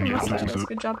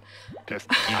 Good job.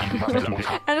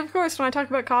 And of course, when I talk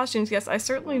about costumes, yes, I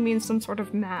certainly mean some sort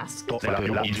of mask. To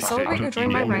celebrate your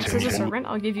joining my ranks as a servant,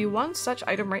 I'll give you one such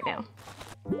item right now.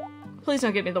 Please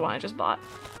don't give me the one I just bought.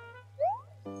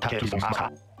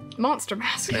 Monster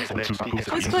mask.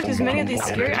 Please collect as many of these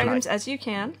scary items as you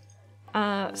can,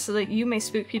 so that you may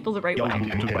spook people the right way.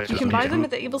 You can buy them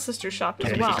at the Able Sisters shop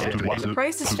as well. The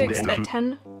price is fixed at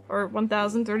 10 or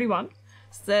 1031,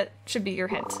 so that should be your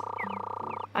hint.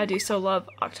 I do so love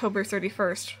October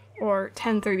 31st, or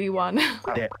 1031.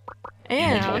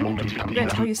 And I'm gonna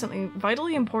tell you something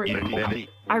vitally important.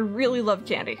 I really love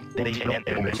candy.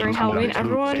 During Halloween,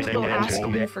 everyone will ask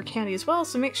you for candy as well,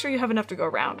 so make sure you have enough to go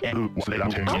around. Oh,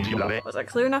 was that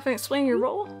clear enough in explaining your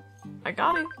role? I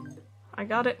got it. I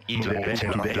got it.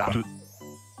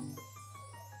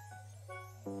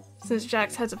 Since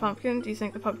Jax has a pumpkin, do you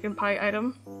think the pumpkin pie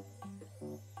item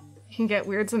can get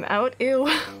weirds them out? Ew,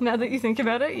 now that you think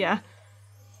about it, yeah.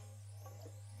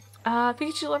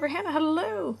 Pikachu Lover Hannah,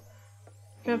 hello!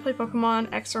 Gonna play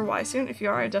Pokemon X or Y soon? If you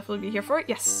are, I'd definitely be here for it.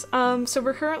 Yes. So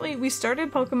we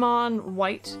started Pokemon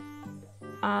White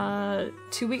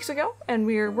 2 weeks ago, and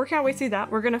we're working our way through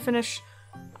that. We're gonna finish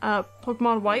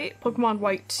Pokemon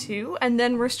White 2, and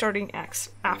then we're starting X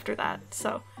after that.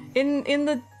 So in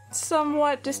the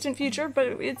somewhat distant future, but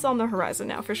it's on the horizon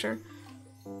now for sure.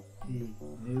 The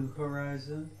new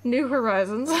horizon? New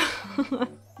horizons.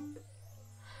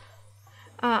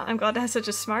 I'm glad to have such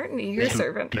a smart and eager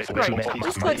servant. Right,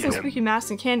 let's collect some spooky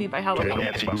masks and candy by Halloween.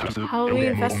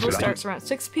 Halloween festival starts around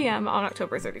 6 p.m. on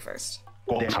October 31st.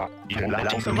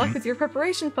 Good luck with your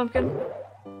preparation, Pumpkin.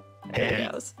 There he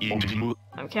goes.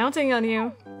 I'm counting on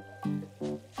you.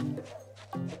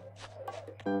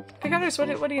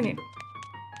 Pickhunters, what do you need?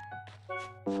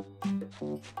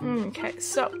 Okay,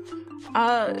 so,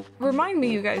 remind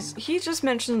me, you guys, he just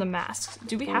mentioned the masks.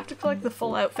 Do we have to collect the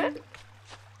full outfit?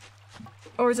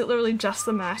 Or is it literally just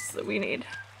the masks that we need?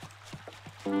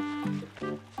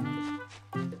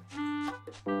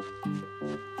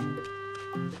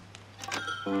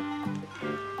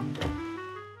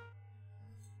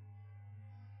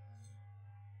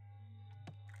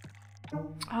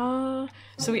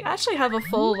 So we actually have a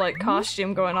full, like,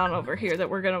 costume going on over here that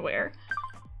we're gonna wear.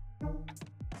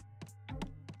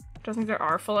 Don't think there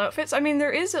are full outfits. I mean,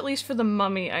 there is at least for the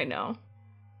mummy, I know.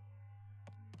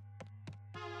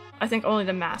 I think only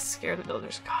the masks scare the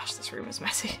villagers. Gosh, this room is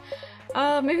messy.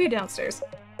 Maybe downstairs.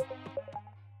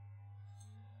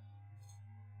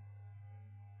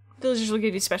 Villagers will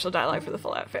give you special dialogue for the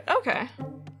full outfit. Okay.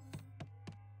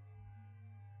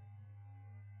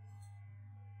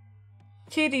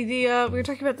 Katie, we were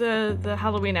talking about the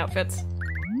Halloween outfits.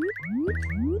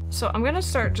 So I'm gonna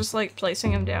start just like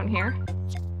placing them down here.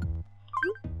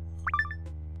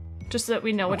 Just so that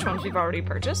we know which ones we've already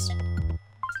purchased.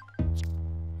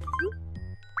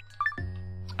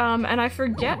 And I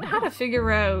forget how to figure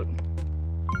out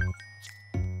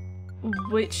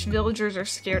which villagers are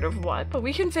scared of what, but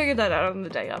we can figure that out on the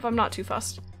day of. I'm not too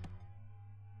fussed.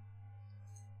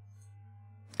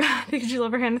 Pikachu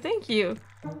Lover Hannah, thank you!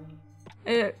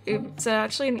 It's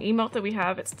actually an emote that we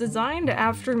have. It's designed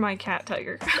after my cat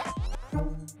Tiger.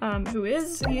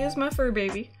 He is my fur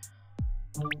baby.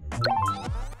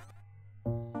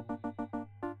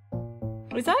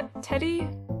 Was that Teddy,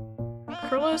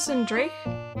 Kurlos, and Drake?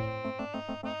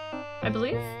 I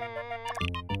believe?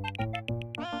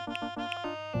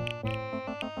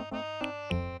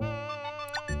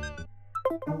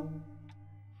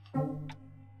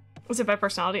 Was it by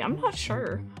personality? I'm not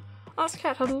sure.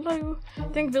 Ozcat, hello. I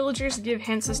think villagers give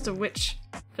hints as to which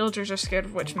villagers are scared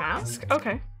of which mask.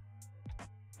 Okay.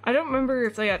 I don't remember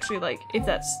if they actually, like, if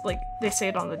that's, like, they say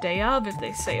it on the day of, if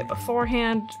they say it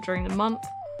beforehand, during the month.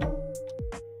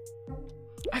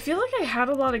 I feel like I had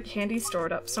a lot of candy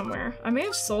stored up somewhere. I may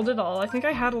have sold it all. I think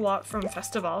I had a lot from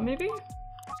Festival, maybe?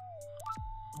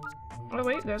 Oh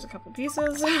wait, there's a couple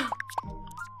pieces. Oh,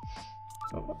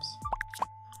 whoops.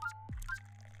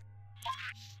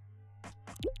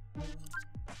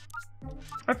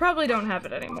 I probably don't have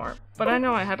it anymore, but I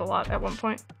know I had a lot at one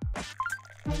point.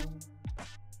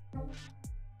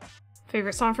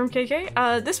 Favorite song from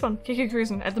KK? This one, KK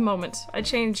Cruisin' at the moment. I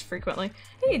change frequently.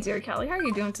 Hey, dear Callie, how are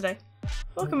you doing today?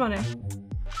 Welcome on in.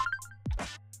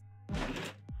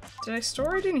 Did I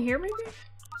store it in here, maybe?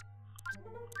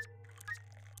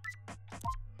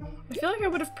 I feel like I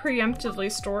would have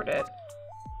preemptively stored it,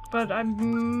 but I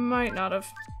might not have.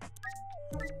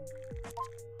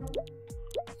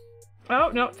 Oh,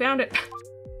 no, found it.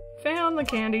 Found the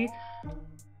candy.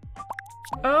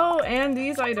 Oh, and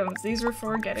these items. These were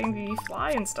for getting the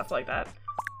fly and stuff like that.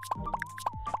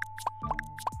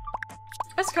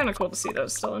 That's kind of cool to see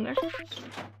those still in there.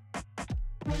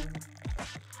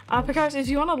 Picard, if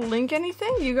you want to link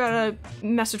anything, you gotta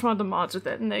message one of the mods with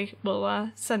it and they will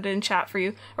send it in chat for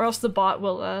you, or else the bot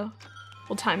will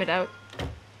time it out.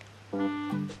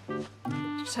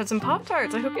 Just had some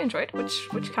Pop-Tarts. I hope you enjoyed.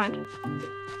 Which kind?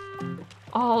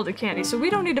 All the candy. So we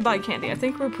don't need to buy candy. I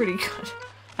think we're pretty good.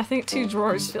 I think 2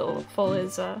 drawers full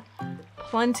is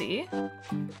plenty.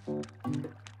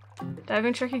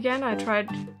 Diving trick again. I tried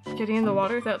getting in the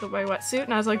water without the white wetsuit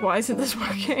and I was like, why isn't this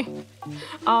working?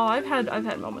 Oh, I've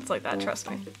had moments like that, trust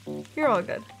me. You're all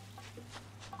good.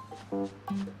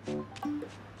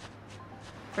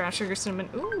 Brown sugar cinnamon.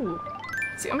 Ooh.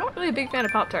 See, I'm not really a big fan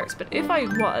of Pop-Tarts, but if I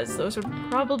was, those would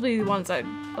probably the ones I'd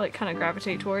like kind of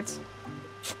gravitate towards.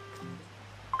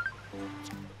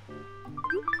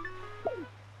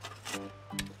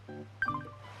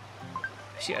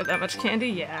 She had that much candy?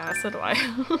 Yeah, so do I.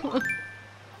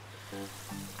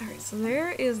 Alright, so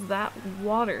there is that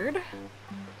watered.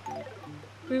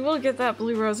 We will get that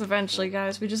blue rose eventually,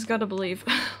 guys. We just gotta believe.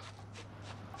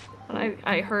 And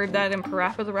I heard that in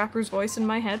Parappa the Rapper's voice in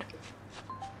my head.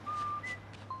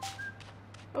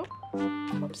 Oh,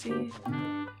 whoopsie.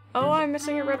 Oh, I'm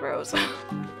missing a red rose.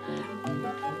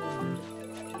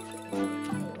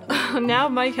 Now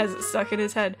Mike has it stuck in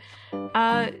his head.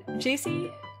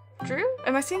 JC? Drew?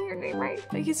 Am I saying your name right?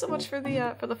 Thank you so much for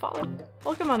the follow.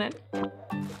 Welcome on in.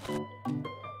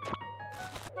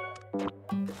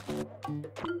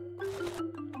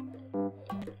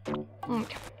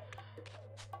 Okay.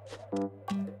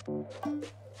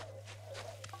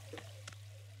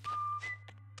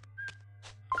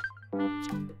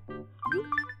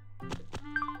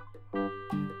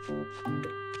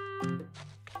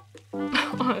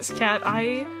 Honest cat,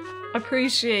 I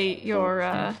appreciate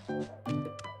your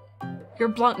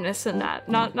bluntness in that.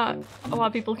 Not a lot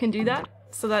of people can do that,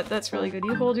 so that's really good.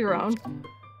 You hold your own.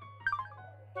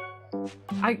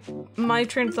 My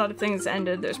train of thought of things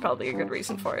ended. There's probably a good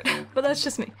reason for it, but that's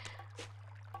just me.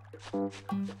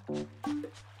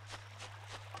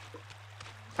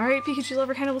 Alright, Pikachu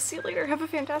lover kinda, we'll see you later. Have a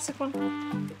fantastic one.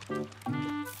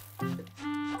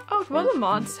 Oh, can one of the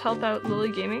mods help out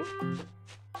Lily Gaming?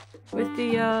 With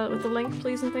the link,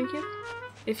 please and thank you.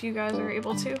 If you guys are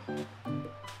able to.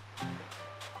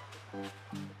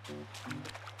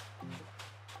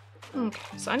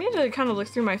 Okay, so I need to kind of look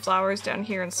through my flowers down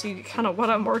here and see kind of what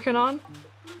I'm working on.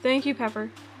 Thank you,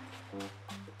 Pepper.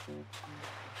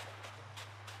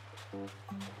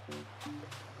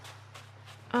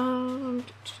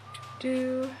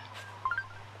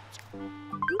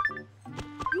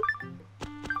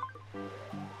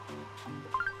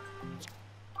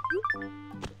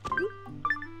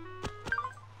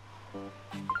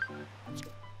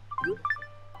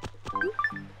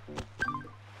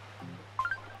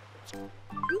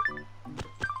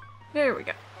 There we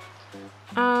go.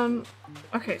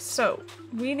 Okay, so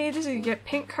we needed to get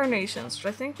pink carnations, which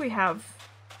I think we have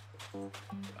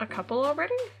a couple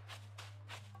already?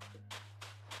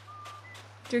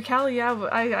 Through Cali, yeah,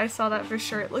 I saw that for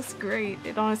sure. It looks great.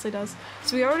 It honestly does.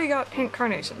 So we already got pink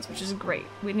carnations, which is great.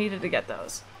 We needed to get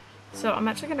those. So I'm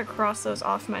actually gonna cross those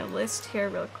off my list here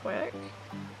real quick.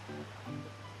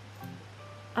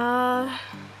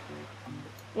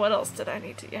 What else did I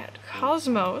need to get?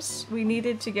 Cosmos, we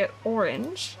needed to get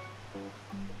orange,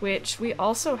 which we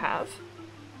also have,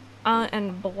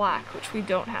 and black, which we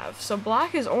don't have. So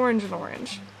black is orange and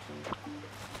orange.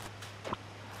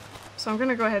 So I'm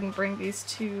gonna go ahead and bring these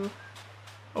two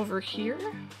over here.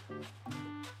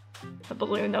 The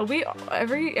balloon, though,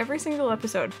 every single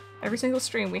episode, every single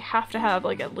stream, we have to have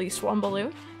like at least one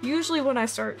balloon. Usually when I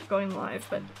start going live,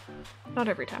 but not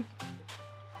every time.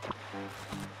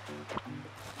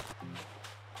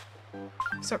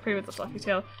 Start pretty with the fluffy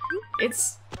tail.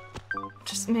 It's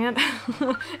just, man,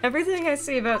 everything I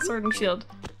see about Sword and Shield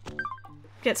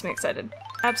gets me excited.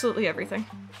 Absolutely everything.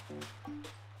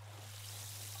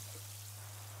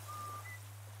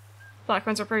 Black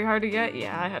ones are pretty hard to get?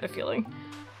 Yeah, I had a feeling.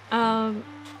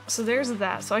 So there's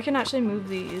that. So I can actually move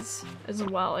these as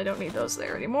well. I don't need those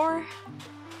there anymore.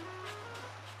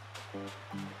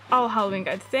 Oh, Halloween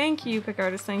Guide. Thank you, Pick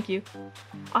Artist, thank you.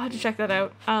 I'll have to check that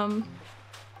out.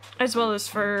 As well as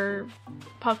for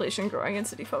population growing and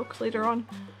city folk later on.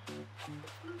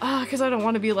 Because I don't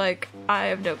want to be like, I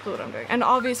have no clue what I'm doing. And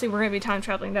obviously we're going to be time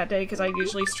traveling that day because I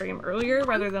usually stream earlier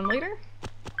rather than later.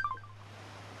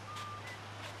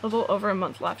 A little over a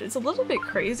month left. It's a little bit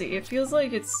crazy. It feels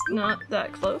like it's not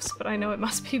that close, but I know it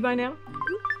must be by now.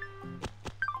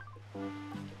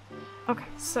 Okay,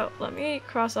 so let me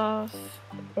cross off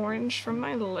orange from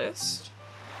my list.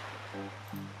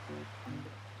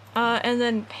 And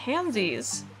then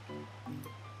pansies.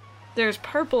 There's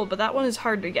purple, but that one is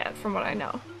hard to get from what I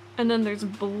know. And then there's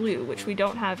blue, which we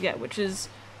don't have yet, which is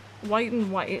white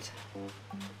and white.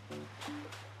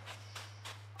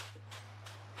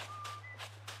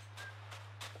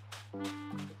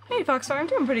 Hey Foxfire, I'm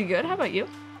doing pretty good. How about you?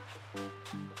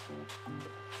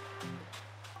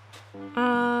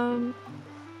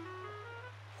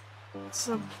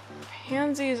 So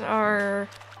pansies are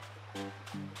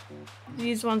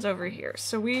these ones over here.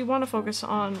 So we want to focus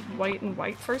on white and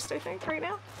white first, I think, right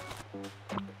now.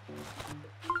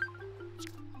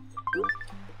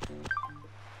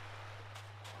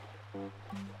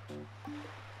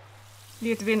 You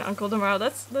have to be an uncle tomorrow.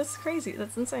 That's crazy.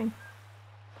 That's insane.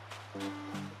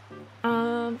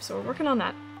 So we're working on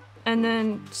that. And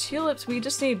then tulips, we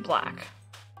just need black.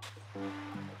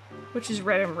 Which is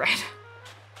red and red.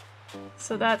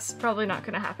 So that's probably not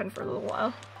gonna happen for a little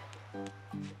while.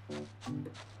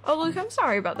 Oh, Luke, I'm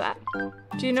sorry about that.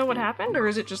 Do you know what happened, or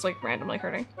is it just, like, randomly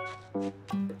hurting?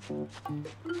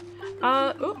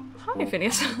 Oh, hi,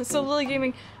 Phineas. So, Lily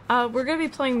Gaming, we're gonna be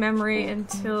playing Memory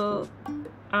until,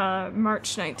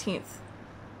 March 19th,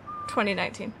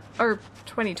 2019. Or,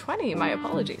 2020, my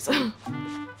apologies.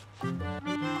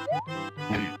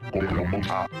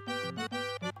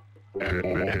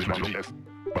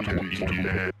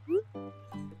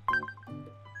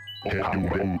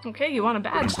 Okay, you want a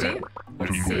badge, do you?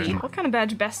 Let's see. What kind of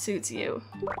badge best suits you?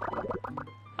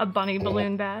 A bunny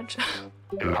balloon badge.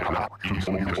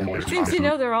 Seems you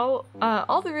know they're all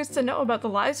there is to know about the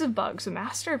lives of bugs, a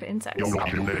master of insects.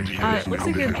 It looks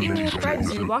like you're being described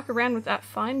as you walk around with that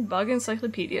fine bug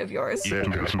encyclopedia of yours.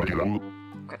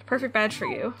 Got the perfect badge for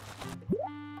you.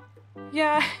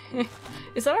 Yeah.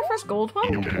 Is that our first gold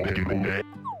one?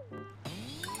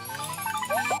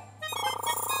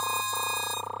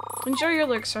 Enjoy your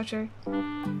lurk, Stretcher.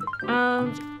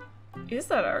 Is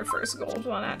that our first gold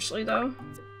one, actually, though?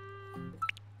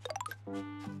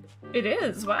 It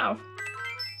is, wow.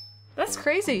 That's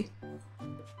crazy.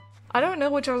 I don't know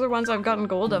which other ones I've gotten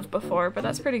gold of before, but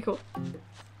that's pretty cool.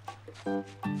 You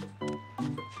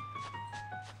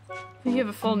have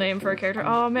a full name for a character.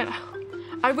 Oh man,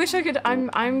 I wish I could.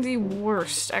 I'm the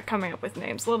worst at coming up with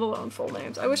names, let alone full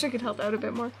names. I wish I could help out a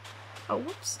bit more. Oh,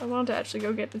 whoops, I wanted to actually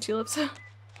go get the tulips.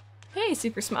 Hey,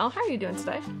 Super Smile, how are you doing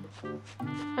today?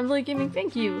 I'm really gaming,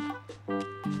 thank you.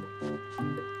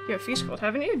 You have fish gold,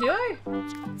 haven't you? Do I?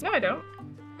 No, I don't.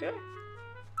 Do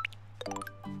I?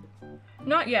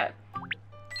 Not yet.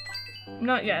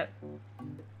 Not yet.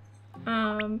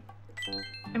 And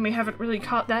we haven't really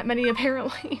caught that many,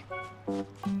 apparently.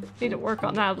 Need to work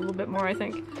on that a little bit more, I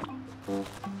think.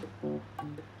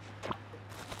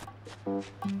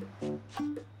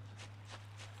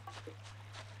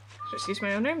 Just use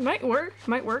my own name. Might work.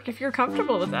 Might work if you're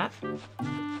comfortable with that.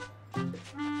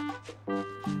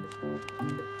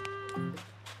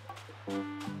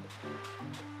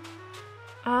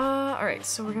 Alright,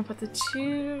 so we're gonna put the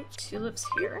 2 tulips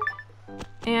here.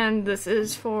 And this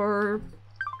is for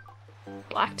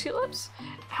black tulips?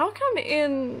 How come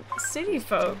in City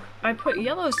Folk I put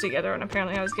yellows together and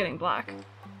apparently I was getting black?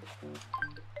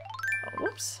 Oh,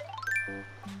 whoops.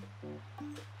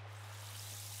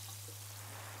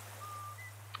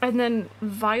 And then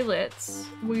violets,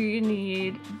 we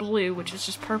need blue, which is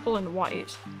just purple and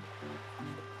white.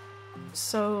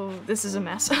 So this is a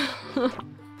mess.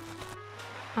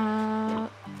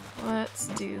 Let's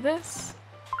do this.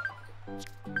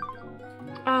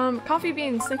 Coffee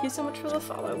Beans, thank you so much for the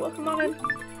follow. Welcome on in.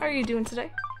 How are you doing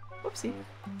today? Whoopsie.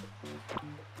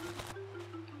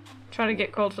 Trying to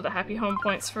get gold for the happy home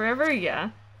points forever?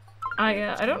 Yeah.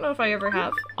 I don't know if I ever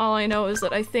have. All I know is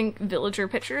that I think villager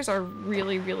pictures are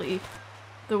really, really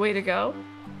the way to go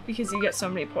because you get so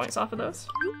many points off of those.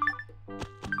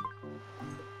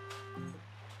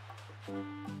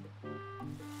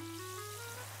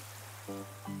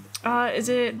 Is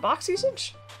it box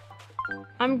usage?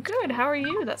 I'm good, how are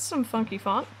you? That's some funky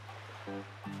font.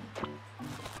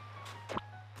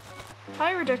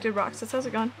 Hi, Rejected Roxas, how's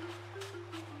it going?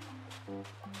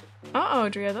 Uh-oh,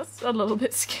 Drea, that's a little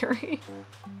bit scary.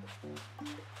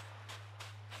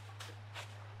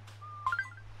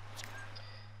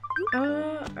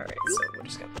 Alright, so we're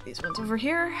just gonna put these ones over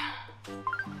here.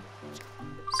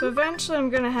 So eventually I'm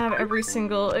gonna have every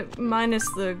single, minus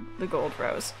the gold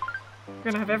rose. I'm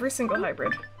gonna have every single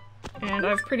hybrid. And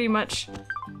I've pretty much...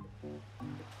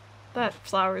 That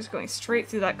flower is going straight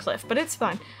through that cliff, but it's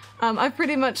fine. I've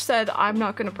pretty much said I'm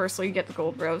not gonna personally get the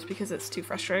gold rose because it's too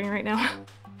frustrating right now.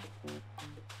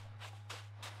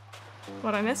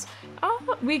 What'd I miss?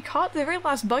 Oh, we caught the very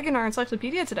last bug in our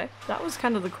encyclopedia today. That was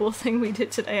kind of the cool thing we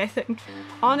did today, I think.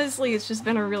 Honestly, it's just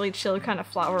been a really chill kind of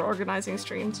flower organizing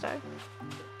stream today.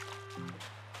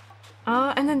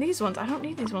 And then these ones. I don't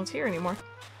need these ones here anymore.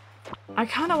 I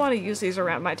kind of want to use these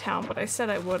around my town, but I said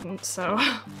I wouldn't, so...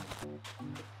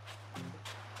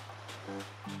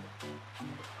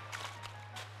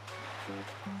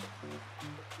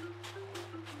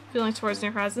 Feelings towards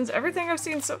New Horizons. Everything I've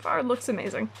seen so far looks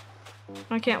amazing.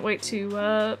 I can't wait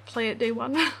to play it day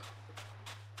one.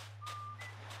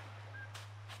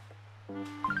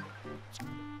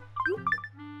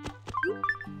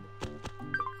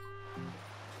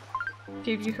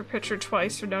 Gave you her picture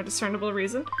twice for no discernible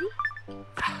reason.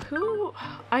 Who?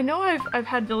 I know I've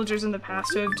had villagers in the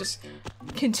past who have just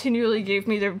continually gave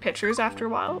me their pictures after a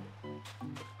while.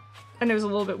 And it was a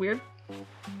little bit weird.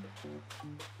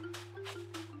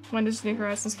 When does New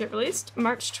Horizons get released?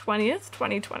 March 20th,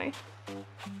 2020.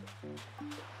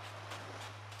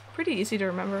 Pretty easy to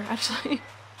remember, actually.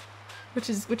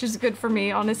 which is good for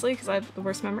me, honestly, because I have the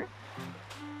worst memory.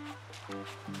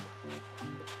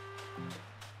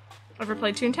 Ever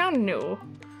played Toontown? No.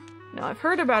 No, I've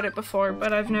heard about it before,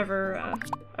 but I've never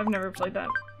played that.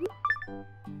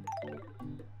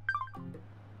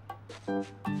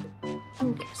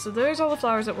 Okay, so there's all the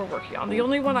flowers that we're working on. The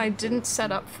only one I didn't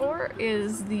set up for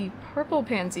is the purple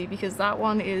pansy, because that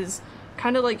one is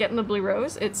kind of like getting the blue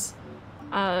rose. It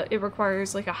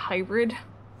requires like a hybrid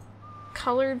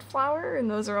colored flower, and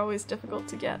those are always difficult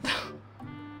to get.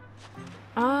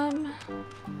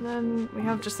 Then we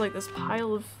have just like this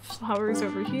pile of flowers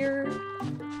over here.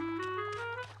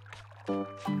 Well,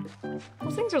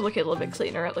 things are looking a little bit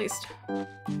cleaner at least.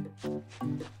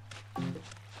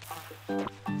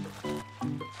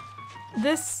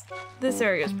 This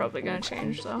area is probably gonna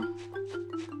change though.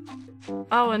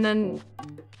 Oh, and then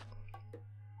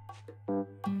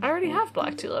I already have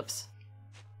black tulips.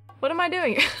 What am I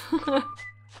doing?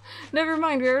 Never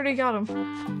mind, we already got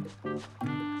them.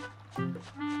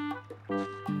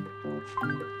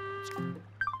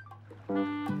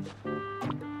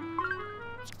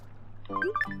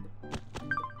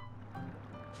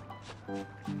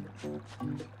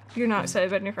 You're not excited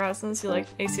about new horizons, you like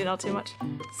ACL too much.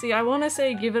 See, I want to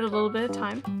say give it a little bit of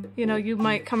time. You know, you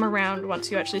might come around once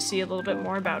you actually see a little bit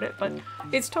more about it, but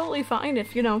it's totally fine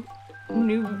if, you know,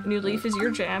 New Leaf is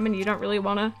your jam and you don't really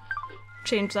want to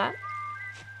change that.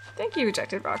 Thank you,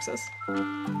 Rejected Roxas.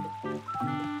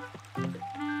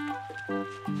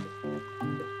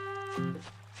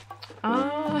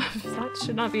 That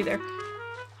should not be there.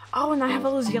 Oh, and I have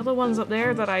all those yellow ones up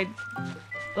there that I,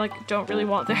 like, don't really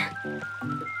want there.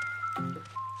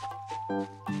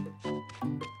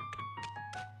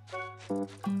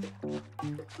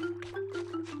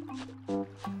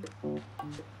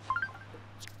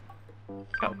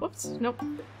 Oh, whoops. Nope.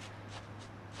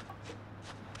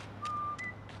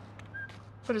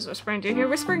 What is whispering do here?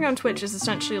 Whispering on Twitch is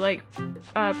essentially like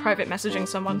private messaging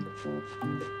someone.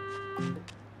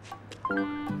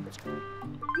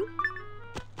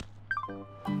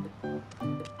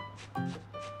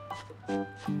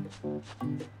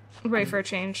 Ready for a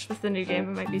change with the new game.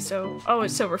 It might be so. Oh,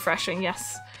 it's so refreshing.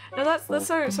 Yes. No, that's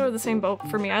sort of the same boat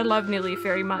for me. I love New Leaf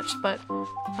very much, but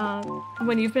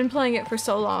when you've been playing it for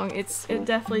so long, it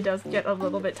definitely does get a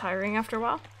little bit tiring after a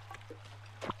while.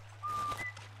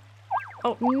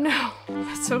 Oh no,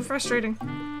 that's so frustrating.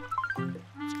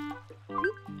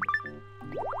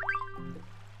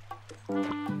 Okay,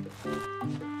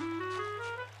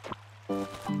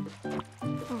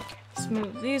 let's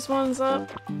move these ones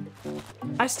up.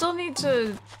 I still need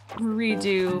to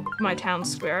redo my town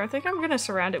square. I think I'm gonna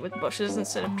surround it with bushes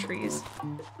instead of trees.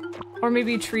 Or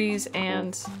maybe trees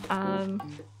and,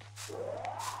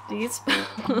 these.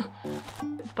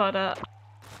 But,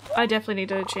 I definitely need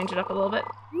to change it up a little bit.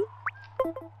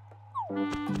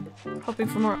 Hoping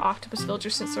for more octopus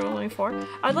villagers since there are only 4.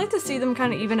 I'd like to see them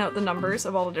kind of even out the numbers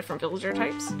of all the different villager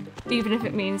types. Even if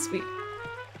it means we...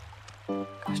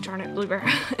 Gosh darn it, Bluebear.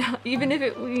 Even if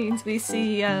it means we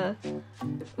see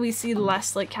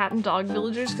less, like, cat and dog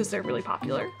villagers because they're really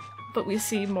popular. But we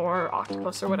see more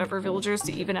octopus or whatever villagers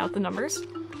to even out the numbers.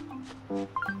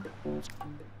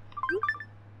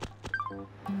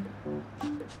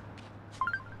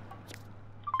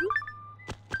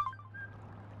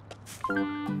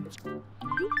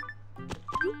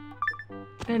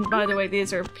 And by the way,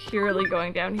 these are purely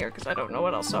going down here because I don't know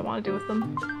what else I want to do with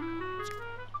them.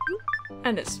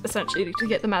 And it's essentially to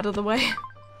get them out of the way.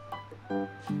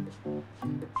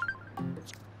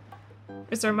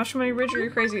 Is there a mushroom on your ridge or are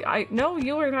you crazy? No,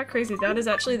 you are not crazy. That is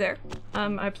actually there.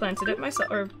 I planted it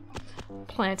myself, or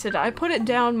I put it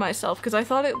down myself because I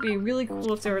thought it would be really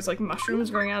cool if there was like mushrooms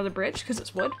growing out of the bridge because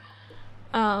it's wood.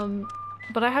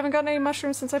 But I haven't gotten any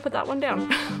mushrooms since I put that one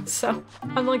down. So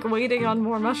I'm like waiting on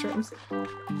more mushrooms.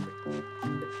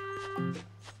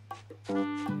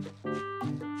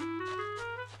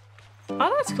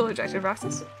 Oh, that's cool, Ejected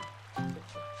Roxas.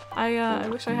 I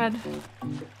wish I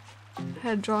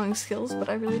had drawing skills, but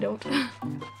I really don't.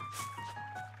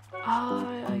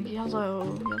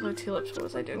 Yellow tulips. What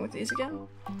was I doing with these again?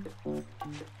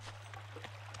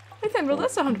 Nathan, well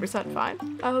that's 100% fine.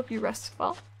 I hope you rest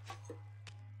well.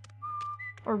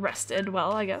 Or rested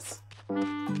well, I guess.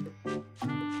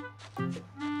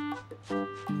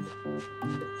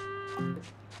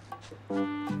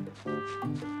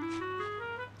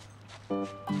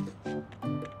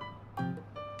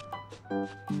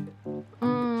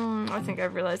 I think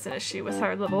I've realized an issue with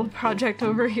our little project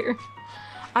over here.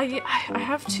 I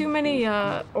have too many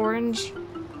orange,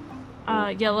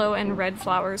 yellow, and red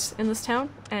flowers in this town,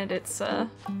 and it's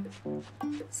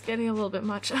getting a little bit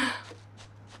much.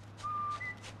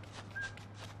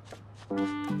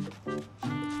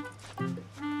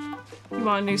 You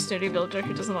want a new snooty villager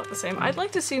who doesn't look the same. I'd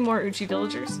like to see more Uchi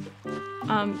villagers.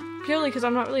 Purely because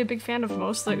I'm not really a big fan of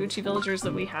most of the Uchi villagers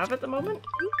that we have at the moment.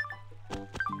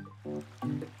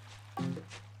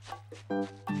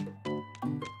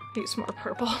 Need some more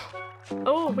purple.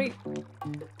 Oh, wait.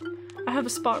 I have a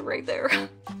spot right there.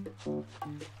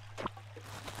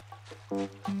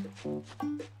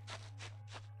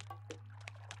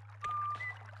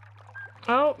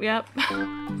 Oh, yep.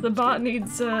 The bot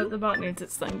needs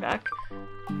its thing back.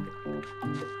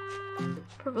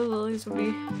 Purple lilies would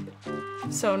be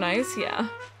so nice, yeah.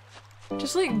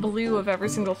 Just like blue of every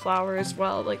single flower as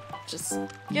well, like just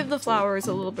give the flowers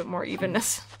a little bit more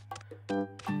evenness.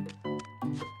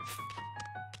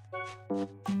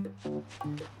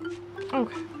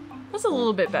 Okay, that's a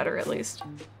little bit better at least.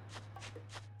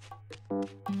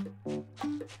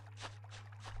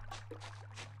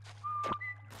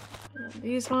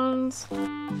 These ones.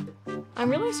 I'm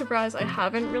really surprised I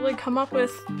haven't really come up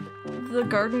with the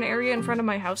garden area in front of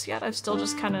my house yet. I've still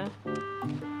just kind of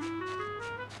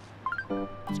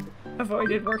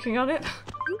avoided working on it.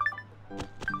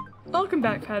 Welcome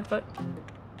back, Padfoot.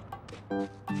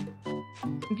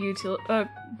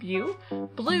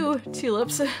 Blue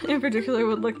tulips in particular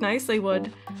would look nice. They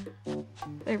would.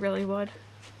 They really would.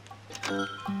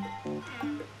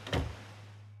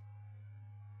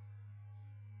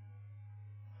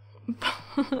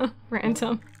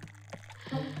 Random.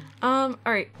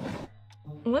 Alright.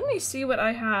 Let me see what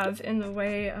I have in the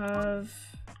way of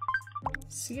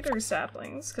cedar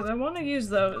saplings, because I want to use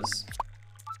those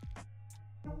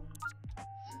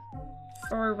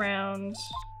for around...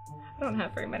 I don't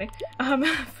have very many.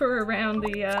 For around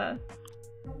the,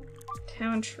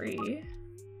 town tree.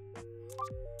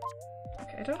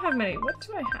 Okay, I don't have many. What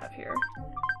do I have here?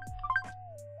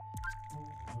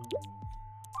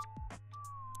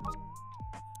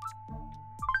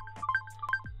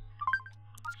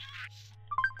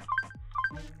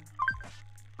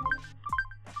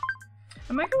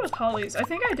 I might go with hollies. I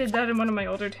think I did that in one of my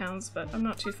older towns, but I'm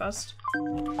not too fussed.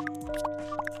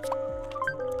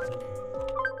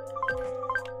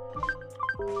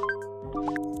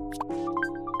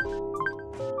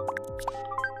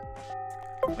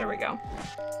 There we go.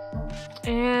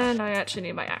 And I actually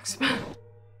need my axe.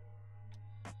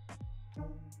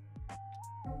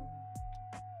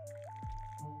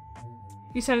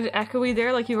 You sounded echoey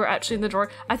there, like you were actually in the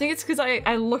drawer. I think it's because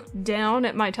I looked down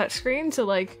at my touchscreen to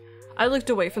like... I looked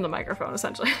away from the microphone,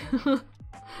 essentially.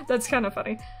 That's kind of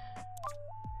funny.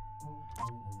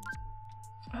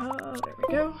 There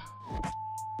we go.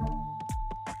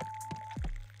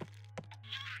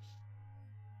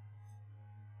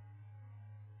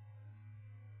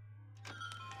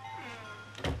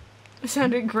 It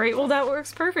sounded great. Well, that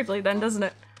works perfectly then, doesn't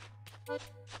it?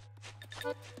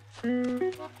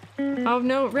 Oh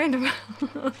no, random.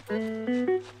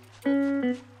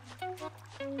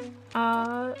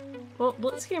 Well,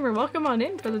 Blitzgamer, welcome on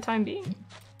in for the time being.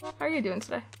 How are you doing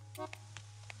today?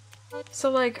 So,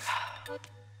 like...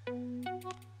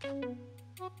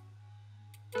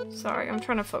 Sorry, I'm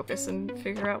trying to focus and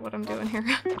figure out what I'm doing here.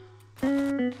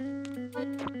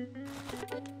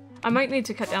 I might need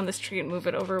to cut down this tree and move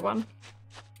it over one.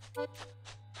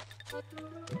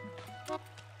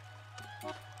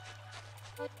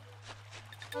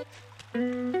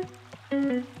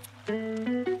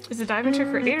 Is the dive trick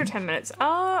for 8 or 10 minutes?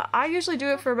 I usually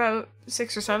do it for about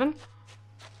 6 or 7.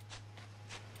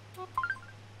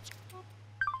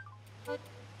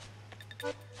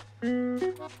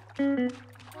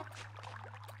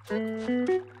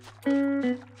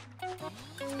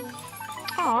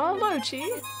 Aw, Lochi!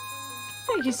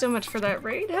 Thank you so much for that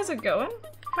raid. How's it going?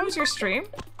 How was your stream?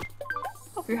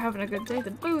 Hope you're having a good day.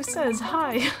 The boo says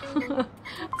hi.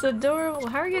 It's adorable.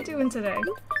 How are you doing today?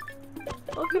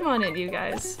 Well, come on in, you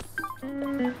guys.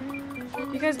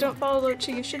 You guys don't follow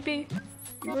Lochi, you should be.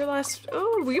 You were last...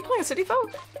 Oh, were you playing City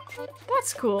Folk?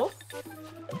 That's cool.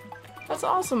 That's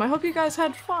awesome. I hope you guys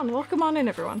had fun. Welcome on in,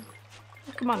 everyone.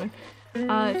 Come on in.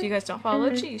 If you guys don't follow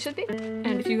Lochi, you should be.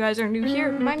 And if you guys are new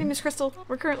here, my name is Crystal.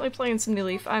 We're currently playing some New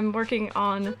Leaf. I'm working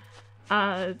on,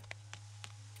 kind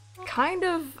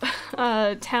of,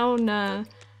 town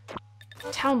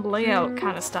layout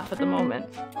kind of stuff at the moment.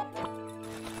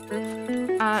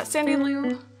 Sandy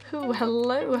Lou, who,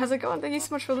 hello, how's it going? Thank you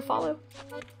so much for the follow.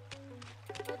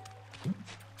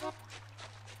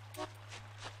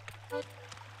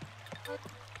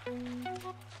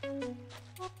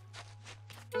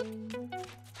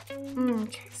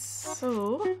 Okay,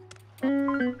 so...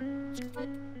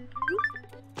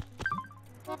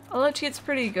 Alochi, it's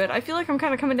pretty good. I feel like I'm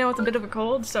kind of coming down with a bit of a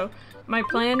cold, so my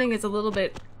planning is a little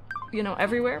bit, you know,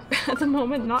 everywhere at the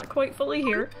moment, not quite fully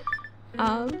here.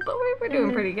 But we're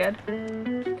doing pretty good.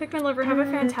 Pikmin Lover, have a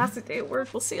fantastic day at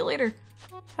work. We'll see you later.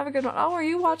 Have a good one. Oh, are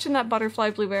you watching that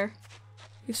butterfly, Blue Bear?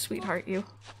 You sweetheart, you.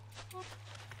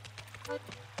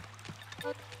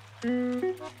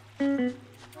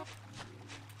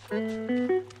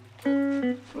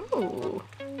 Ooh.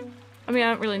 I mean,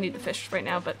 I don't really need the fish right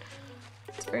now, but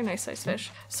Very nice sized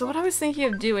fish. So what I was thinking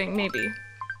of doing, maybe,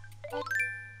 I'm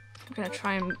gonna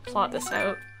try and plot this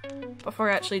out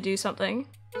before I actually do something,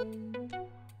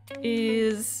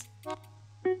 is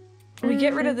we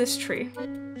get rid of this tree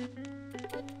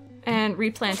and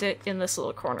replant it in this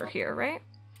little corner here, right?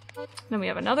 Then we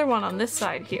have another one on this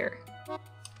side here.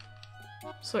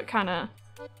 So it kind of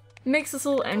makes this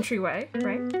little entryway,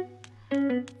 right?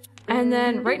 And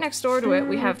then right next door to it,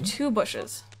 we have 2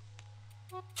 bushes.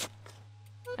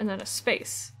 And then a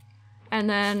space. And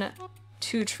then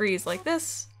 2 trees like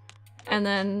this. And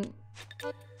then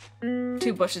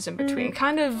 2 bushes in between.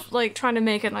 Kind of like trying to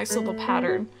make a nice little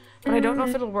pattern. But I don't know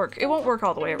if it'll work. It won't work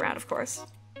all the way around, of course.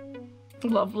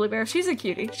 Love Blue Bear. She's a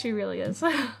cutie. She really is.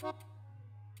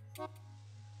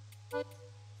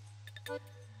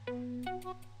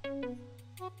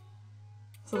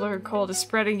 So the cold is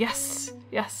spreading. Yes,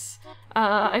 yes.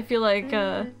 I feel like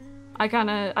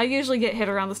I usually get hit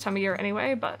around this time of year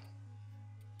anyway, but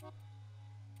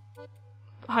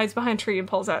hides behind tree and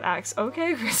pulls out axe.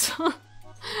 Okay, Crystal.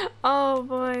 Oh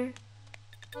boy.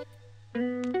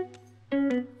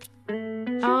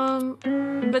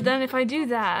 But then if I do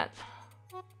that,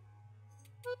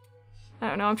 I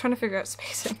don't know. I'm trying to figure out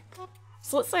spacing.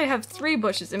 So let's say I have 3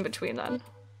 bushes in between then.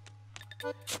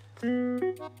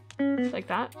 Like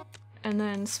that. And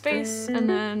then space, and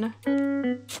then...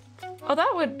 Oh,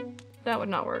 that would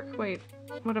not work. Wait,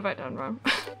 what have I done wrong?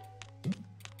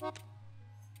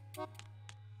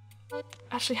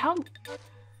 Actually, how...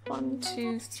 1,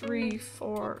 2, 3,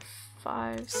 4,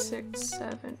 5, 6,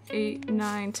 7, 8,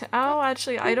 9, 10... Oh,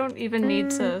 actually, I don't even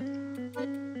need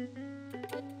to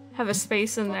have a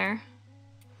space in there.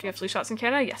 Do you have flu shots in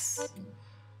Canada? Yes.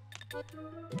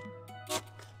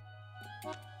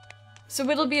 So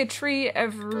it'll be a tree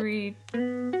every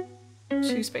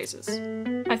 2 spaces,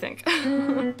 I think.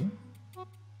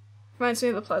 Reminds me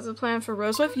of the Plaza plan for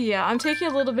Rosewolf. Yeah, I'm taking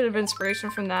a little bit of inspiration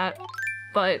from that,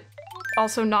 but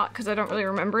also not because I don't really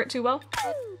remember it too well.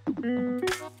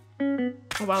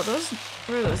 Oh, wow, those,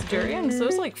 what are those, durians?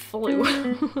 Those like flew.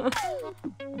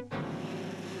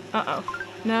 Uh-oh.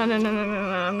 No, no, no, no,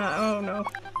 no, no, no, oh no.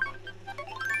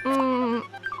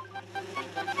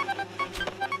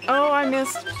 Oh, I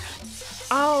missed.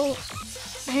 Oh,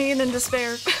 pain and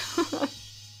despair.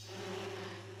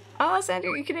 Oh,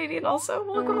 Sandra, you Canadian also?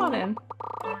 Well, come on in.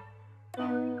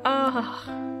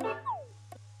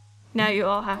 Now you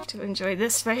all have to enjoy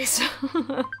this face.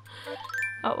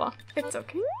 Oh well, it's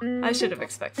okay. I should have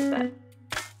expected that.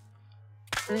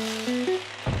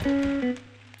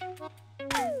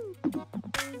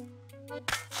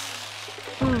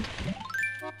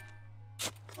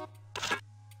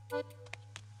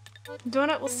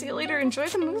 Donut, we'll see you later. Enjoy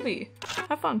the movie.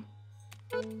 Have fun.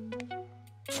 Here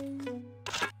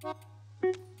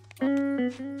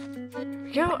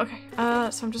we go. Okay.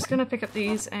 So I'm just gonna pick up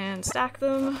these and stack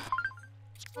them.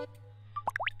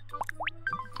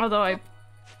 Although I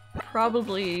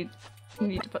probably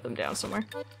need to put them down somewhere.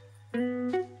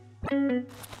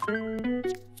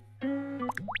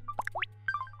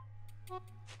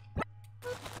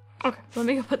 Okay, let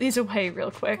me go put these away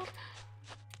real quick.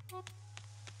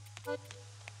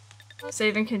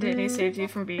 Save and continue saved you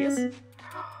from bees.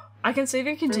 I can save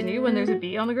and continue when there's a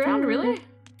bee on the ground? Really?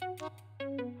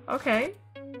 Okay.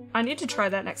 I need to try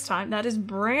that next time. That is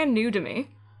brand new to me.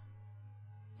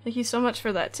 Thank you so much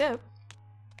for that tip.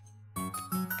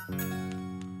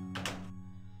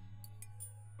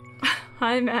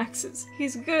 Hi, Max.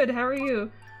 He's good. How are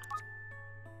you?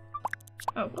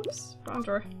 Oh, whoops. Wrong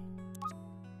drawer.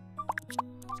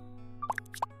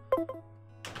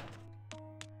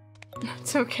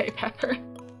 It's okay, Pepper.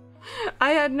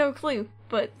 I had no clue,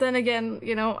 but then again,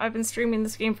 you know, I've been streaming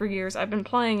this game for years. I've been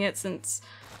playing it since,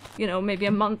 you know, maybe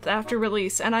a month after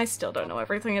release, and I still don't know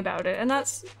everything about it, and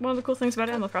that's one of the cool things about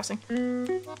Animal Crossing.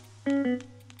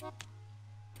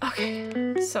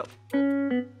 Okay, so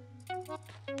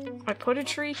I put a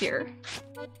tree here,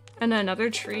 and another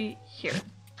tree here.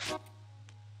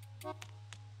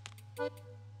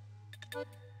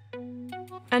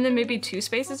 And then maybe 2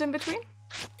 spaces in between?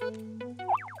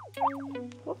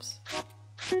 Whoops.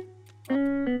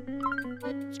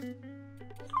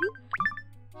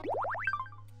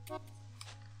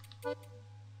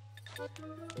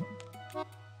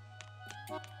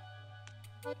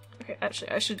 Okay, actually,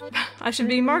 I should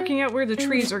be marking out where the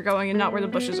trees are going and not where the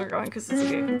bushes are going, because this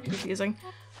is getting confusing.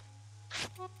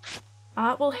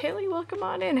 Well, Haley, welcome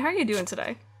on in. How are you doing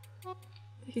today?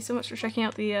 Thank you so much for checking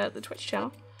out the Twitch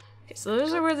channel. Okay, so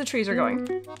those are where the trees are going.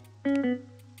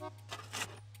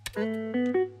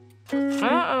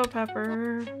 Uh-oh,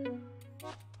 Pepper.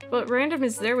 But random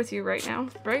is there with you right now,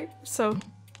 right? So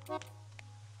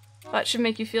That should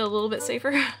make you feel a little bit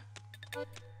safer.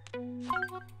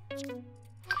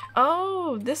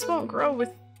 Oh, this won't grow with...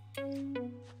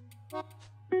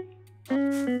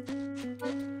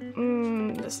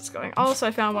 this is going... Also,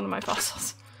 I found one of my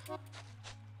fossils.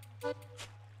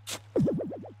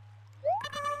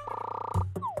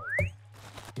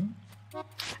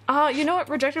 You know what?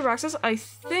 Rejected Roxas, I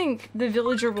think the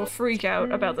villager will freak out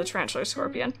about the tarantula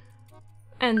scorpion.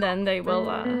 And then they will,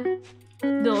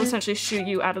 they'll essentially shoo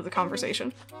you out of the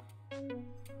conversation.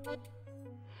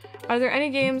 Are there any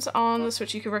games on the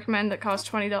Switch you could recommend that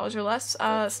cost $20 or less?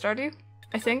 Stardew,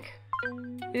 I think,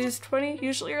 is 20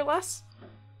 usually or less.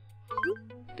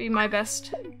 Be my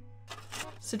best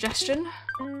suggestion.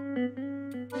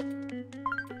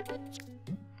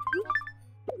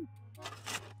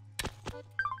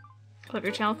 Love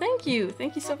your channel. Thank you!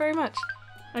 Thank you so very much.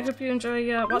 I hope you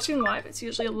enjoy watching live. It's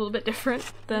usually a little bit different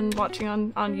than watching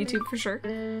on YouTube for sure.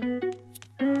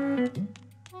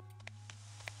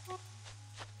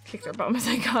 Kicked their bum as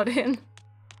I got in.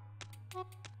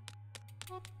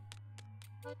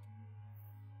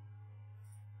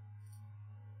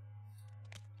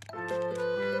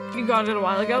 You got it a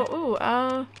while ago? Ooh,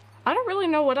 I don't really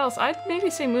know what else. I'd maybe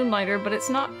say Moonlighter, but it's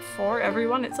not for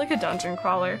everyone. It's like a dungeon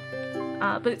crawler.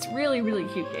 But it's really, really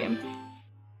cute game.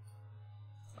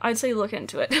 I'd say look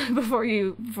into it before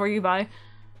you buy.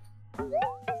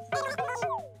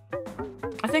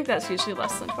 I think that's usually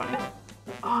less than 20.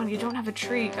 Oh, and you don't have a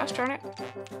tree. Gosh darn it.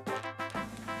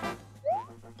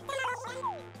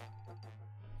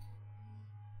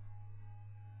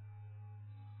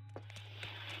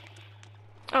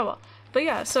 Oh well. But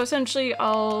yeah, so essentially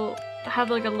I'll have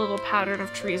like a little pattern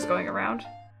of trees going around.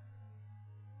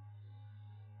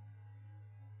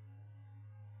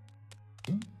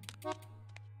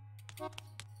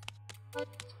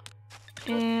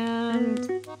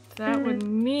 And that would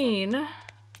mean...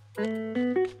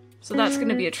 So that's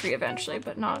gonna be a tree eventually,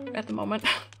 but not at the moment.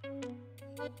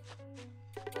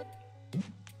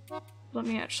 Let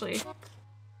me actually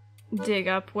dig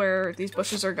up where these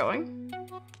bushes are going.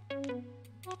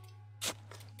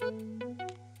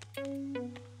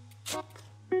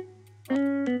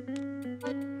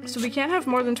 So we can't have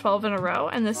more than 12 in a row,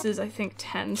 and this is, I think,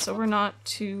 10, so we're not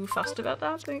too fussed about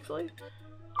that, thankfully.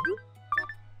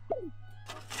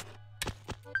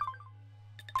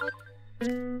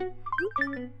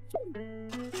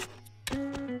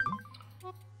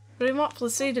 But I want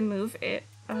Felicity to move it.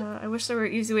 I wish there were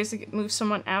easy ways to move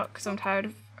someone out, because I'm tired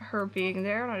of her being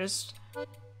there, and I just...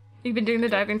 You've been doing the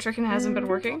diving trick and it hasn't been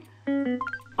working?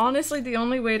 Honestly, the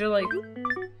only way to, like,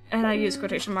 and I use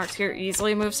quotation marks here,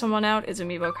 easily move someone out is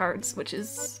Amiibo cards, which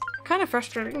is kind of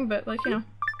frustrating, but, like, you know.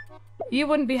 You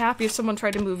wouldn't be happy if someone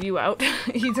tried to move you out,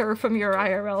 either from your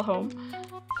IRL home.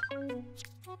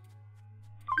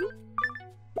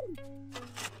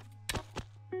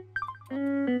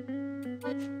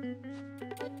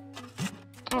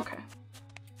 Okay.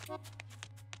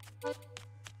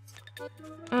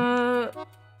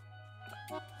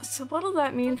 So what'll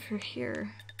that mean for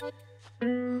here?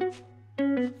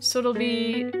 So it'll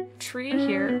be tree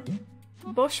here,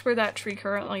 bush where that tree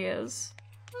currently is.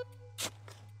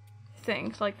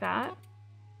 Think like that.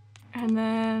 And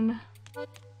then...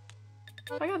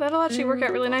 Oh yeah, that'll actually work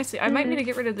out really nicely. I might need to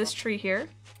get rid of this tree here.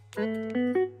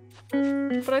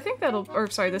 But I think that'll... Or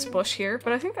sorry, this bush here.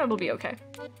 But I think that'll be okay.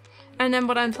 And then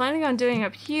what I'm planning on doing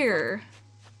up here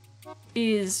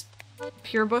is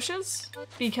pure bushes.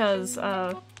 Because,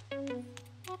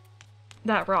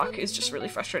 that rock is just really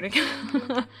frustrating.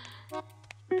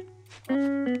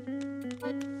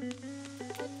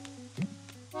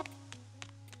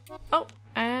 Oh,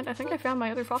 and I think I found my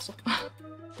other fossil.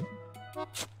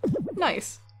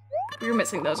 Nice. We were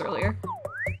missing those earlier.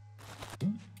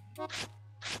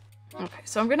 Okay,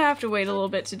 so I'm gonna have to wait a little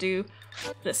bit to do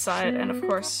this side, and of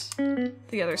course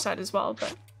the other side as well,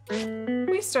 but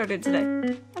we started today,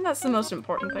 and that's the most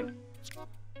important thing.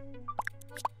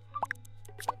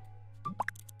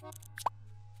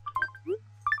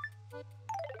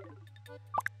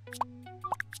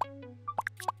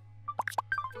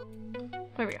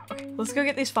 There we go. Okay, let's go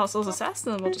get these fossils assessed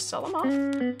and then we'll just sell them off.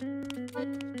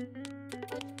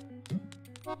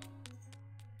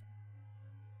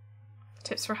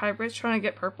 Tips for hybrids, trying to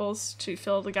get purples to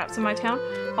fill the gaps in my town.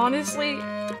 Honestly,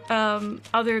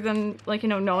 other than, like, you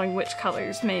know, knowing which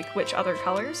colors make which other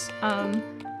colors,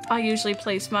 I usually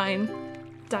place mine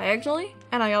diagonally,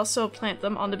 and I also plant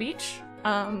them on the beach,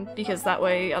 because that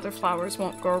way other flowers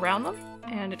won't grow around them,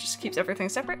 and it just keeps everything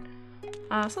separate.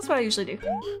 So that's what I usually do.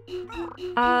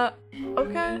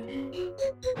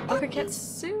 Okay,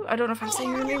 Ketsu? I don't know if I'm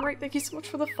saying your name right. Thank you so much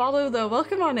for the follow, though.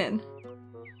 Welcome on in.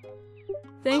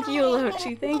 Thank you,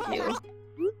 Alochi, thank you.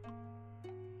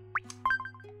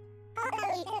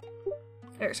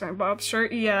 Eric's wearing Bob's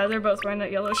shirt. Yeah, they're both wearing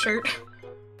that yellow shirt.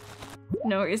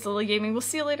 No worries, Lily Gaming. We'll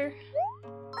see you later.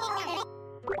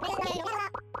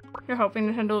 You're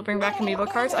hoping Nintendo will bring back Amiibo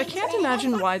cards? I can't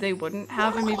imagine why they wouldn't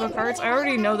have Amiibo cards. I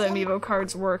already know that Amiibo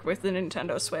cards work with the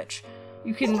Nintendo Switch.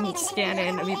 You can scan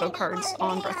in Amiibo cards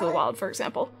on Breath of the Wild, for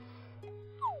example.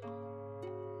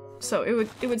 So it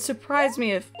would surprise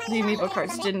me if the Amiibo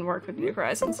cards didn't work with New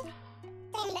Horizons.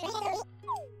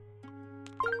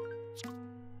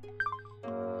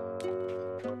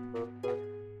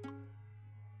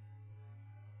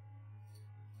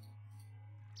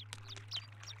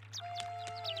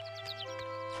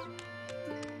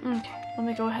 Okay, let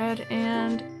me go ahead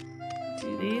and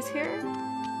do these here.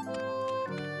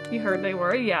 You heard they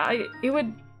were, yeah. It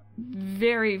would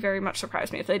very, very much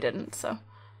surprise me if they didn't, so.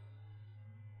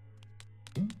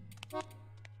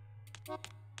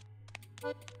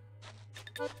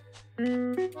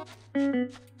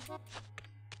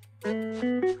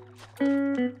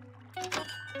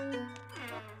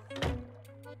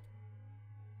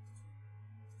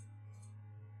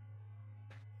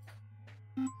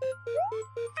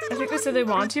 I think they said they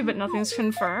want to, but nothing's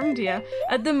confirmed, yeah.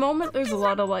 At the moment, there's a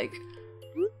lot of, like,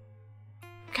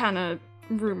 kind of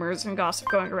rumors and gossip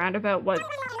going around about what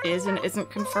is and isn't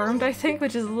confirmed, I think,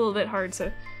 which is a little bit hard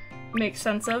to make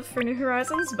sense of for New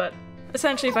Horizons, but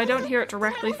essentially, if I don't hear it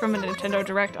directly from a Nintendo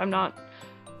Direct, I'm not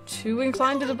too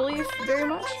inclined to believe very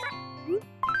much.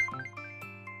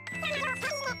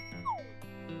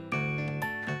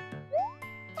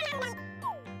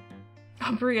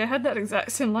 Oh, Brie, I had that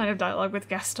exact same line of dialogue with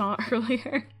Gaston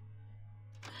earlier.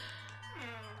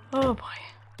 Oh boy.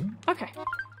 Okay.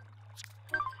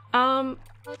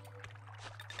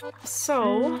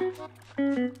 So...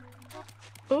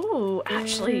 Ooh,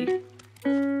 actually...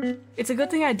 It's a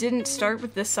good thing I didn't start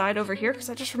with this side over here, because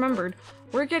I just remembered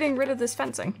we're getting rid of this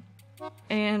fencing.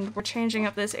 And we're changing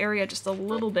up this area just a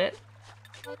little bit.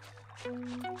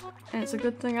 And it's a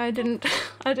good thing I didn't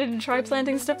try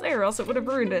planting stuff there, or else it would have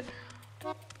ruined it.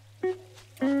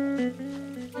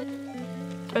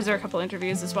 Was there a couple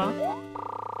interviews as well?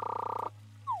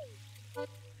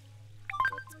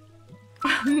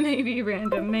 Maybe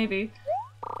random, maybe.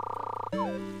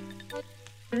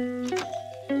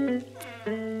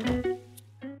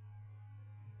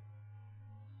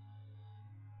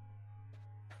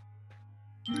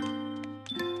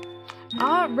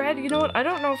 Red, you know what? I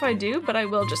don't know if I do, but I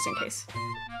will just in case.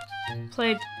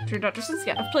 Played Drew Dutcherson's?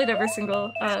 Yeah, I've played every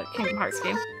single Kingdom Hearts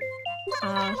game.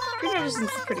 Drew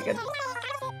Dutcherson's is pretty good.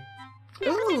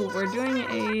 Ooh, we're doing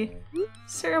a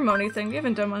ceremony thing. We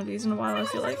haven't done one of these in a while, I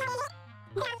feel like.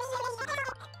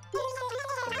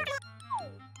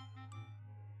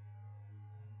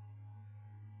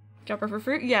 Jumper for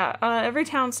fruit? Yeah, every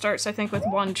town starts, I think, with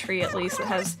one tree at least that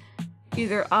has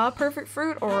either a perfect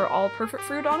fruit or all perfect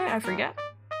fruit on it, I forget.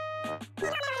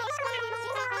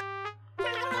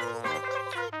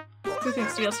 Who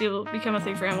thinks DLC will become a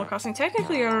thing for Animal Crossing?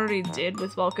 Technically, I already did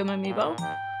with Welcome Amiibo.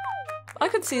 I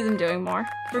could see them doing more,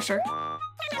 for sure.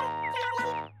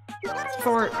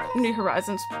 For New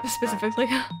Horizons, specifically.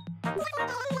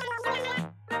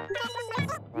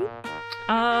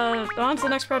 On to the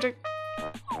next project.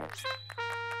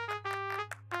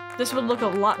 This would look a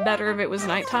lot better if it was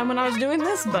nighttime when I was doing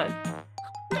this, but...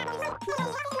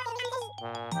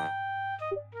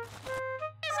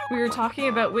 We were talking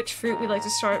about which fruit we like to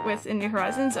start with in New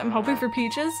Horizons. I'm hoping for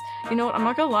peaches. You know what, I'm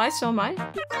not gonna lie, so am I.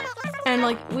 And,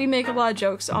 like, we make a lot of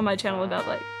jokes on my channel about,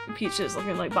 like, peaches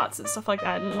looking like butts and stuff like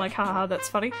that, and like, haha, that's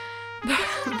funny.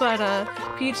 But,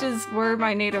 peaches were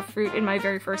my native fruit in my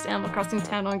very first Animal Crossing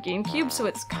town on GameCube, so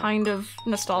it's kind of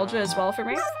nostalgia as well for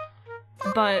me.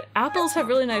 But apples have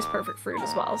really nice perfect fruit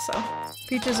as well, so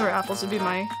peaches or apples would be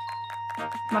my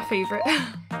favorite.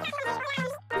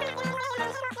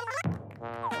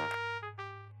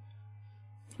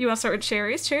 You want to start with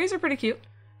cherries? Cherries are pretty cute.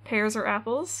 Pears or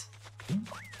apples.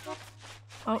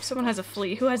 Oh, someone has a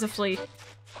flea. Who has a flea?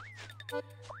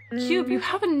 Cube, you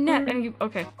have a net and you-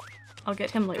 okay. I'll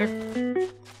get him later.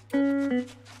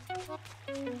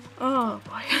 Oh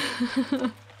boy.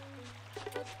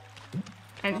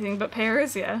 Anything but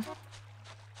pears? Yeah.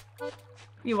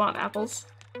 You want apples?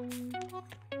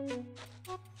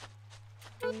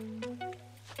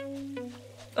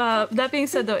 That being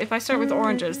said though, if I start with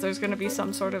oranges, there's gonna be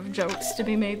some sort of jokes to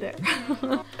be made there.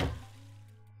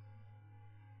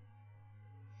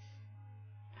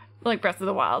 Like Breath of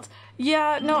the Wild.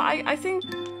 Yeah, no, I think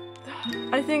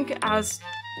as,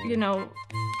 you know,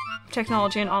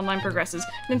 technology and online progresses,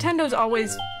 Nintendo's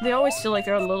always, they always feel like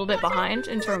they're a little bit behind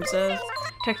in terms of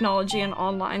technology and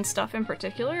online stuff in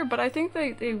particular, but I think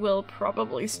they will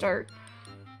probably start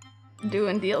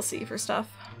doing DLC for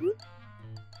stuff.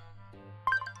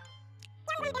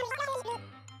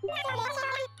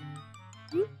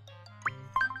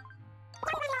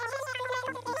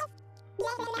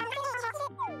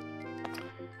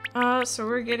 So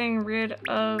we're getting rid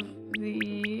of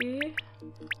the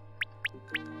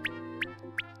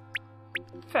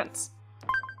fence.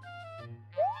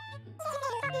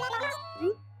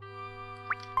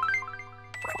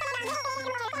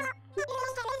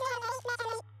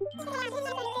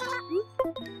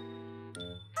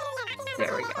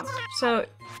 There we go. So,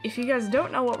 if you guys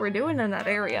don't know what we're doing in that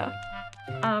area,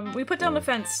 we put down the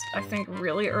fence, I think,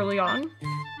 really early on,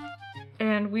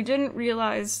 and we didn't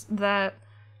realize that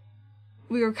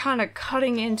we were kind of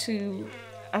cutting into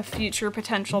a future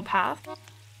potential path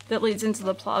that leads into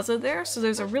the plaza there, so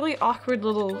there's a really awkward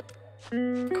little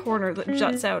corner that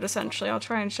juts out, essentially. I'll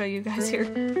try and show you guys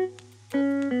here.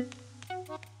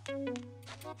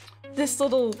 This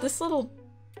little,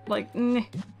 like,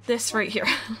 this right here.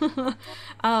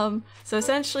 So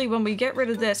essentially when we get rid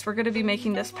of this, we're going to be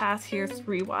making this path here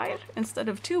 3 wide instead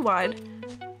of 2 wide.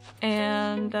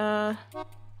 And, I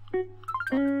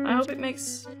hope it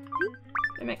makes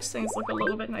things look a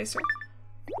little bit nicer.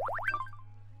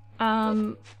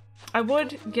 I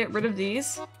would get rid of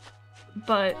these,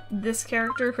 but this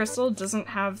character, Crystal, doesn't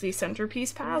have the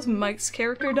centerpiece paths. Mike's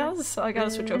character does, so I gotta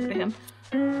switch over to him.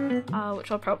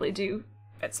 Which I'll probably do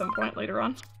at some point later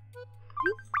on.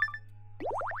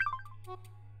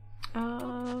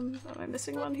 Am I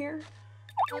missing one here?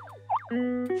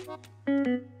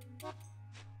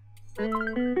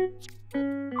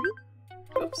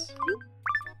 Oops.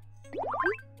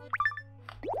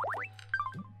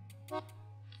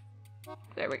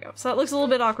 There we go. So that looks a little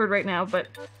bit awkward right now, but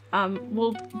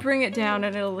we'll bring it down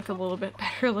and it'll look a little bit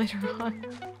better later on.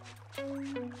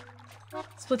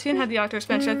 Splatoon had the Octo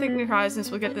expansion. I think New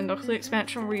Horizons will get the Nookling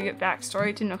expansion where you get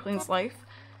backstory to Nookling's life.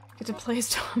 Get to play as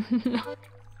Tom Nook.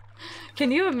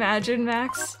 Can you imagine,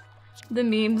 Max? The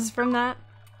memes from that?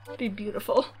 It'd be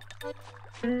beautiful.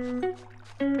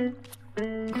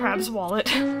 Crab's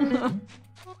wallet.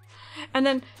 And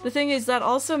then the thing is that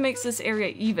also makes this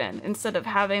area even instead of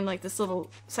having like this little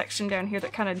section down here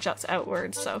that kind of juts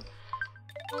outwards, so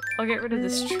I'll get rid of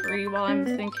this tree while I'm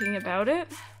thinking about it.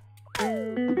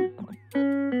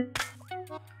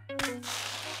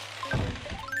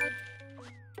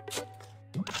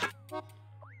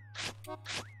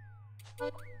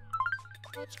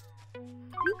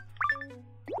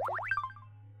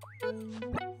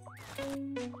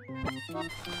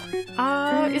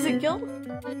 Is it Gil?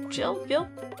 Jill? Gil?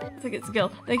 I think it's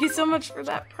Gil. Thank you so much for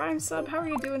that Prime sub. How are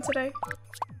you doing today?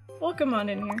 Welcome on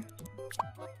in here.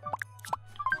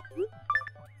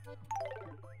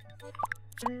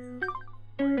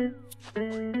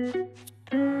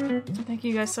 Thank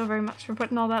you guys so very much for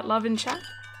putting all that love in chat.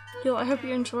 Gil, I hope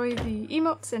you enjoy the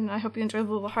emotes, and I hope you enjoy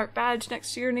the little heart badge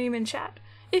next to your name in chat.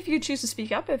 If you choose to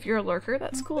speak up, if you're a lurker,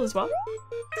 that's cool as well.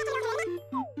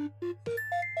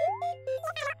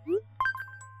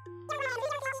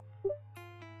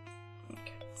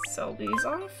 Okay, sell these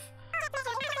off.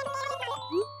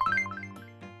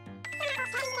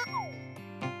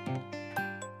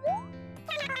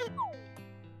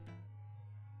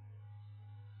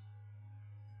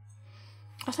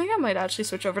 I think I might actually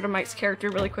switch over to Mike's character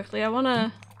really quickly. I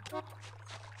wanna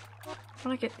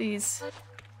get these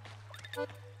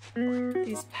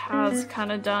paths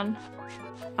kind of done.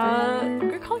 I'm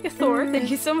gonna call you Thor. Thank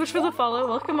you so much for the follow.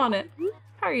 Welcome on it.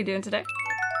 How are you doing today?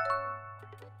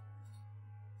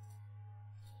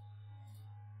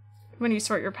 When you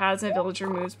sort your paths and a villager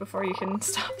moves before you can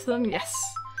stop them, yes.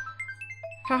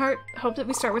 Heart, hope that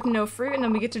we start with no fruit and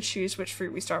then we get to choose which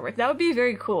fruit we start with. That would be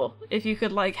very cool if you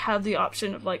could like have the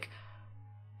option of like,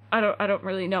 I don't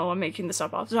really know, I'm making this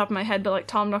up off the top of my head, but like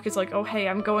Tom Nook is like, oh hey,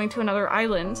 I'm going to another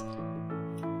island.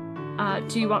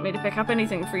 Do you want me to pick up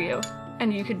anything for you?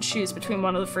 And you could choose between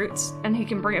one of the fruits and he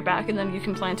can bring it back and then you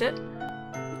can plant it.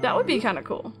 That would be kind of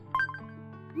cool.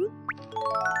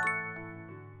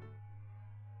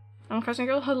 I'm Question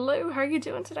Girl, hello, how are you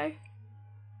doing today?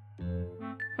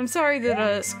 I'm sorry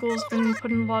that school's been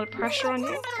putting a lot of pressure on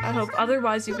you. I hope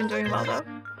otherwise you've been doing well though.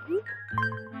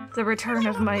 The return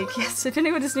of Mike. Yes, if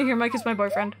anyone is new here, Mike is my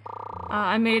boyfriend.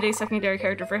 I made a secondary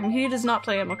character for him. He does not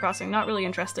play Animal Crossing, not really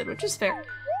interested, which is fair.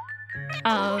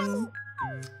 Yeah,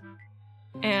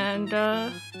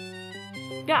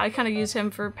 I kind of use him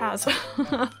for paths.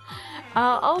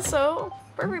 Also,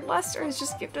 Perfect Lester has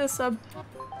just gifted a sub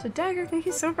to Dagger. Thank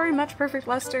you so very much, Perfect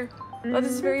Lester. That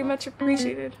is very much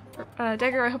appreciated.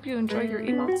 Dagger, I hope you enjoy your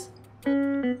emotes.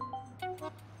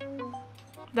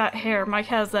 That hair. Mike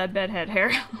has that bedhead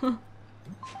hair.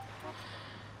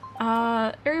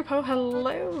 Aripo,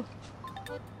 hello.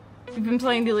 You've been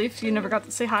playing New Leaf, you never got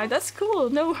to say hi. That's cool,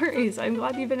 no worries. I'm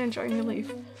glad you've been enjoying New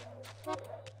Leaf.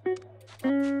 I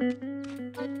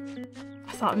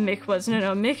thought Mick was.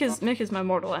 No, Mick is my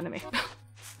mortal enemy.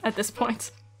 At this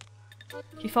point.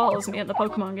 He follows me in the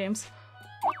Pokemon games.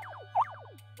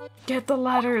 Get the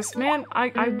letters! Man,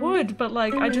 I would, but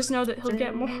like, I just know that he'll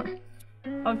get more.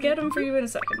 I'll get him for you in a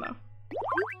second, though.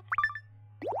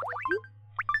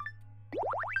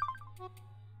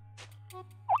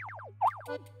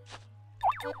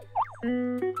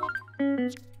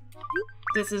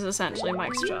 This is essentially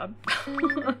Mike's job.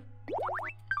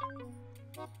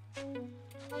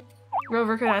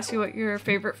 Rover could ask you what your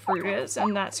favorite fruit is,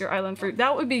 and that's your island fruit.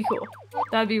 That would be cool.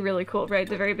 That'd be really cool, right at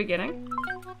the very beginning.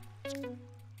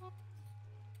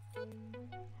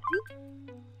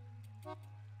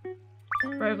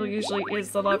 Rival usually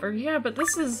is the lover. Yeah, but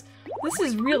this is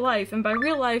real life, and by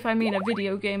real life I mean a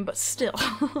video game, but still.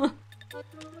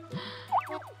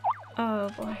 Oh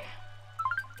boy.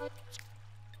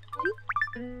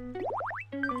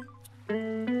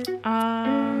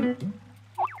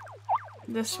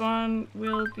 This one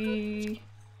will be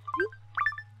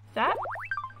that,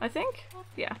 I think?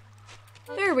 Yeah.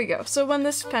 There we go. So when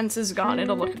this fence is gone,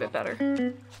 it'll look a bit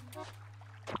better.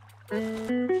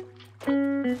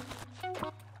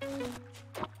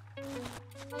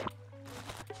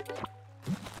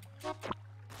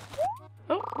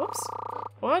 Oh, whoops.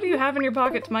 What do you have in your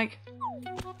pockets, Mike?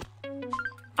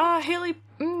 Haley,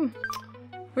 we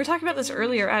were talking about this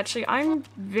earlier, actually. I'm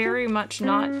very much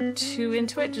not too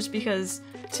into it, just because,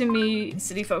 to me,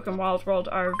 City Folk and Wild World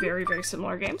are very, very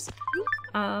similar games.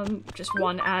 Just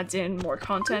one adds in more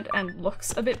content and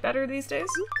looks a bit better these days.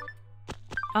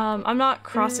 I'm not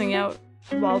crossing out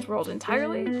Wild World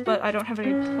entirely, but I don't have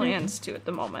any plans to at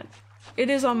the moment.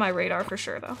 It is on my radar for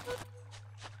sure, though.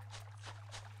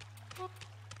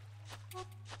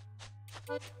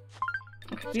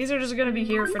 Okay, these are just gonna be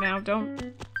here for now.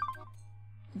 Don't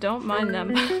mind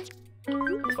them.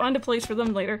 We'll find a place for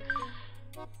them later.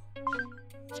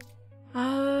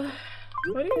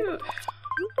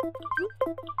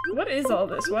 What is all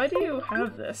this? Why do you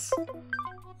have this?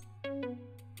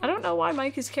 I don't know why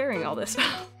Mike is carrying all this.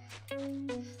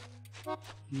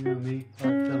 You know me, I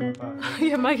fill my pockets.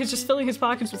 Yeah, Mike is just filling his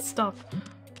pockets with stuff.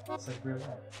 It's like real life.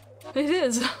 It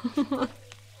is.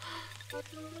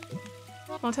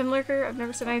 Long time lurker, I've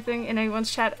never said anything in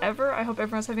anyone's chat ever. I hope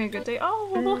everyone's having a good day. Oh,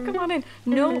 well, welcome on in.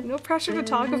 No pressure to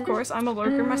talk, of course. I'm a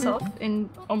lurker myself in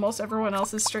almost everyone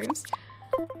else's streams.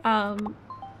 But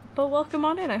welcome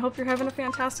on in. I hope you're having a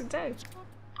fantastic day.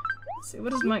 Let's see,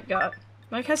 what does Mike got?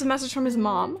 Mike has a message from his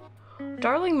mom.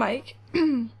 Darling Mike,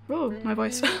 whoa, my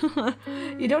voice.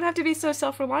 You don't have to be so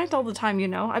self-reliant all the time, you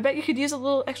know. I bet you could use a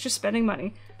little extra spending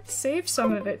money. Save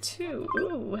some of it, too.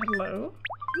 Ooh, hello.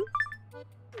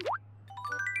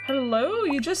 Hello,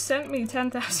 you just sent me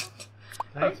 10,000.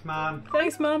 Thanks, Mom.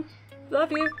 Thanks, Mom.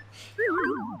 Love you.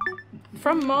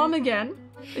 From Mom again.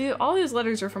 All these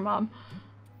letters are from Mom.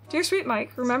 Dear sweet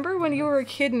Mike, remember when you were a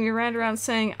kid and you ran around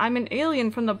saying, I'm an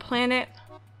alien from the planet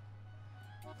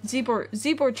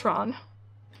Zebortron.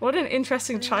 What an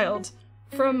interesting child.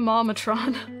 From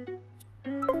Momatron.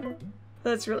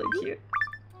 That's really cute.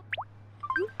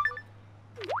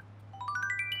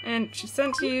 And she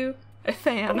sent you a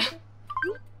fan.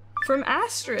 From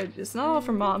Astrid. It's not all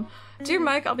from Mom. Dear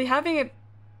Mike, I'll be having a...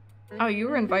 Oh, you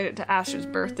were invited to Astrid's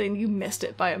birthday and you missed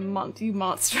it by a month, you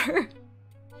monster.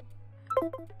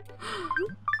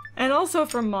 And also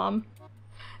from Mom.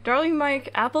 Darling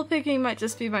Mike, apple picking might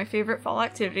just be my favorite fall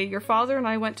activity. Your father and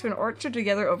I went to an orchard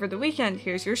together over the weekend.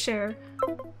 Here's your share.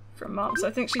 From Mom. So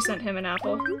I think she sent him an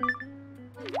apple.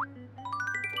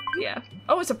 Yeah.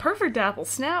 Oh, it's a perfect apple.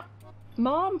 Snap.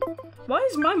 Mom? Why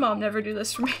does my mom never do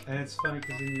this for me? And it's funny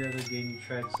because in your other game you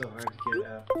tried so hard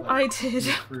to get I did.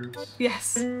 fruits.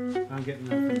 Yes. I'm getting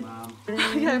them from Mom.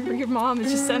 Yeah, but your mom is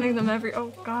just sending them every... Oh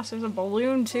gosh, there's a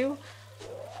balloon too.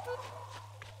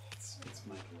 It's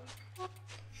my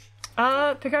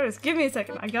luck. Picardus, give me a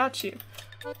second. I got you.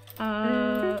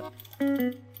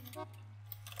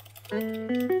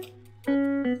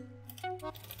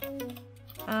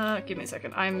 Give me a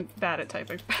second. I'm bad at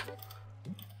typing.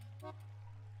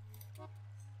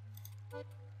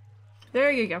 There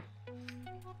you go.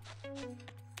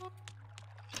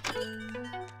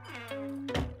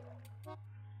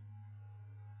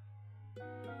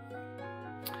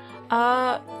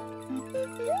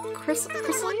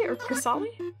 Chrisley or Chrisali?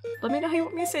 Let me know how you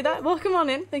want me to say that. Welcome on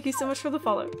in. Thank you so much for the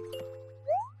follow.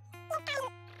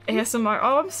 ASMR.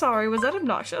 Oh, I'm sorry. Was that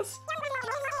obnoxious?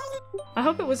 I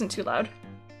hope it wasn't too loud.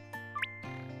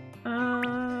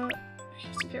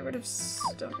 rid of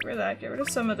don't get rid of that, get rid of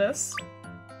some of this.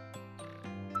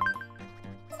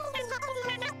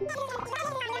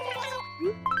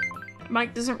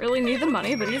 Mike doesn't really need the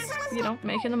money, but he's, you know,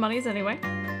 making the monies anyway.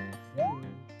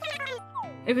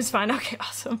 It was fine. Okay,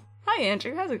 awesome. Hi,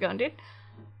 Andrew. How's it going, dude?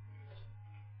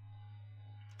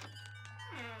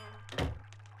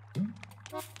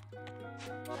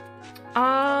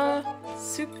 I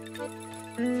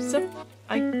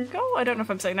don't know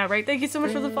if I'm saying that right. Thank you so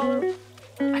much for the follow.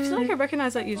 I feel like I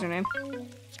recognize that username.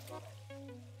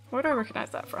 Where do I recognize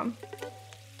that from?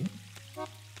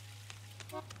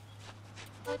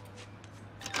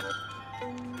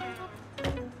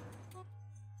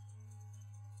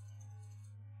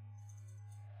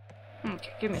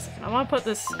 Okay, give me a second. I want to put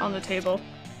this on the table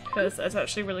because that's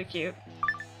actually really cute.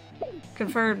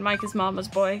 Confirmed Mike is Mama's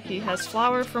boy. He has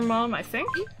flower from Mom, I think.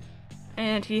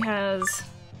 And he has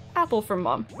apple from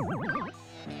Mom.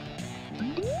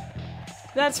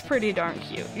 That's pretty darn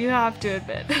cute, you have to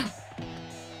admit.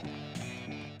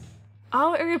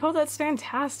 Oh, area poll, that's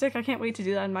fantastic. I can't wait to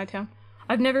do that in my town.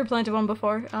 I've never planted one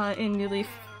before in New Leaf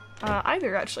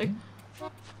either, actually.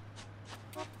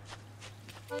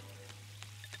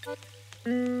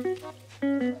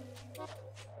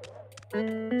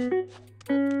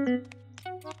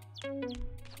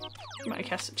 Mike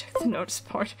has to check the notice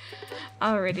board.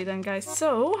 Alrighty then, guys.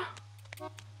 So,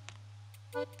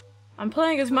 I'm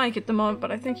playing as Mike at the moment,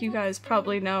 but I think you guys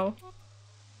probably know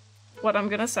what I'm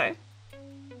gonna say.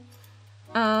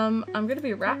 I'm gonna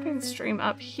be wrapping the stream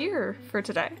up here for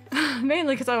today.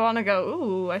 Mainly because I want to go,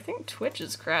 ooh, I think Twitch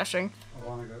is crashing. I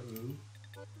want to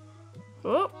go, ooh.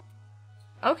 Ooh.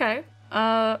 Okay.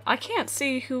 I can't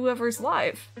see whoever's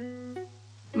live.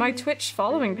 My Twitch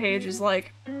following page is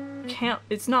like,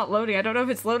 it's not loading. I don't know if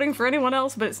it's loading for anyone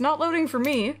else, but it's not loading for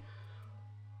me.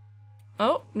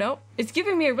 Oh, no. It's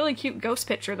giving me a really cute ghost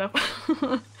picture, though.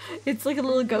 It's like a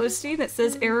little ghosty that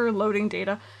says error loading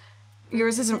data.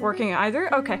 Yours isn't working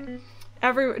either? Okay.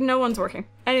 No one's working.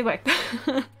 Anyway.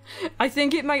 I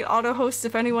think it might auto-host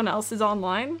if anyone else is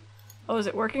online. Oh, is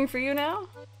it working for you now?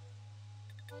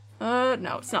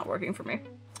 No, it's not working for me.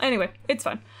 Anyway, it's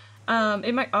fine.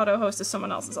 It might auto-host if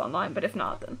someone else is online, but if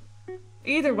not, then...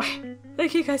 Either way,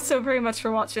 thank you guys so very much for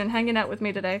watching and hanging out with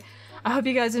me today. I hope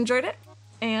you guys enjoyed it,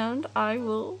 and I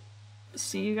will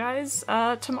see you guys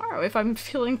tomorrow if I'm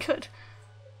feeling good.